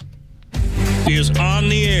 Wyoming. Is on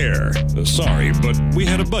the air. Sorry, but we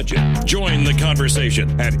had a budget. Join the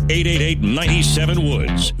conversation at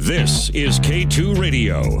 888-97-WOODS. This is K2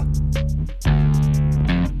 Radio.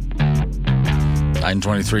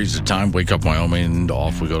 9:23 is the time. Wake up, Wyoming, and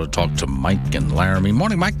off we go to talk to Mike and Laramie.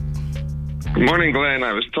 Morning, Mike. Good morning, Glenn.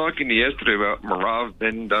 I was talking to you yesterday about Marav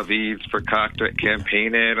Ben David's Fakakta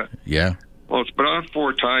campaign ad. Yeah. Well, it's been on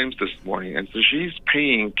 4 times this morning, and so she's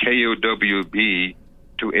paying KOWB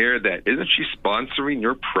to air that. Isn't she sponsoring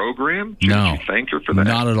your program? No. You thank her for that?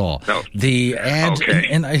 Not at all. No. The ad, okay.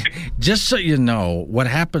 and I, just so you know, what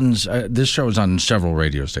happens, this show is on several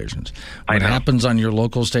radio stations. What happens on your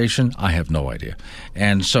local station, I have no idea.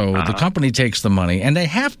 And so the company takes the money, and they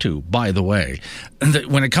have to, by the way.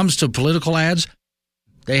 When it comes to political ads,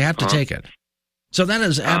 they have to take it. So that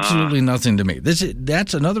has absolutely nothing to me.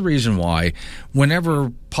 That's another reason why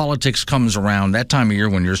whenever politics comes around, that time of year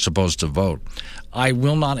when you're supposed to vote, I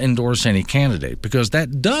will not endorse any candidate because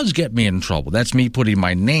that does get me in trouble. That's me putting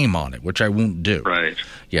my name on it, which I won't do. Right.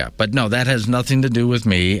 Yeah, but no, that has nothing to do with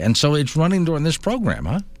me. And so it's running during this program,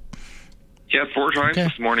 huh? Yeah, 4 times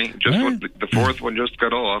this morning. The 4th one just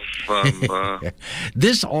got off.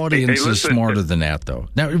 This audience is smarter than that, though.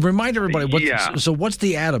 Now, remind everybody, so what's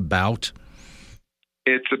the ad about?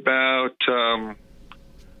 It's about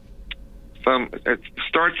it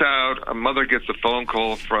starts out, a mother gets a phone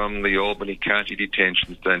call from the Albany County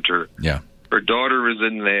Detention Center. Yeah. Her daughter is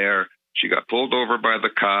in there. She got pulled over by the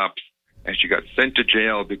cops, and she got sent to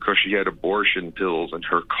jail because she had abortion pills in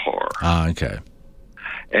her car. Okay.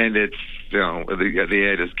 And it's, the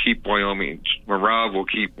ad is keep Wyoming, Marav will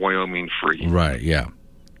keep Wyoming free. Right, yeah.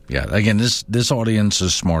 Yeah, again, this audience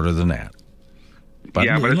is smarter than that. But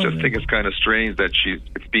I just think it's kind of strange that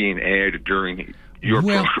it's being aired during your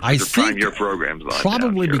program, your program's on.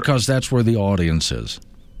 Probably because that's where the audience is.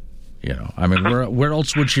 I mean, where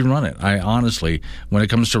else would she run it? I honestly, when it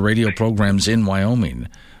comes to radio programs in Wyoming,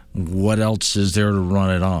 what else is there to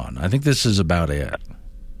run it on? I think this is about it.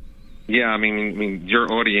 Yeah, I mean,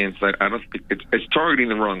 your audience, I don't think it's targeting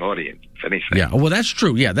the wrong audience, if anything. Yeah, well, that's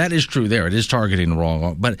true. Yeah, that is true there. It is targeting the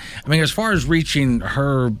wrong. But, I mean, as far as reaching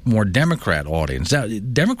her more Democrat audience, now,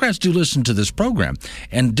 Democrats do listen to this program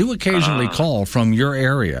and do occasionally call from your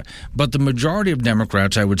area. But the majority of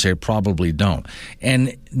Democrats, I would say, probably don't.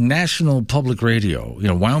 And National Public Radio,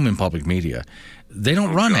 Wyoming Public Media, they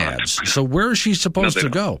don't run ads. So where is she supposed to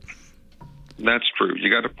go? That's true.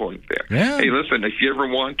 You got a point there. Yeah. Hey, listen, if you ever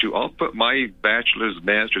want to, I'll put my bachelor's,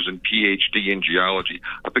 master's, and PhD in geology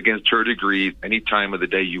up against her degrees any time of the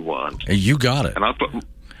day you want. Hey, you got it. And I'll put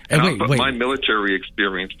my military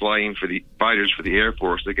experience flying for the fighters for the Air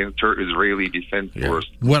Force against her Israeli Defense Force.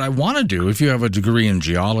 What I want to do, if you have a degree in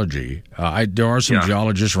geology, there are some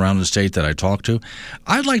geologists around the state that I talk to.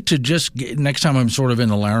 I'd like to just, next time I'm sort of in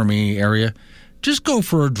the Laramie area, just go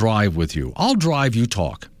for a drive with you. I'll drive, you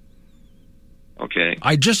talk. Okay.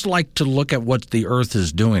 I just like to look at what the Earth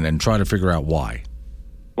is doing and try to figure out why.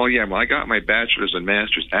 Well, I got my bachelor's and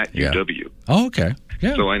master's at UW. Oh, okay.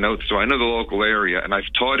 Yeah. So I know the local area, and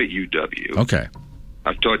I've taught at UW. Okay.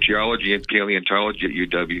 I've taught geology and paleontology at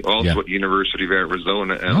UW, also at University of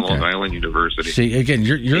Arizona and Long Island University. See, again,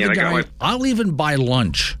 you're the guy. I'll even buy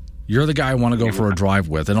lunch. You're the guy I want to go for a drive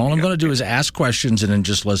with, and all I'm going to do is ask questions and then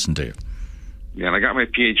just listen to you. Yeah, and I got my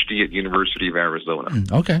PhD at University of Arizona.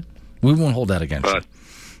 Okay. We won't hold that against you.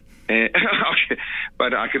 Okay.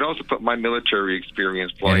 But I could also put my military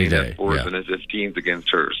experience flying F-4s and F-15s against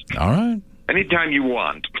hers. All right. Anytime you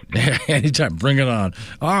want. Anytime. Bring it on.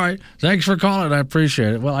 All right. Thanks for calling. I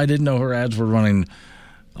appreciate it. Well, I didn't know her ads were running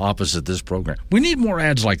opposite this program. We need more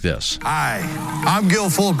ads like this. Hi, I'm Gil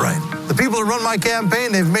Fulbright. The people who run my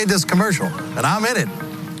campaign, they've made this commercial, and I'm in it.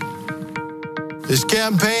 This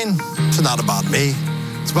campaign, it's not about me.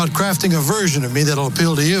 It's about crafting a version of me that'll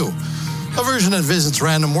appeal to you. A version that visits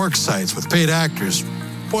random work sites with paid actors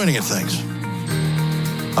pointing at things.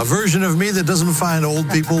 A version of me that doesn't find old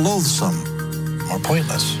people loathsome or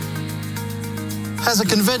pointless. Has a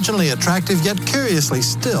conventionally attractive yet curiously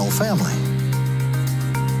still family.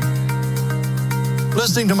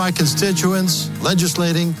 Listening to my constituents,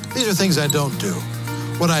 legislating, these are things I don't do.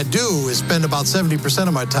 What I do is spend about 70%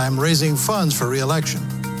 of my time raising funds for re-election.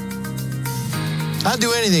 I'd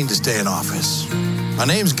do anything to stay in office. My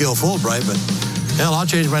name's Gil Fulbright, but hell, I'll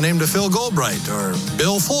change my name to Phil Goldbright or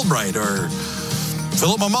Bill Fulbright or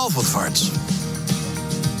fill up my mouth with farts.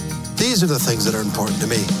 These are the things that are important to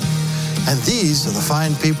me. And these are the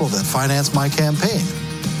fine people that finance my campaign.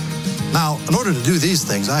 Now, in order to do these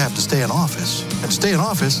things, I have to stay in office. And to stay in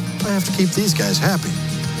office, I have to keep these guys happy.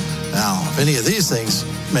 Now, if any of these things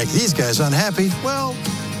make these guys unhappy, well,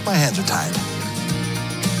 my hands are tied.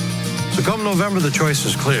 So come November, the choice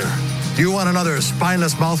is clear. Do you want another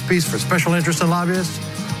spineless mouthpiece for special interest and lobbyists?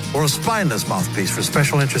 Or a spineless mouthpiece for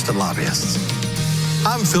special interest and lobbyists?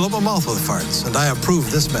 I'm Philip, a mouth with farts, and I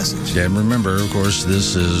approve this message. And remember, of course,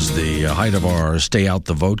 this is the height of our Stay Out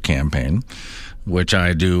the Vote campaign, which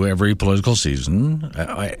I do every political season,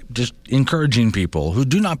 just encouraging people who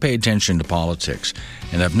do not pay attention to politics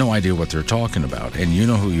and have no idea what they're talking about, and you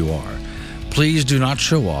know who you are. Please do not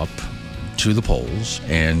show up to the polls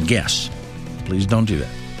and guess. Please don't do that.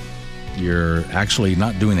 You're actually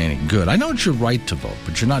not doing any good. I know it's your right to vote,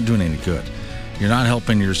 but you're not doing any good. You're not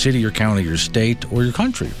helping your city, your county, your state, or your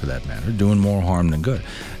country, for that matter, doing more harm than good.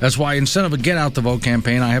 That's why instead of a Get Out the Vote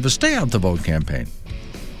campaign, I have a Stay Out the Vote campaign.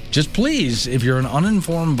 Just please, if you're an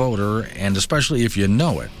uninformed voter, and especially if you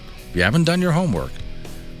know it, if you haven't done your homework,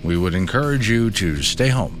 we would encourage you to stay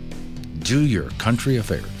home. Do your country a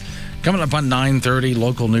favor. Coming up on 9:30,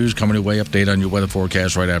 local news coming your way. Update on your weather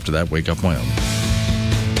forecast right after that. Wake Up Wyoming.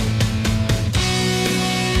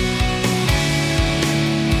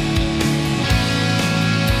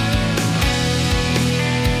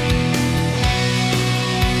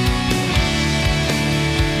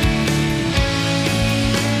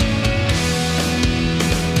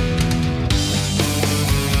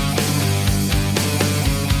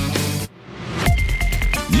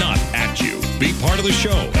 Of the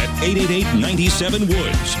show at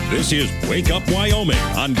 888-97-WOODS. This is Wake Up Wyoming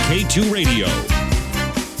on K2 Radio.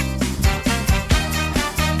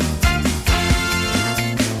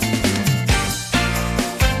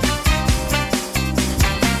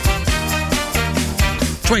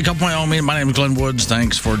 It's Wake Up Wyoming. My name is Glenn Woods.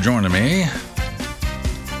 Thanks for joining me.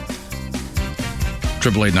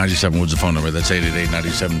 888-97-WOODS, the phone number. That's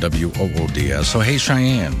 888-97-WOODS. So, hey,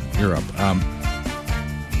 Cheyenne, you're up.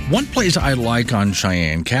 One place I like on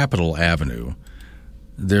Cheyenne, Capitol Avenue,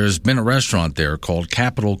 there's been a restaurant there called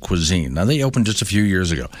Capital Cuisine. Now, they opened just a few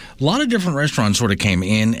years ago. A lot of different restaurants sort of came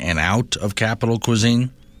in and out of Capital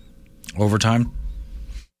Cuisine over time.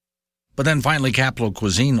 But then finally, Capital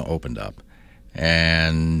Cuisine opened up.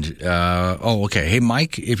 And, okay. Hey,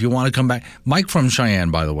 Mike, if you want to come back. Mike from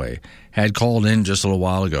Cheyenne, by the way, had called in just a little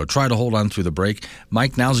while ago. Try to hold on through the break.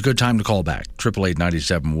 Mike, now's a good time to call back.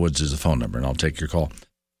 888-97-WOODS is the phone number, and I'll take your call.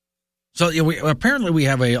 So apparently we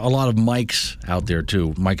have a lot of Mikes out there,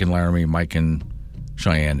 too. Mike in Laramie, Mike in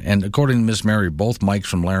Cheyenne. And according to Miss Mary, both Mikes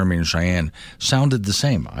from Laramie and Cheyenne sounded the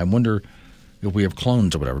same. I wonder if we have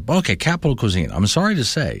clones or whatever. But okay, Capital Cuisine. I'm sorry to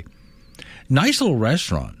say, nice little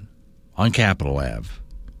restaurant on Capitol Ave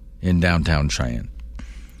in downtown Cheyenne.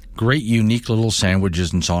 Great, unique little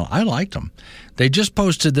sandwiches and so on. I liked them. They just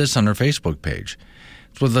posted this on their Facebook page.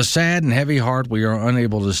 With a sad and heavy heart, we are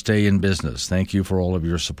unable to stay in business. Thank you for all of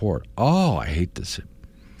your support. Oh, I hate this.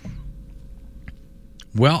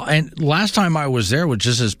 Well, and last time I was there, which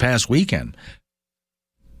is this past weekend,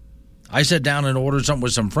 I sat down and ordered something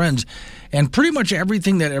with some friends, and pretty much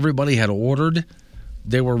everything that everybody had ordered,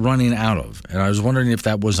 they were running out of. And I was wondering if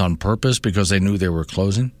that was on purpose because they knew they were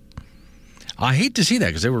closing. I hate to see that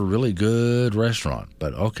because they were a really good restaurant,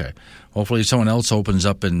 but okay. Hopefully someone else opens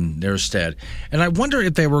up in their stead. And I wonder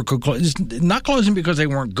if they were not closing because they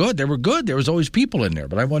weren't good. They were good. There was always people in there.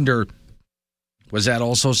 But I wonder, was that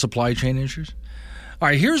also supply chain issues? All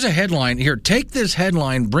right, here's a headline. Here, take this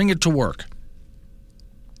headline, bring it to work.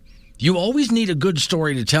 You always need a good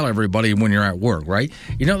story to tell everybody when you're at work, right?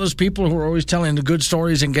 You know those people who are always telling the good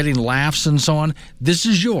stories and getting laughs and so on? This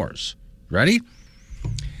is yours. Ready?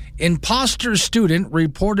 Imposter student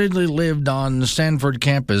reportedly lived on the Stanford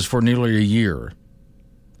campus for nearly a year.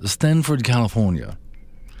 Stanford, California.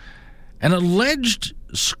 An alleged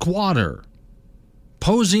squatter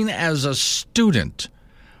posing as a student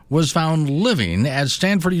was found living at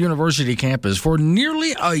Stanford University campus for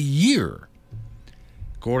nearly a year.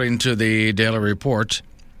 According to the Daily Report,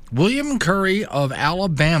 William Curry of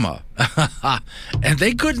Alabama, and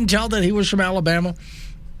they couldn't tell that he was from Alabama.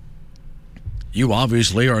 You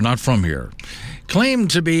obviously are not from here. Claimed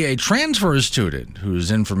to be a transfer student whose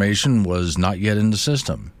information was not yet in the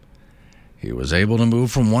system. He was able to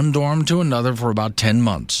move from one dorm to another for about 10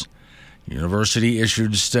 months. University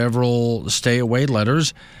issued several stay-away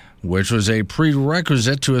letters, which was a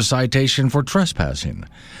prerequisite to a citation for trespassing.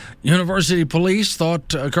 University police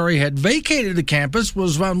thought Curry had vacated the campus,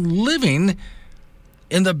 was found living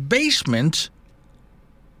in the basement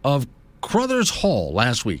of Crothers Hall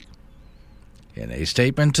last week. In a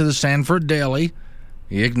statement to the Stanford Daily,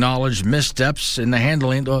 he acknowledged missteps in the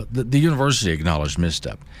handling, the university acknowledged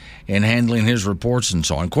misstep in handling his reports and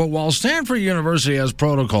so on. Quote, while Stanford University has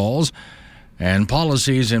protocols and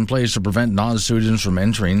policies in place to prevent non-students from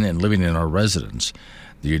entering and living in our residence,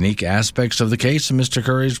 the unique aspects of the case of Mr.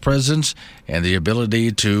 Curry's presence and the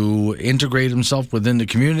ability to integrate himself within the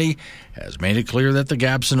community has made it clear that the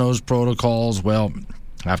gaps in those protocols, well,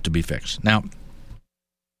 have to be fixed. Now,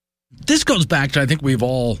 this goes back to, I think we've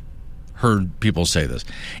all heard people say this.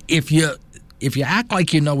 If you act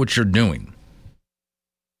like you know what you're doing,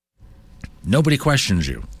 nobody questions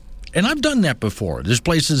you. And I've done that before. There's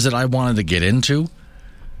places that I wanted to get into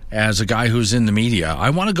as a guy who's in the media. I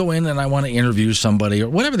want to go in and I want to interview somebody or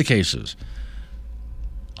whatever the case is.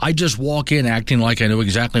 I just walk in acting like I know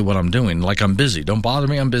exactly what I'm doing, like I'm busy. Don't bother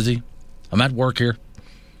me, I'm busy. I'm at work here.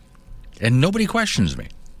 And nobody questions me.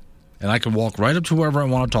 And I can walk right up to whoever I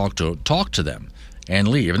want to talk to them, and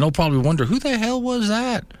leave. And they'll probably wonder, who the hell was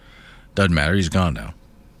that? Doesn't matter, he's gone now.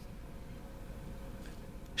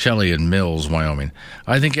 Shelley in Mills, Wyoming.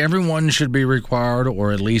 I think everyone should be required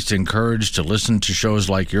or at least encouraged to listen to shows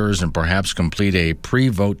like yours and perhaps complete a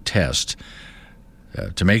pre-vote test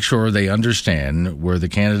to make sure they understand where the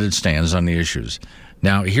candidate stands on the issues.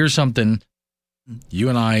 Now, here's something you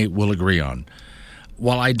and I will agree on.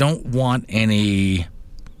 While I don't want any...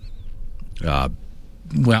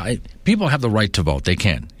 people have the right to vote. They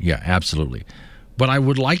can. Yeah, absolutely. But I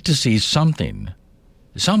would like to see something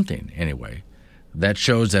anyway, that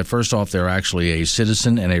shows that, first off, they're actually a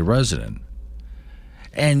citizen and a resident.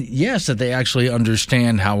 And, yes, that they actually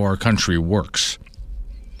understand how our country works.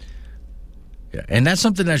 Yeah, and that's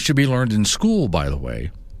something that should be learned in school, by the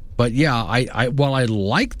way. But, yeah, while I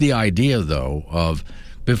like the idea, though, of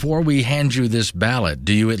before we hand you this ballot,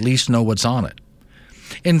 do you at least know what's on it?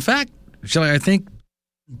 In fact, Shelley, I think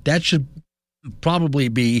that should probably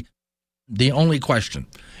be the only question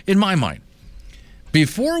in my mind.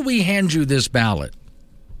 Before we hand you this ballot,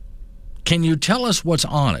 can you tell us what's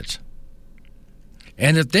on it?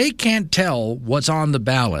 And if they can't tell what's on the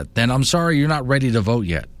ballot, then I'm sorry, you're not ready to vote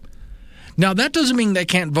yet. Now, that doesn't mean they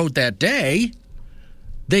can't vote that day.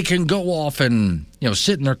 They can go off and,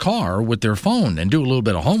 sit in their car with their phone and do a little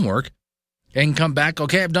bit of homework and come back,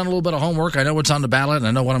 okay, I've done a little bit of homework, I know what's on the ballot, and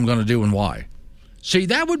I know what I'm going to do and why. See,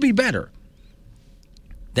 that would be better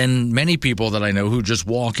than many people that I know who just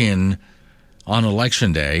walk in on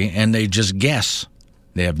Election Day and they just guess.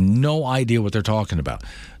 They have no idea what they're talking about.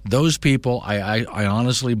 Those people, I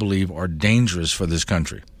honestly believe, are dangerous for this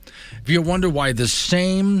country. If you wonder why the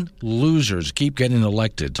same losers keep getting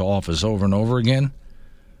elected to office over and over again,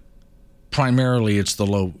 primarily it's the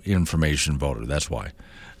low information voter. That's why.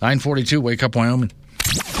 942, Wake Up Wyoming.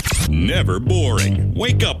 Never boring.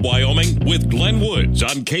 Wake Up Wyoming with Glenn Woods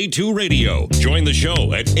on K2 Radio. Join the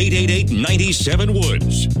show at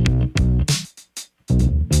 888-97-WOODS.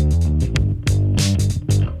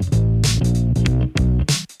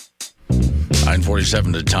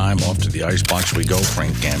 9:47 to time. Off to the icebox we go.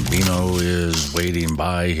 Frank Gambino is waiting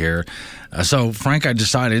by here. So, Frank, I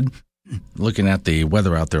decided, looking at the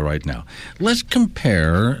weather out there right now, let's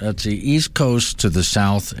compare the East Coast to the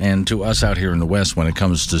South and to us out here in the West when it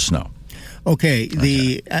comes to snow.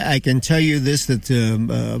 Okay. I can tell you this, that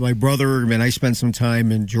my brother and I spent some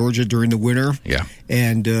time in Georgia during the winter. Yeah.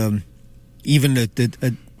 And even when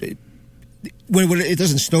it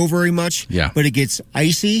doesn't snow very much, but it gets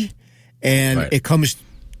icy and it comes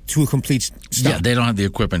to a complete stop. Yeah, they don't have the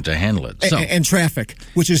equipment to handle it. So, and traffic,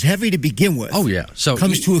 which is heavy to begin with. Oh, yeah. So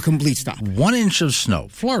comes to a complete stop. 1 inch of snow,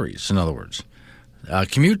 flurries, in other words.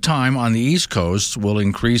 Commute time on the East Coast will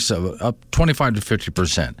increase up 25 to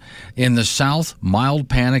 50%. In the South, mild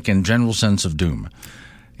panic and general sense of doom.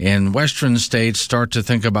 In western states, start to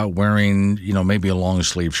think about wearing, maybe a long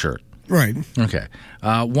sleeve shirt. Right. Okay.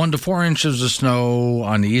 1 to 4 inches of snow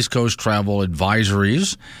on the East Coast, travel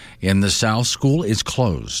advisories. In the South, school is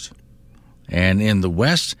closed. And in the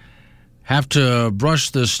West, have to brush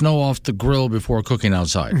the snow off the grill before cooking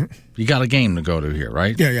outside. Mm-hmm. You got a game to go to here,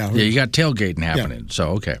 right? Yeah. Yeah, you got tailgating happening. Yeah. So,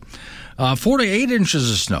 okay. 4 to 8 inches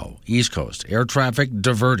of snow, East Coast. Air traffic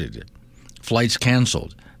diverted. Flights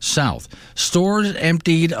canceled. South, stores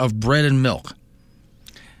emptied of bread and milk.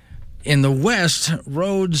 In the West,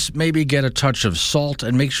 roads maybe get a touch of salt,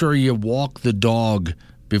 and make sure you walk the dog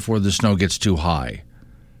before the snow gets too high.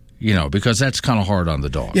 Because that's kind of hard on the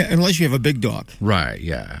dog. Yeah, unless you have a big dog. Right,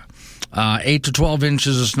 yeah. 8 to 12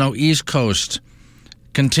 inches of snow, East Coast.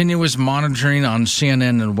 Continuous monitoring on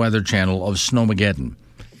CNN and Weather Channel of Snowmageddon.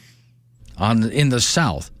 In the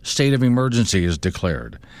South, state of emergency is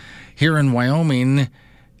declared. Here in Wyoming,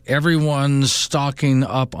 everyone's stocking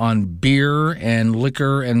up on beer and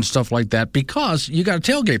liquor and stuff like that because you got a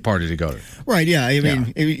tailgate party to go to. Right, yeah. I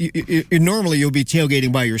mean, normally you'll be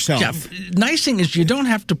tailgating by yourself. Yeah. Nice thing is you don't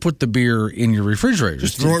have to put the beer in your refrigerator.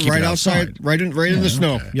 Just throw it right outside, right in the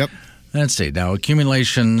snow. Okay. Yep. Let's see. Now,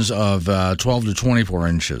 accumulations of 12 to 24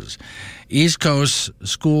 inches. East Coast,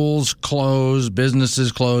 schools closed,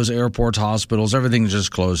 businesses closed, airports, hospitals, everything's just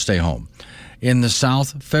closed. Stay home. In the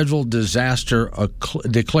South, federal disaster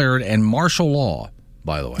declared and martial law,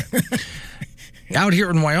 by the way. Out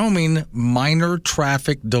here in Wyoming, minor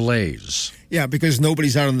traffic delays. Yeah, because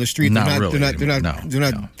nobody's out on the street. They're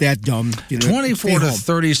not that dumb. 24 to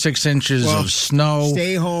 36 inches of snow.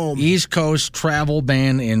 Stay home. East Coast travel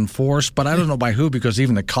ban enforced, but I don't know by who because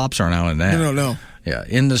even the cops aren't out in that. No. Yeah,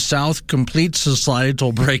 in the South, complete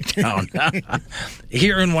societal breakdown.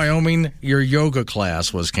 Here in Wyoming, your yoga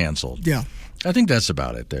class was canceled. Yeah. I think that's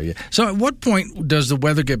about it there. Yeah. So at what point does the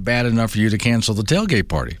weather get bad enough for you to cancel the tailgate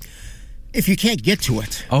party? If you can't get to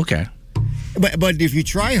it. Okay. But if you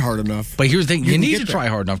try hard enough. But here's the thing, you need to try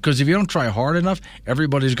hard enough because if you don't try hard enough,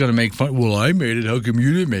 everybody's going to make fun. Well, I made it. How come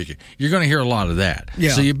you didn't make it? You're going to hear a lot of that.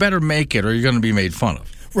 Yeah. So you better make it or you're going to be made fun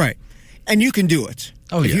of. Right. And you can do it.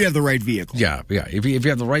 Oh, if you have the right vehicle. Yeah. If you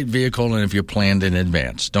have the right vehicle and if you planned in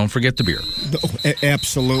advance. Don't forget the beer.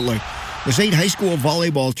 Absolutely. The state high school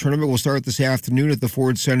volleyball tournament will start this afternoon at the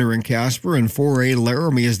Ford Center in Casper, and 4A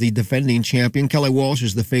Laramie is the defending champion. Kelly Walsh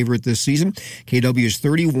is the favorite this season. KW is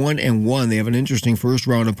 31-1. They have an interesting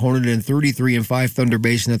first-round opponent in 33-5 Thunder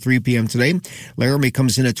Basin at 3 p.m. today. Laramie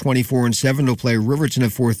comes in at 24-7. They'll play Riverton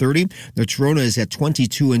at 4:30. The Trona is at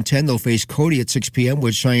 22-10. They'll face Cody at 6 p.m.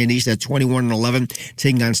 with Cheyenne East at 21-11,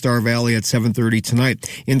 taking on Star Valley at 7:30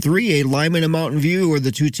 tonight. In 3A, Lyman and Mountain View are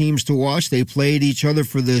the two teams to watch. They played each other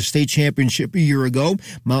for the state championship a year ago.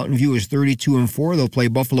 Mountain View is 32-4. They'll play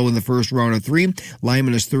Buffalo in the first round of 3.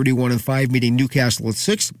 Lyman is 31-5, meeting Newcastle at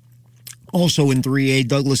 6. Also in 3A,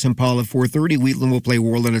 Douglas and Paul at 4:30. Wheatland will play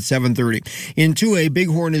Worland at 7:30. In 2A,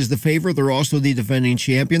 Bighorn is the favorite. They're also the defending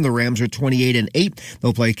champion. The Rams are 28-8.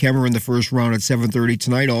 They'll play Kemmer in the first round at 7:30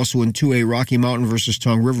 tonight. Also in 2A, Rocky Mountain versus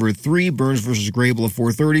Tongue River at 3. Burns versus Grable at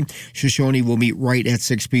 4:30. Shoshone will meet Wright at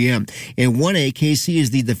 6 p.m. In 1A, KC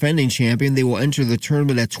is the defending champion. They will enter the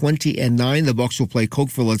tournament at 20-9. The Bucks will play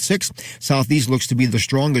Cokeville at 6. Southeast looks to be the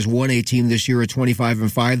strongest 1A team this year at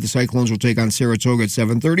 25-5. The Cyclones will take on Saratoga at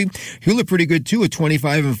 7:30. Hewlett pretty good too at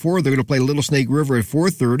 25-4. They're going to play Little Snake River at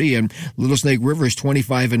 4:30, and Little Snake River is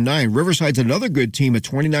 25-9. Riverside's another good team at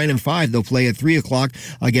 29-5. They'll play at 3 o'clock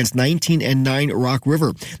against 19-9 Rock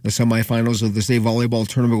River. The semifinals of the state volleyball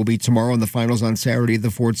tournament will be tomorrow, and the finals on Saturday at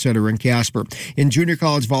the Ford Center in Casper. In junior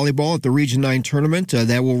college volleyball at the Region 9 tournament,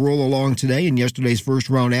 that will roll along today. In yesterday's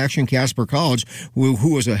first round action, Casper College,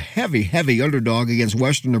 who was a heavy underdog against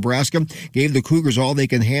Western Nebraska, gave the Cougars all they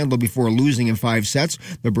can handle before losing in 5 sets.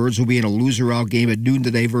 The Birds will be in a loser-out game at noon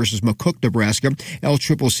today versus McCook, Nebraska.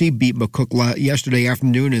 LCCC beat McCook yesterday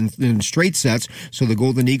afternoon in straight sets, so the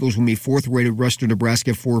Golden Eagles will meet 4th-rated Western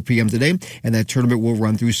Nebraska at 4 p.m. today, and that tournament will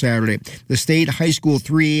run through Saturday. The state high school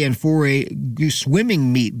 3A and 4A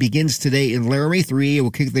swimming meet begins today in Laramie. 3A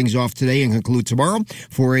will kick things off today and conclude tomorrow.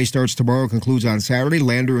 4A starts tomorrow, concludes on Saturday.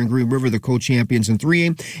 Lander and Green River, the co-champions in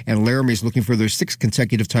 3A, and Laramie is looking for their 6th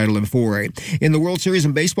consecutive title in 4A. In the World Series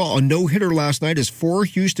in baseball, a no-hitter last night as 4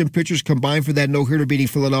 Houston pitchers combined for that no-hitter, beating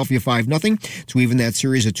Philadelphia 5-0 to even that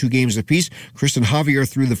series at 2 games apiece. Kristen Javier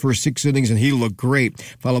threw the first 6 innings, and he looked great,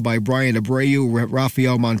 followed by Brian Abreu,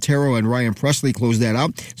 Rafael Montero, and Ryan Presley closed that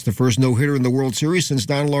out. It's the first no-hitter in the World Series since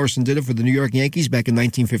Don Larson did it for the New York Yankees back in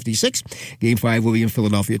 1956. Game 5 will be in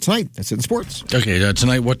Philadelphia tonight. That's it in sports. Okay,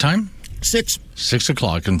 tonight what time? 6. 6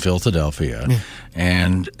 o'clock in Philadelphia. Yeah.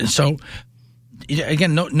 And so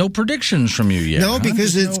Again, no predictions from you yet. No,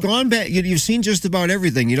 because it's gone back. You've seen just about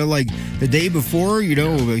everything. Like the day before,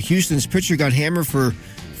 Houston's pitcher got hammered for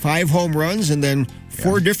 5 home runs, and then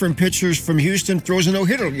 4 different pitchers from Houston throws a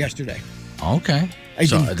no-hitter yesterday. Okay.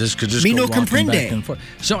 So this could just go rocking back and forth.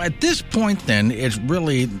 So at this point, then, it's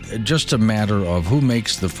really just a matter of who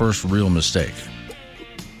makes the first real mistake.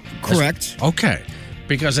 Correct. Okay.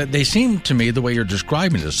 Because they seem to me, the way you're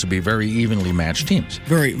describing this, to be very evenly matched teams.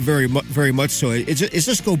 Very, very, very much so.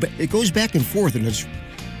 It goes back and forth, and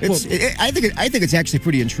I think it's actually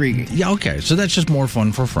pretty intriguing. Yeah. Okay. So that's just more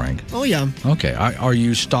fun for Frank. Oh yeah. Okay. Are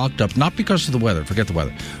you stocked up? Not because of the weather. Forget the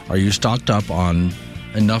weather. Are you stocked up on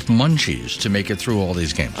enough munchies to make it through all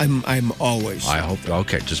these games? I'm always. I hope.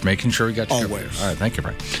 Okay, just making sure you got your always. All right, thank you,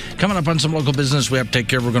 Frank. Coming up on some local business we have to take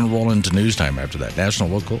care of. We're going to roll into news time after that. National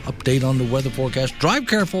local update on the weather forecast. Drive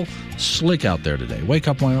careful. Slick out there today. Wake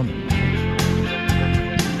up, Wyoming.